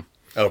to kill him.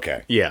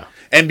 Okay. Yeah.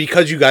 And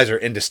because you guys are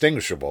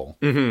indistinguishable,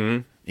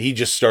 he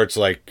just starts,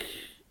 like,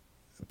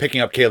 picking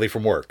up Kaylee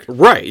from work.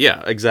 Right,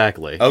 yeah,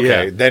 exactly.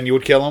 Okay, Yeah. then you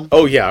would kill him?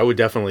 Oh yeah, I would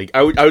definitely.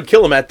 I would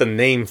kill him at the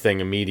name thing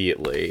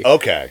immediately.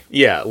 Okay.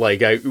 Yeah,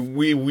 like I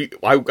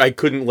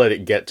couldn't let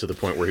it get to the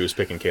point where he was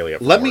picking Kaylee up.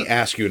 From Let me work.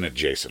 ask you an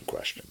adjacent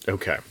question.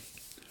 Okay.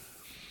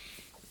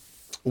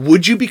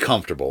 Would you be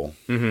comfortable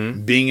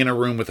being in a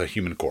room with a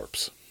human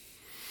corpse?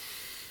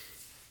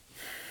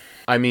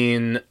 I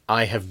mean,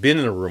 I have been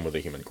in a room with a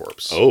human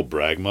corpse. Oh,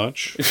 brag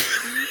much?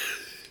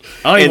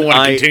 I don't even And want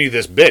to I- continue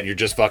this bit. You're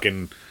just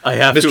fucking I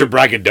have Mr. to,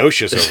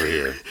 Braggadocious over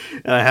here.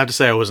 and I have to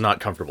say I was not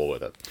comfortable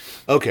with it.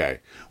 Okay.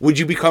 Would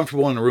you be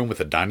comfortable in a room with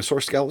a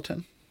dinosaur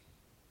skeleton?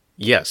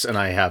 Yes, and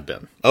I have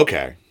been.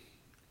 Okay.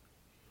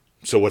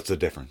 So what's the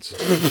difference?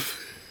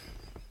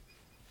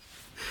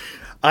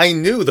 I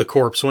knew the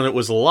corpse when it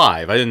was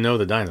alive. I didn't know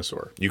the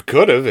dinosaur. You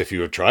could have if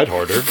you had tried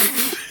harder.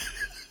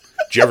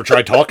 Did you ever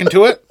try talking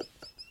to it?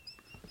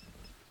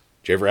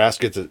 Did you ever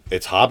ask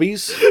its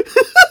hobbies?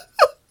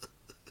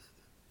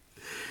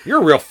 You're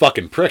a real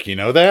fucking prick, you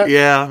know that?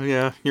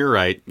 Yeah, you're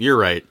right. You're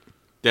right.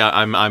 Yeah,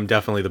 I'm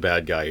definitely the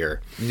bad guy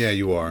here. Yeah,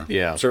 you are.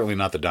 Yeah. Certainly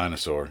not the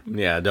dinosaur.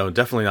 Yeah, no,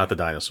 definitely not the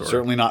dinosaur.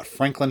 Certainly not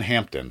Franklin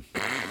Hampton.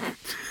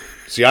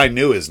 See, I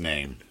knew his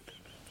name.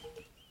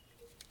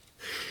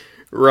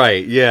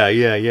 Right,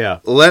 yeah.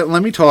 Let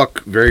me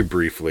talk very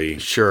briefly.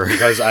 Sure.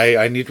 Because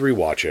I need to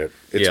rewatch it.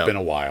 It's Yeah. been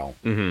a while.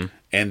 Mm-hmm.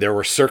 And there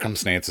were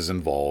circumstances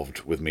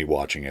involved with me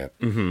watching it.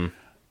 Mm-hmm.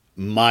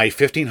 My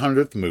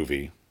 1500th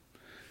movie,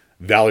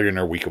 Valerie and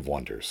Her Week of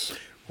Wonders.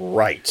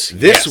 Right.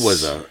 This yes.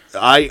 was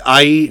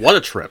I What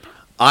a trip.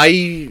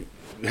 I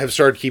have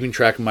started keeping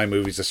track of my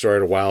movies. I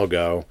started a while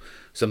ago.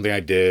 Something I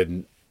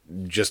did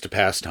just to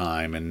pass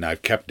time, and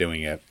I've kept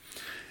doing it.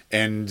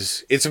 And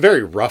it's a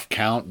very rough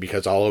count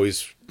because I'll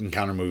always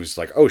encounter movies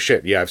like, oh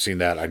shit, yeah, I've seen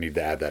that. I need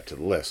to add that to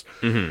the list.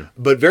 Mm-hmm.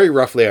 But very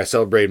roughly, I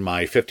celebrated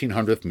my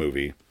 1500th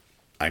movie.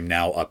 I'm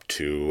now up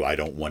to, I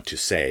don't want to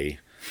say,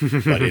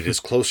 but it is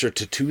closer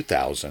to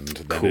 2,000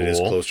 than it is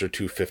Cool. closer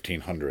to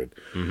 1,500.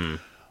 Mm-hmm.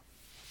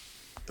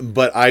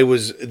 But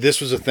this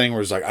was a thing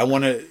where it's like,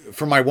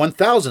 for my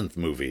 1,000th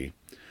movie,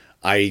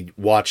 I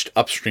watched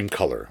Upstream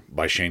Color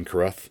by Shane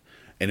Carruth,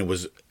 and it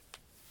was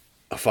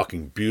a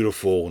fucking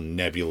beautiful,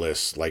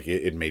 nebulous, like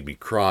it made me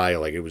cry.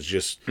 Like it was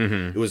just,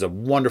 it was a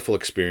wonderful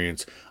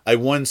experience. I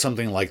won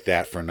something like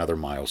that for another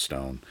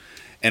milestone.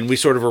 And we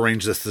sort of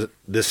arranged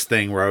this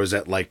thing where I was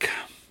at like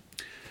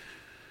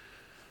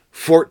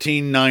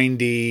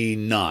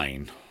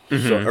 1499 or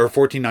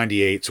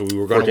 1498. So we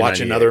were going to watch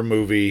 1498. another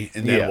movie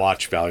and then Yeah.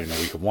 watch Valley and the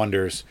Week of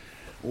Wonders.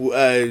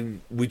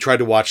 We tried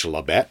to watch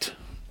La Bête,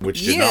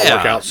 which did not Yeah,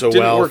 work out so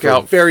didn't well work for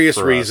out various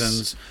for us.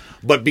 reasons.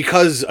 But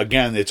because,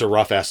 again, it's a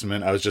rough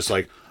estimate, I was just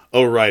like,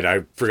 oh, right,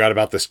 I forgot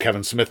about this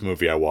Kevin Smith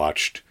movie I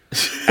watched.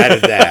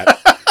 Added that.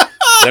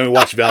 Then we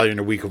watched Valley and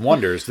the Week of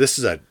Wonders. This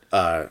is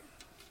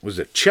was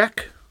it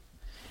Czech?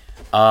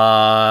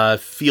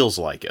 Feels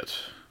like it.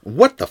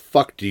 What the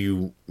fuck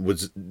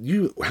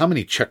how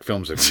many Czech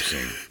films have you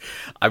seen?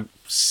 I've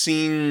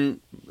seen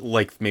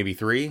like maybe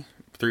three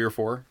or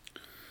four.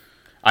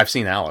 I've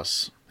seen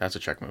Alice. That's a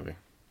Czech movie.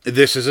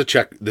 This is a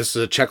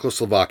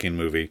Czechoslovakian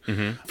movie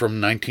from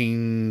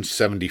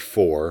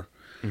 1974.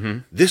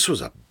 This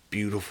was a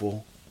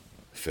beautiful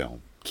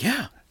film.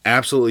 Yeah.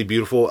 Absolutely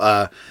beautiful.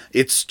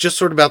 It's just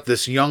sort of about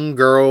this young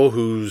girl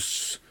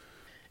who's,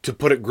 to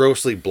put it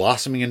grossly,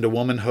 blossoming into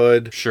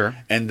womanhood. Sure.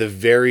 And the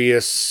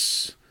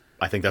various...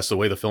 I think that's the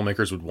way the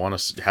filmmakers would want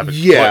to have it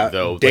Yeah, put,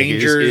 though.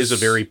 dangers- Like, it is a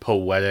very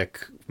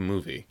poetic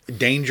movie.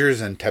 dangers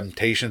and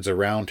temptations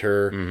around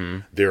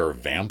her. There are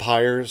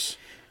vampires.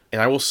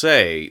 And I will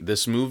say,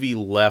 this movie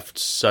left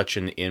such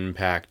an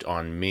impact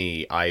on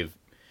me. I've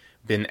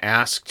been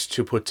asked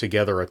to put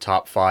together a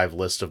top 5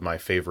 list of my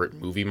favorite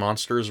movie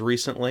monsters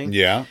recently.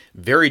 Yeah,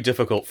 Very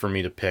difficult for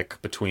me to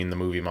pick between the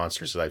movie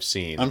monsters that I've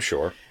seen. I'm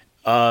sure.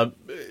 The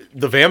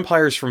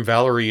vampires from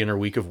Valerie and Her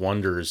Week of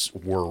Wonders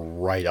were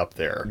right up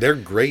there. They're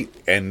great.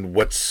 And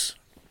what's...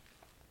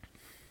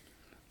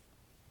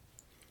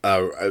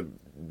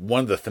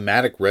 one of the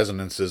thematic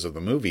resonances of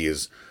the movie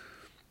is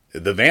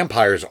the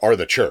vampires are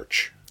the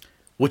church.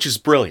 Which is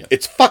brilliant.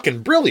 It's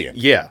fucking brilliant.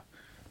 Yeah.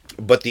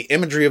 But the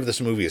imagery of this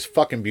movie is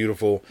fucking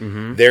beautiful.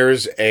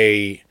 There's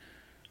a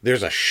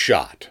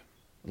shot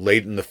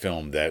late in the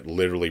film that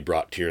literally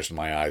brought tears to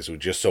my eyes. It was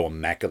just so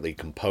immaculately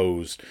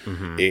composed.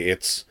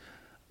 It's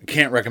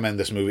can't recommend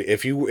this movie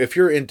if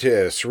you're into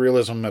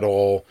surrealism at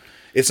all.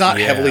 It's not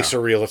heavily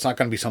surreal. It's not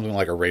going to be something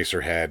like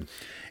Eraserhead.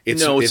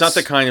 It's not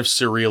the kind of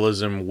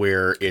surrealism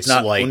where it's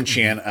not like Un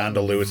Chien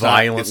Andalou. It's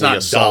violently not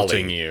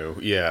assaulting Dali. you.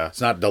 Yeah.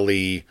 It's not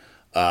Dali.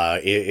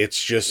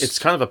 It's just... It's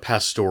kind of a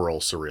pastoral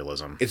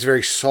surrealism. It's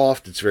very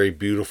soft. It's very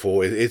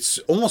beautiful. It's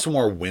almost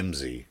more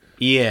whimsy.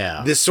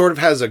 Yeah. This sort of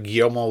has a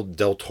Guillermo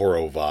del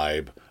Toro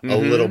vibe, a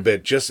little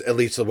bit, just at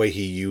least the way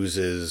he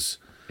uses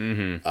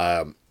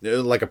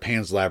like a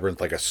Pan's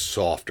Labyrinth, like a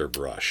softer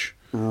brush.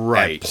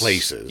 Right. At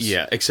places.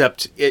 Yeah,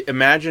 except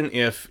imagine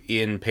if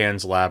in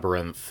Pan's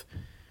Labyrinth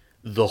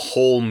the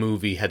whole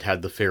movie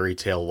had the fairy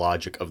tale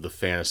logic of the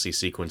fantasy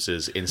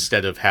sequences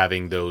instead of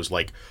having those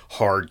like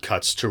hard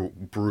cuts to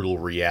brutal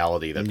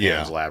reality that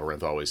Pan's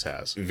Labyrinth always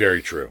has.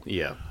 Very true.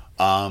 Yeah.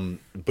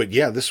 But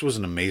yeah, this was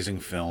an amazing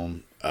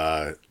film.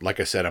 Like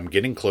I said, I'm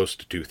getting close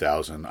to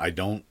 2000.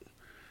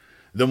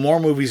 The more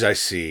movies I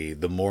see,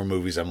 the more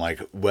movies I'm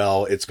like,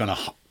 well, it's going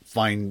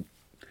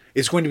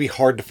to be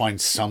hard to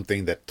find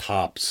something that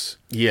tops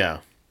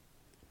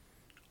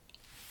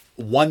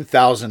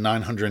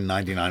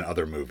 1,999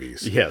 other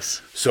movies.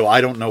 Yes. So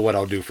I don't know what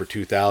I'll do for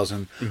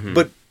 2000,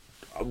 but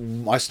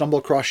I stumble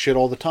across shit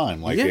all the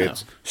time. Like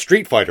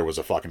Street Fighter was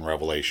a fucking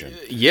revelation.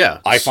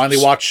 Yeah. I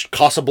finally watched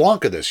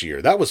Casablanca this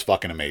year. That was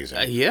fucking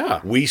amazing. Yeah.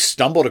 We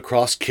stumbled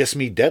across Kiss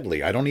Me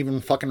Deadly. I don't even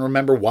fucking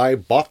remember why I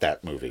bought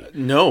that movie.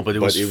 No, but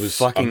it was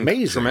fucking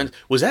amazing. Tremendous.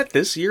 Was that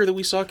this year that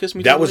we saw Kiss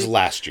Me That Deadly? was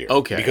last year.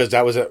 Okay. Because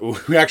that was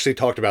we actually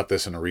talked about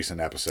this in a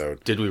recent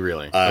episode. Did we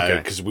really? Okay.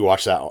 Because we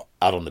watched that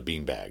out on the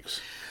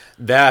beanbags.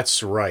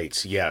 That's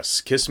right.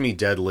 Yes. Kiss Me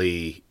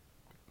Deadly.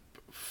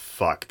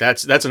 Fuck.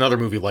 That's another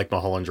movie like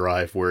Mulholland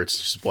Drive where it's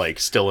just like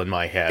still in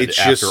my head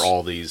after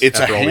all these. It's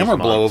a hammer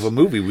blow of a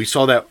movie. We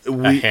saw that.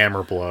 A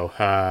hammer blow.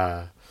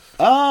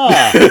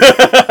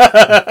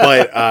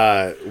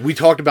 But we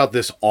talked about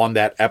this on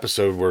that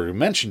episode where we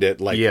mentioned it.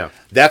 Like,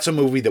 that's a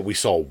movie that we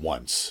saw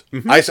once.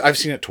 I've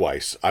seen it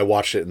twice. I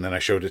watched it and then I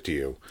showed it to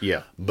you.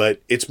 Yeah.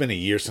 But it's been a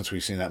year since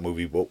we've seen that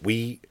movie. But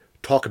we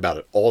talk about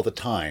it all the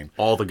time.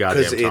 All the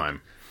goddamn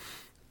time.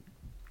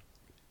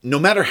 No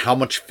matter how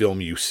much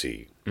film you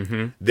see,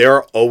 there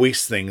are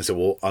always things that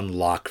will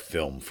unlock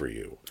film for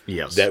you.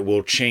 Yes. That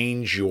will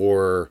change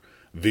your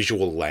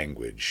visual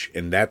language.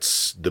 And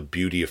that's the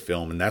beauty of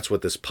film. And that's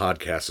what this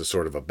podcast is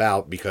sort of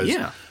about. Because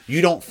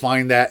you don't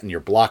find that in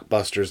your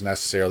blockbusters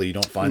necessarily. You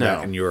don't find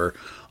that in your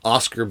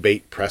Oscar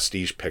bait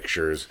prestige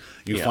pictures.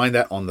 You find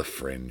that on the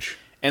fringe.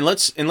 And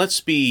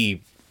let's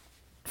be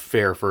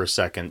fair for a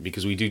second,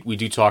 because we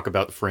do talk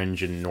about the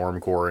fringe and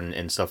normcore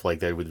and stuff like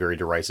that with very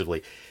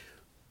derisively.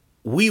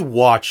 We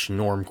watch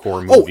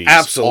normcore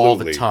movies all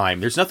the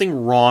time. There's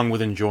nothing wrong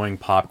with enjoying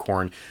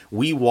popcorn.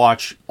 We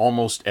watch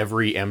almost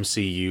every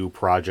MCU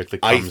project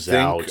that comes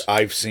out.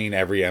 I've seen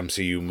every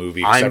MCU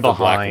movie except for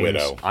Black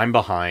Widow. I'm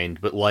behind,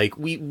 but like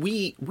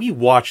we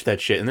watch that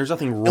shit, and there's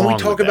nothing wrong with that. And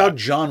we talk about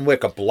John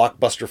Wick, a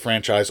blockbuster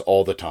franchise,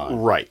 all the time.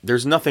 Right.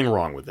 There's nothing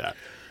wrong with that.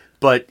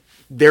 But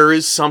there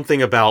is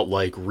something about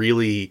like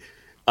really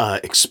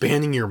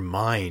expanding your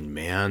mind,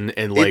 man,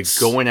 and like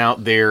going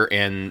out there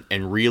and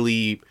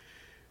really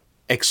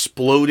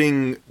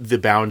exploding the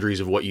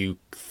boundaries of what you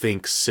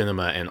think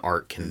cinema and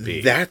art can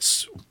be.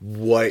 That's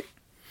what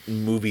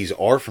movies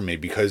are for me,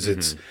 because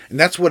it's and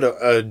that's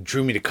what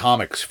drew me to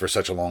comics for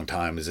such a long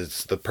time. Is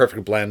it's the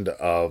perfect blend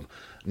of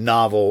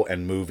novel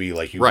and movie.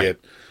 Like you get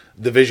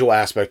the visual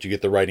aspect, you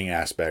get the writing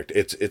aspect.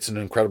 It's an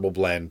incredible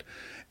blend,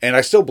 and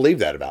I still believe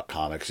that about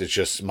comics. It's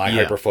just my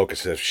hyper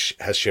focus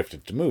has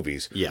shifted to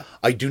movies. Yeah,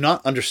 I do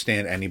not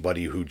understand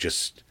anybody who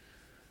just,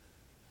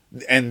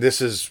 and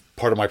this is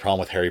part of my problem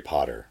with Harry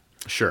Potter.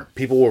 Sure.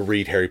 People will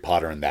read Harry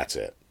Potter and that's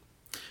it.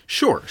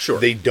 Sure.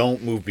 They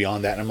don't move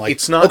beyond that. And I'm like,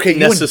 it's not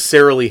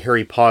necessarily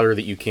Harry Potter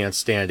that you can't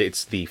stand.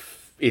 It's the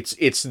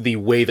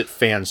way that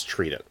fans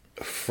treat it.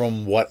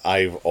 From what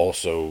I've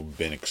also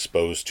been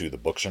exposed to, the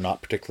books are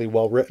not particularly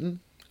well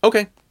written.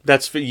 Okay.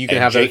 You can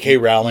have J.K.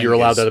 Rowling. You're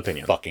allowed that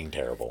opinion. Fucking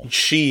terrible.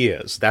 She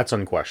is. That's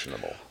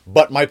unquestionable.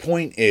 But my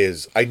point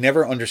is, I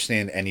never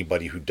understand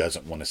anybody who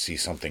doesn't want to see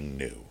something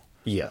new.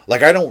 Yeah.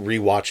 Like, I don't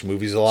rewatch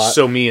movies a lot.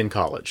 So me in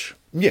college.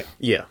 Yeah.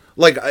 Yeah.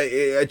 Like,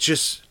 it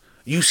just,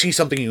 you see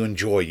something you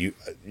enjoy,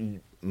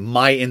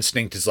 my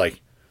instinct is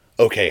like,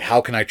 okay, how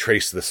can I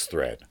trace this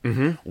thread?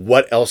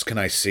 What else can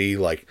I see?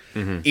 Like,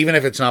 even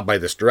if it's not by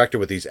this director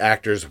with these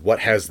actors, what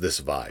has this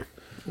vibe?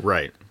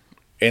 Right.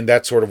 And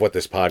that's sort of what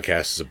this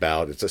podcast is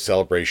about. It's a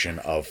celebration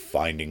of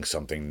finding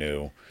something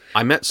new.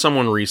 I met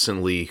someone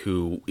recently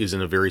who is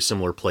in a very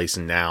similar place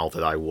now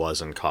that I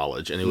was in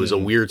college. And it was a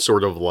weird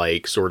sort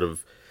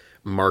of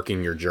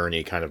marking your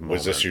journey kind of moment.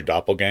 Was this your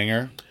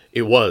doppelganger?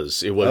 It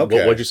was. Okay.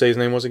 What'd you say his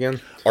name was again?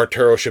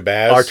 Arturo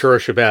Shabazz. Arturo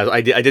Shabazz.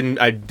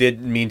 I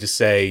did mean to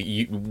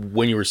say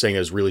when you were saying it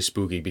was really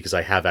spooky, because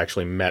I have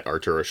actually met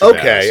Arturo Shabazz.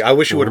 Okay, I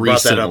wish you would have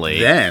brought that up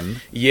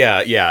then. Yeah.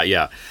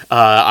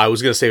 I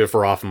was going to save it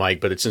for off mic,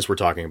 but since we're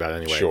talking about it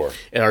anyway. Sure.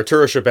 And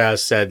Arturo Shabazz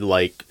said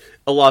like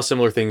a lot of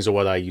similar things to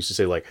what I used to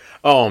say, like,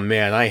 oh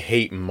man, I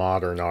hate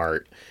modern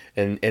art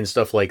and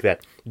stuff like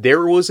that.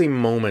 There was a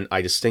moment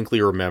I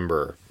distinctly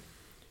remember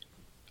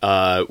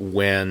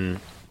when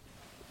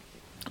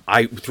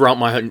throughout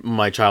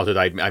my childhood,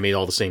 I made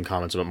all the same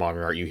comments about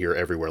modern art you hear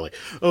everywhere, like,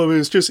 oh man,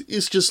 it's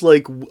just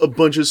like a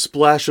bunch of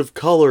splash of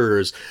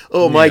colors.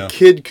 Oh, my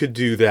kid could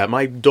do that.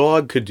 My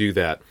dog could do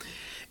that.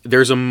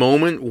 There's a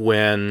moment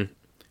when,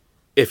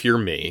 if you're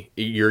me,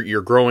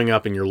 you're growing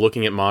up and you're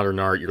looking at modern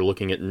art, you're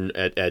looking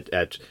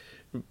at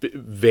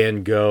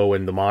Van Gogh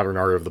and the modern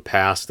art of the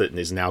past that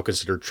is now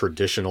considered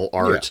traditional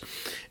art,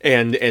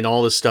 and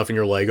all this stuff, and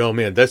you're like, oh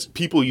man, that's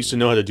people used to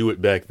know how to do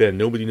it back then.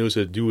 Nobody knows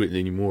how to do it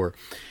anymore.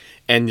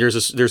 And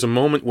there's a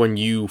moment when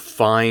you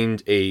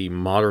find a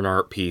modern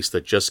art piece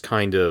that just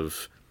kind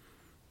of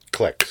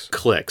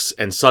clicks,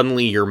 and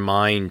suddenly your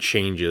mind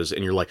changes,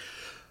 and you're like,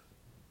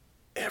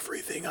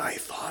 everything I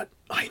thought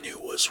I knew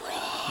was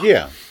wrong.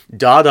 Yeah.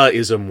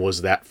 Dadaism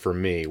was that for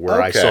me,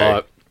 where I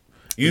saw.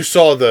 You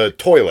saw the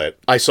toilet.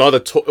 I saw the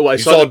you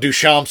saw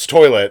Duchamp's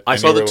toilet. I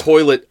saw the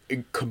toilet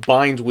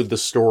combined with the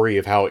story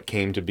of how it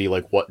came to be,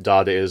 like what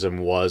Dadaism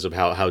was, of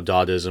how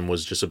Dadaism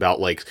was just about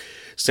like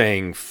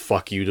saying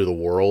fuck you to the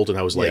world, and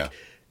I was like,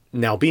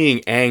 now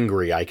being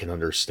angry I can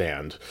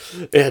understand.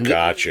 And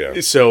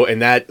gotcha. So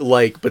and that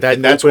like, but that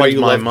and that's why you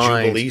my love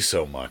mind. Jubilee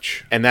so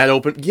much. And that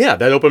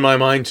opened my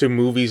mind to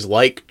movies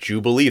like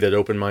Jubilee. That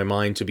opened my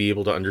mind to be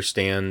able to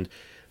understand.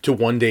 To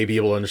one day be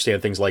able to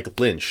understand things like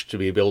Lynch, to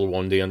be able to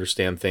one day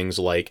understand things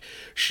like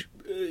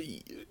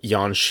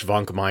Jan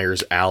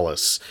Schwankmeyer's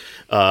Alice,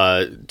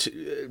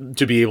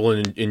 to be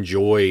able to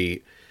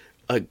enjoy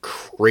a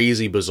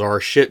crazy,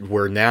 bizarre shit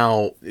where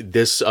now,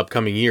 this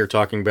upcoming year,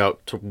 talking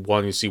about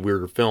wanting to see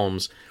weirder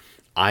films,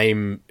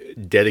 I'm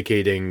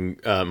dedicating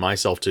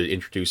myself to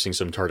introducing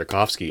some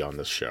Tartakovsky on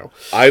this show.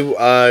 You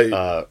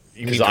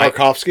mean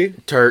Tarkovsky?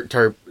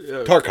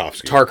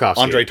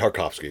 Tarkovsky. Andrei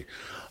Tarkovsky.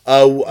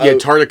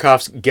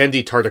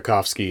 Genndy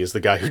Tartakovsky is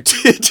the guy who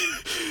did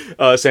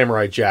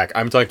Samurai Jack.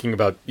 I'm talking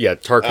about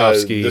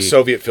Tarkovsky, the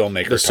Soviet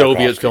filmmaker.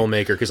 Soviet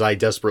filmmaker, because I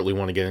desperately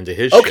want to get into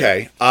his.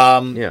 Okay,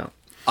 shit.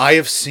 I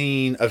have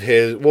seen of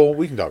his. Well,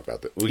 we can talk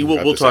about that.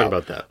 We'll talk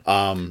about that.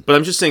 But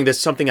I'm just saying that's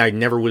something I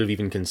never would have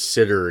even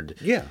considered.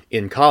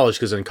 In college,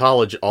 because in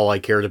college all I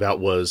cared about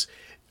was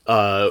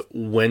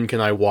when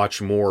can I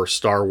watch more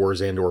Star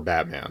Wars and/or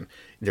Batman.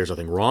 There's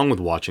nothing wrong with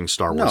watching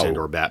Star Wars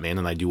and/or Batman,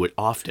 and I do it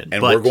often.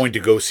 And we're going to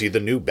go see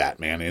the new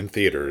Batman in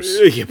theaters.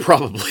 Yeah,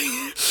 probably.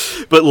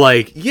 But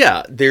like,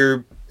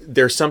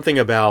 there's something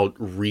about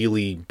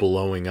really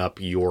blowing up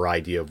your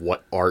idea of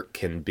what art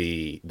can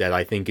be that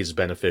I think is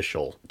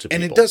beneficial to people.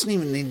 And it doesn't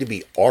even need to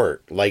be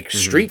art. Like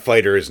Street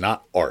Fighter is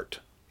not art.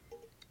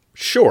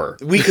 Sure,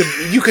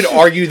 you could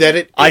argue that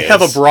it is. I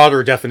have a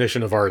broader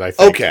definition of art, I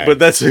think. Okay, but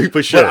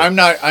sure.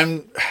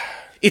 But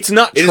it's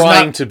not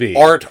trying to be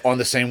art on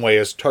the same way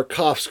as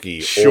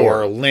Tarkovsky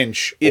or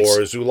Lynch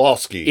or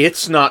Zulawski.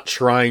 It's not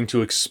trying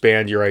to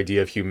expand your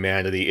idea of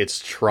humanity. It's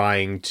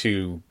trying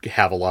to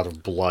have a lot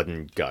of blood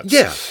and guts.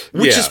 Yeah,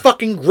 which is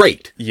fucking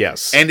great.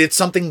 Yes. And it's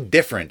something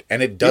different,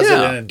 and it does it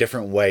in a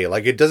different way.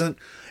 Like, it doesn't...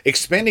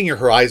 Expanding your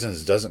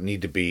horizons doesn't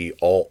need to be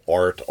all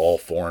art, all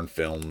foreign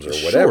films,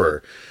 or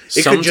whatever.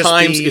 Sure.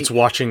 Sometimes it's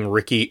watching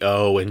Ricky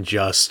O and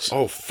just...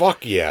 Oh,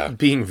 fuck yeah.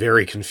 Being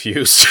very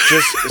confused.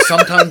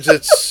 Sometimes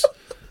it's...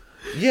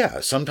 Yeah,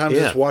 sometimes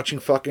it's watching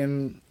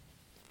fucking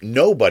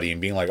Nobody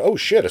and being like, oh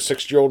shit, a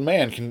 60-year-old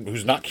man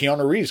who's not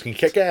Keanu Reeves can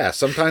kick ass.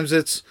 Sometimes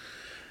it's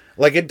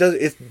like it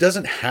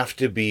doesn't have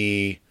to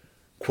be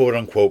quote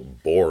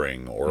unquote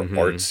boring or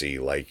artsy.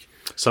 Like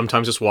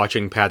sometimes it's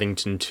watching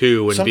Paddington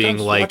 2 and being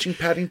like, watching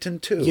Paddington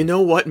 2. You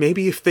know what?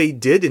 Maybe if they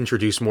did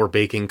introduce more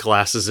baking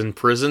classes in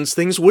prisons,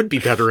 things would be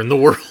better in the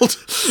world.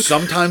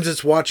 Sometimes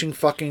it's watching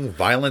fucking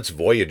Violence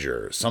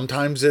Voyager.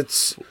 Sometimes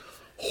it's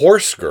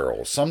Horse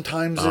Girl.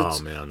 Sometimes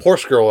it's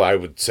Horse Girl, I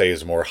would say,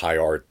 is more high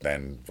art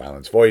than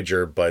Violence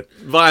Voyager, but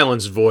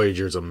Violence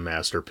Voyager's a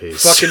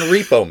masterpiece. Fucking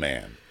Repo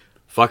Man.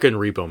 Fucking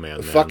Repo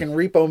Man, man. Fucking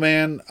Repo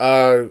Man.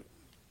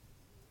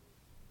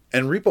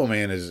 And Repo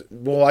Man is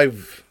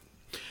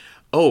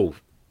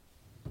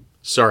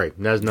sorry.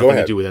 That has nothing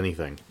to do with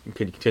anything.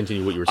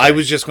 Continue what you were saying. I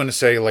was just going to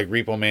say, like,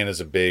 Repo Man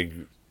is a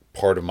big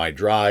part of my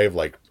drive.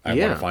 Like, I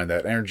want to find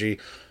that energy.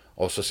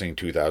 Also seeing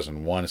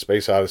 2001: A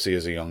Space Odyssey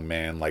as a young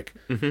man, like.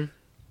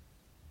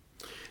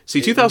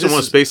 See, 2001: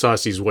 A Space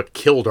Odyssey is what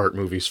killed art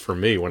movies for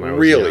me when I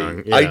was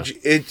young. Yeah.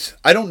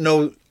 I don't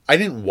know. I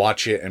didn't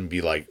watch it and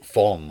be like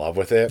fall in love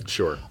with it.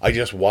 Sure. I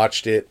just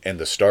watched it, and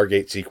the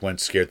Stargate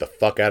sequence scared the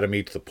fuck out of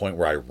me to the point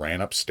where I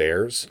ran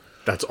upstairs.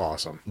 That's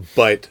awesome.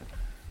 But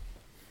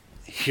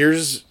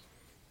here's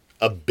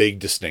a big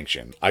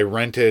distinction. I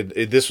rented.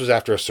 This was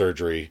after a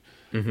surgery,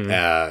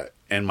 and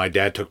my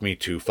dad took me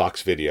to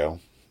Fox Video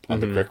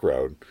on the Crick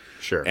Road.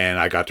 Sure. And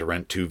I got to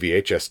rent 2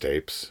 VHS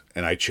tapes,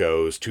 and I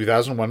chose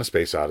 2001: A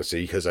Space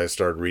Odyssey because I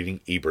started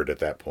reading Ebert at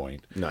that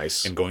point.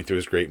 Nice. And going through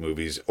his great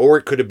movies. Or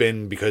it could have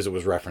been because it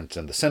was referenced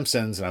in The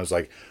Simpsons, and I was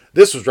like,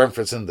 this was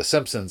referenced in The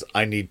Simpsons,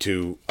 I need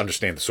to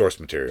understand the source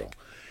material.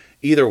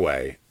 Either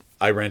way,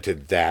 I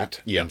rented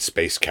that and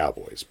Space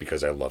Cowboys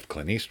because I loved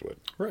Clint Eastwood.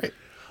 Right.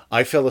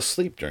 I fell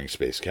asleep during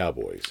Space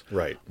Cowboys.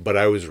 Right. But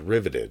I was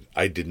riveted.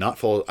 I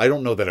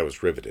don't know that I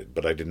was riveted,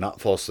 but I did not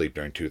fall asleep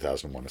during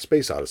 2001: A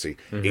Space Odyssey,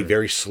 a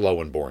very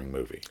slow and boring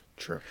movie.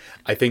 True.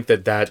 I think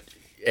that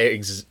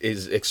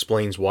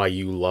explains why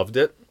you loved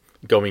it.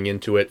 Going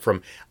into it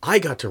from, I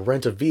got to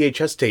rent a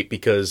VHS tape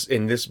because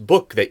in this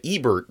book that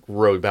Ebert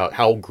wrote about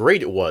how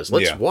great it was.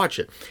 Let's watch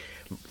it.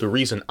 The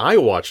reason I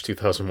watched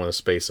 2001: A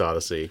Space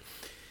Odyssey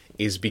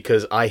is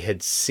because I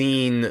had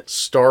seen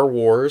Star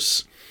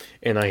Wars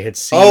and I had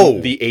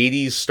seen the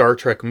 80s Star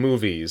Trek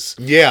movies.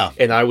 Yeah.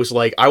 And I was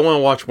like, I want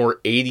to watch more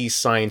 80s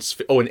science...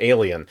 and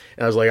Alien.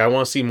 And I was like, I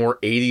want to see more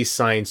 80s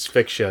science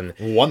fiction.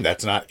 One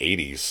that's not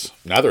 80s.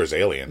 Neither is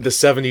Alien. The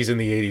 70s and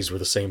the 80s were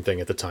the same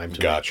thing at the time to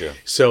me. Gotcha.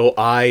 So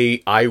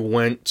I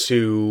went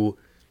to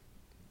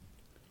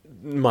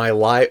my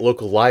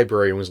local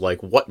library and was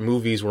like, what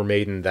movies were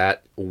made in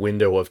that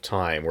window of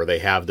time where they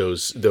have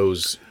those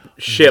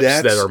ships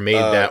that are made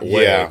that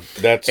way? Yeah,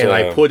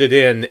 I put it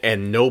in,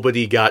 and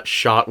nobody got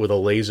shot with a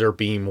laser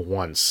beam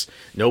once.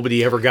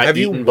 Nobody ever got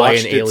eaten by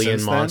an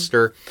alien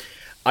monster.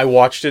 I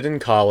watched it in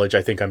college.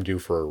 I think I'm due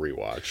for a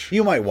rewatch.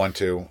 You might want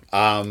to.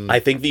 I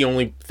think the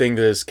only thing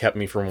that has kept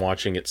me from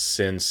watching it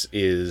since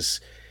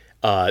is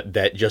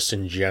that just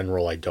in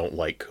general, I don't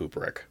like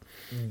Kubrick.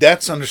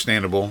 That's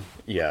understandable.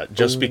 Yeah,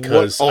 just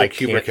because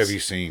Kubrick have you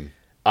seen?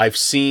 I've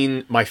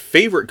seen... My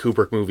favorite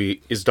Kubrick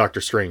movie is Dr.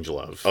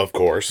 Strangelove. Of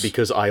course.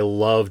 Because I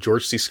love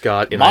George C.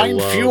 Scott, and Mein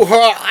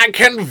Führer, I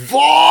can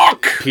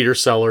walk! Peter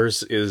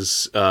Sellers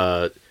is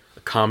a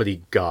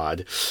comedy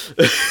god.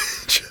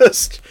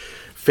 Just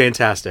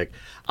fantastic.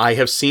 I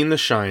have seen The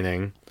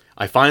Shining.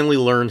 I finally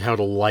learned how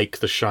to like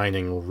The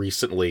Shining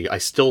recently. I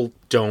still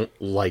don't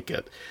like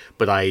it,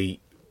 but I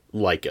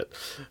like it.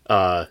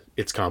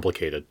 It's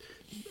complicated.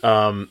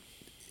 And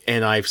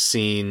I've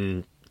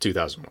seen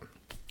 2001.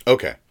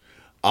 Okay.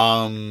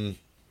 I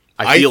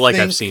feel like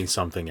I've seen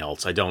something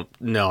else. I don't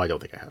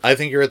think I have. I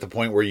think you're at the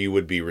point where you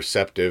would be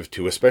receptive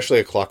to especially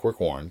A Clockwork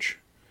Orange.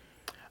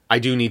 I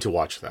do need to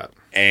watch that.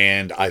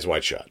 And Eyes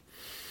Wide Shut.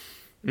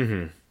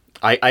 Mm-hmm.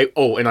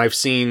 And I've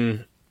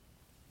seen,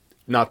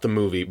 not the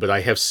movie, but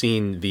I have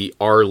seen the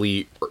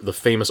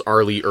famous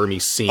R. Lee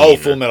Ermey scene. Oh,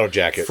 Full Metal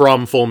Jacket.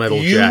 From Full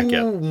Metal Jacket.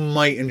 You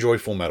might enjoy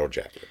Full Metal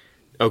Jacket.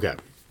 Okay.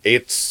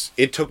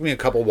 It took me a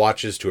couple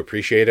watches to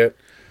appreciate it.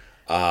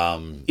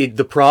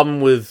 The problem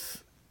with...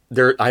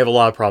 I have a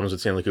lot of problems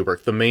with Stanley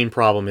Kubrick. The main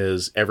problem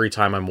is every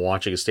time I'm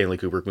watching a Stanley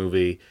Kubrick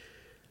movie,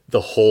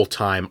 the whole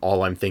time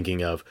all I'm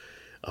thinking of,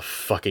 a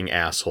fucking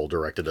asshole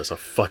directed this, a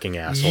fucking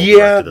asshole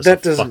directed this,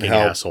 that doesn't fucking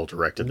help. asshole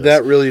directed this.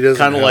 That really doesn't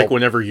Kind of help. like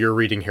whenever you're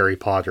reading Harry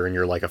Potter and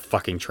you're like, a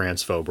fucking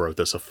transphobe wrote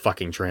this, a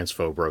fucking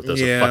transphobe wrote this,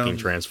 a fucking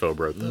transphobe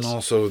wrote this. And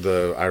also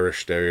the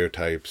Irish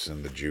stereotypes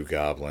and the Jew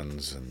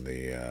goblins and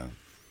the...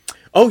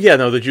 Oh yeah,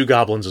 no, the Jew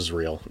goblins is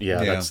real.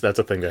 Yeah. That's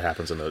a thing that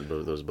happens in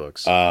those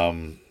books.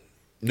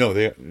 No,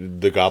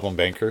 the Goblin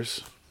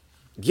Bankers.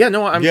 Yeah,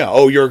 no, I'm... Yeah,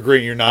 oh, you're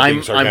agreeing. You're not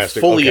being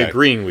sarcastic. I'm fully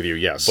agreeing with you,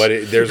 yes.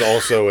 But there's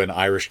also an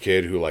Irish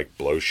kid who, like,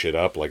 blows shit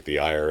up, like the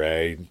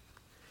IRA.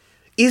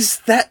 Is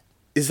that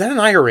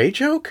an IRA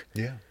joke?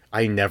 Yeah.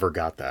 I never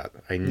got that.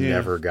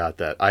 Never got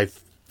that. I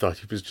thought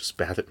he was just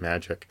bad at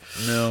magic.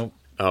 No.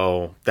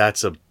 Oh,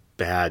 that's a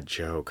bad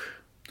joke.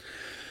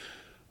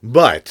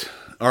 But...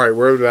 All right,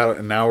 we're about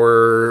an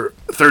hour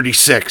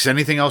 36.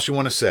 Anything else you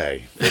want to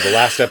say for the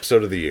last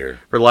episode of the year?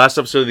 For the last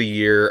episode of the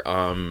year,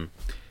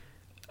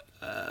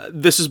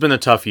 this has been a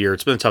tough year.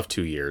 It's been a tough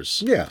 2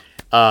 years. Yeah.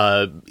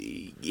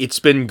 It's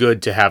been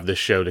good to have this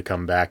show to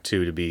come back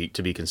to be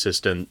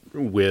consistent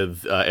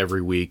with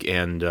every week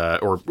and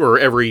or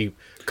every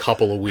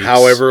couple of weeks.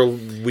 However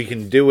we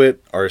can do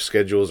it. Our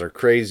schedules are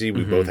crazy.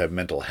 We both have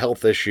mental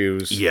health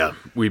issues. Yeah,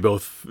 we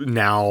both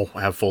now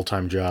have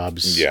full-time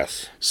jobs.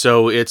 Yes.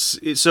 So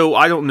so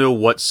I don't know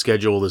what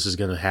schedule this is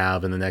going to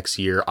have in the next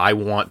year. I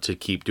want to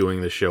keep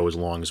doing the show as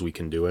long as we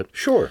can do it.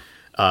 Sure.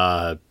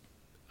 I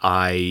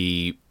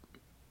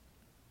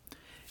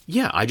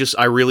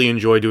really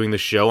enjoy doing the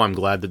show. I'm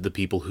glad that the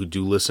people who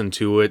do listen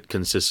to it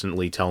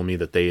consistently tell me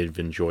that they have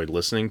enjoyed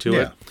listening to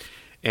it.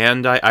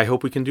 And I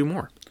hope we can do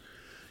more.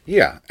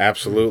 Yeah,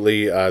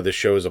 absolutely. The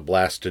show is a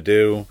blast to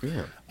do.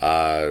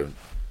 Yeah.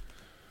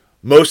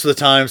 Most of the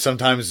time,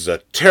 sometimes it's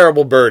a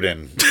terrible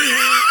burden.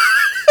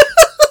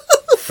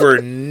 For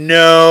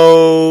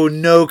no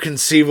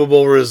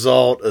conceivable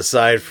result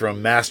aside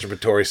from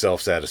masturbatory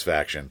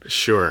self-satisfaction.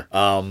 Sure.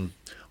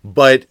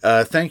 But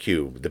thank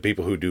you, the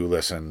people who do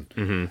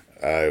listen,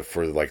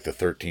 for like the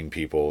 13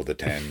 people, the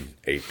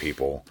 8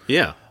 people.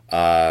 Yeah.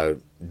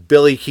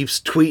 Billy keeps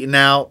tweeting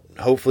out.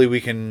 Hopefully we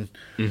can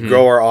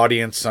grow our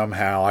audience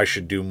somehow. I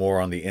should do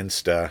more on the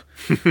Insta.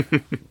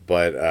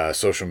 But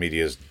social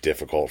media is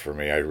difficult for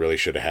me. I really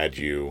should have had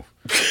you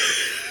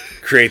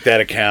create that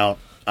account.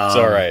 It's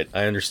all right.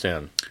 I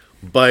understand.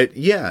 But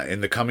yeah,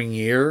 in the coming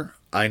year,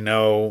 I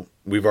know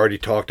we've already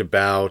talked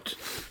about...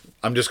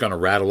 I'm just going to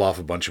rattle off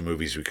a bunch of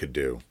movies we could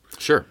do.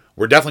 Sure.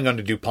 We're definitely going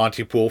to do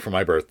Pontypool for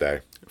my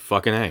birthday.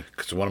 Fucking A.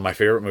 It's one of my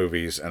favorite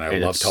movies, and I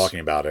love talking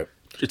about it.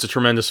 It's a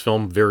tremendous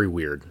film. Very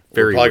weird.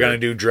 We're probably going to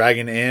do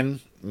Dragon Inn.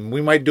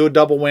 We might do a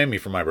double whammy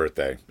for my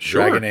birthday.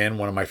 Sure. Dragon Inn,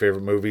 one of my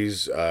favorite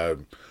movies.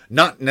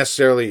 Not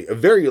necessarily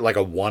like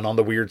a 1 on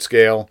the weird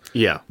scale.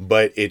 Yeah.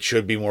 But it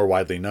should be more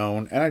widely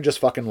known, and I just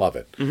fucking love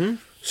it. Mm-hmm.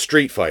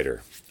 Street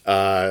Fighter.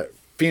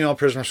 Female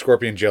Prisoner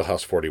Scorpion,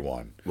 Jailhouse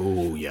 41.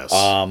 Ooh, yes.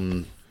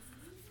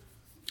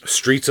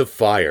 Streets of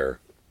Fire.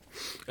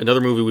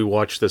 Another movie we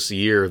watched this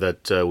year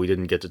that we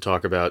didn't get to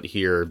talk about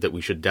here that we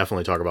should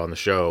definitely talk about on the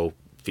show,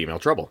 Female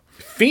Trouble.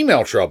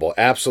 Female Trouble,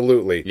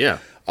 absolutely. Yeah.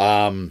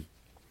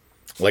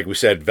 Like we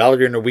said,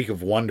 Valkyrie and the Week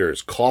of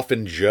Wonders,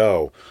 Coffin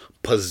Joe,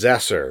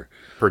 Possessor,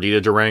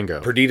 Perdita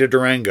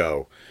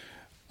Durango,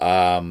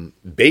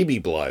 Baby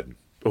Blood.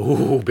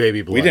 Ooh,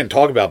 Baby Blood. We didn't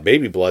talk about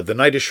Baby Blood. The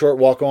Night is Short,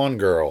 Walk On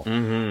Girl.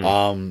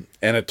 Mm-hmm.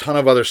 And a ton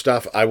of other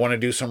stuff. I want to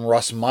do some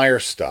Russ Meyer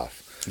stuff.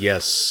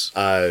 Yes.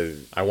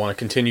 I want to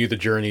continue the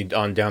journey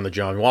on down the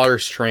John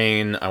Waters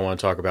train. I want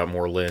to talk about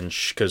more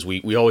Lynch, because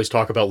we always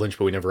talk about Lynch,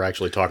 but we never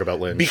actually talk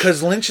about Lynch.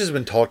 Because Lynch has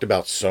been talked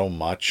about so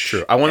much.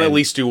 True. I want to at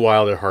least do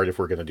Wild at Heart if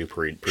we're going to do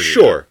Perdita.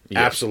 Sure.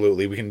 Yeah.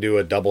 Absolutely. We can do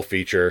a double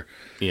feature.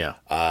 Yeah.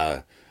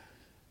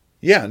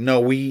 Yeah,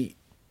 no, we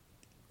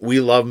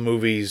love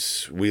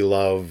movies. We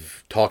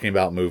love talking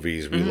about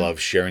movies. We love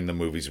sharing the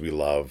movies we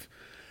love.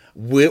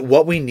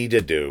 What we need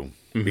to do,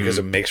 because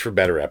it makes for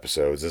better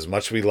episodes, as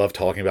much as we love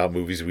talking about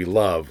movies we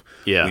love,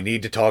 Yeah. we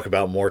need to talk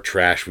about more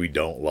trash we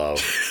don't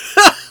love.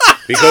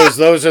 Because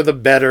those are the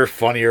better,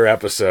 funnier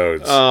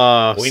episodes.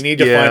 We need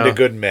to find a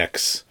good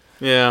mix.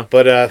 Yeah.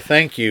 But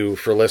thank you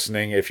for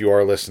listening, if you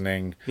are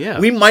listening. Yeah.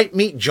 We might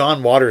meet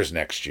John Waters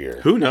next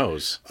year. Who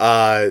knows?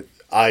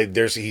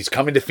 He's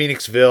coming to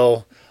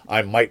Phoenixville.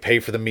 I might pay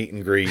for the meet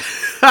and greet.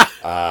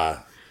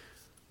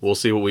 We'll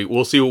see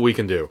what we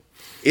can do.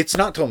 It's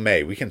not till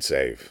May. We can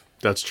save.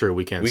 That's true.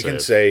 We can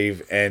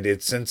save, and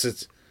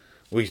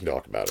we can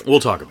talk about it. We'll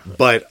talk about it.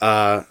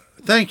 But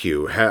thank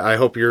you. I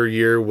hope your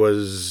year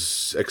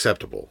was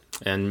acceptable,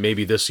 and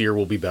maybe this year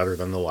will be better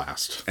than the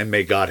last. And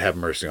may God have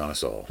mercy on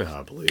us all.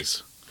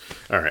 Please.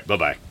 All right.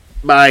 Bye-bye.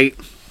 Bye.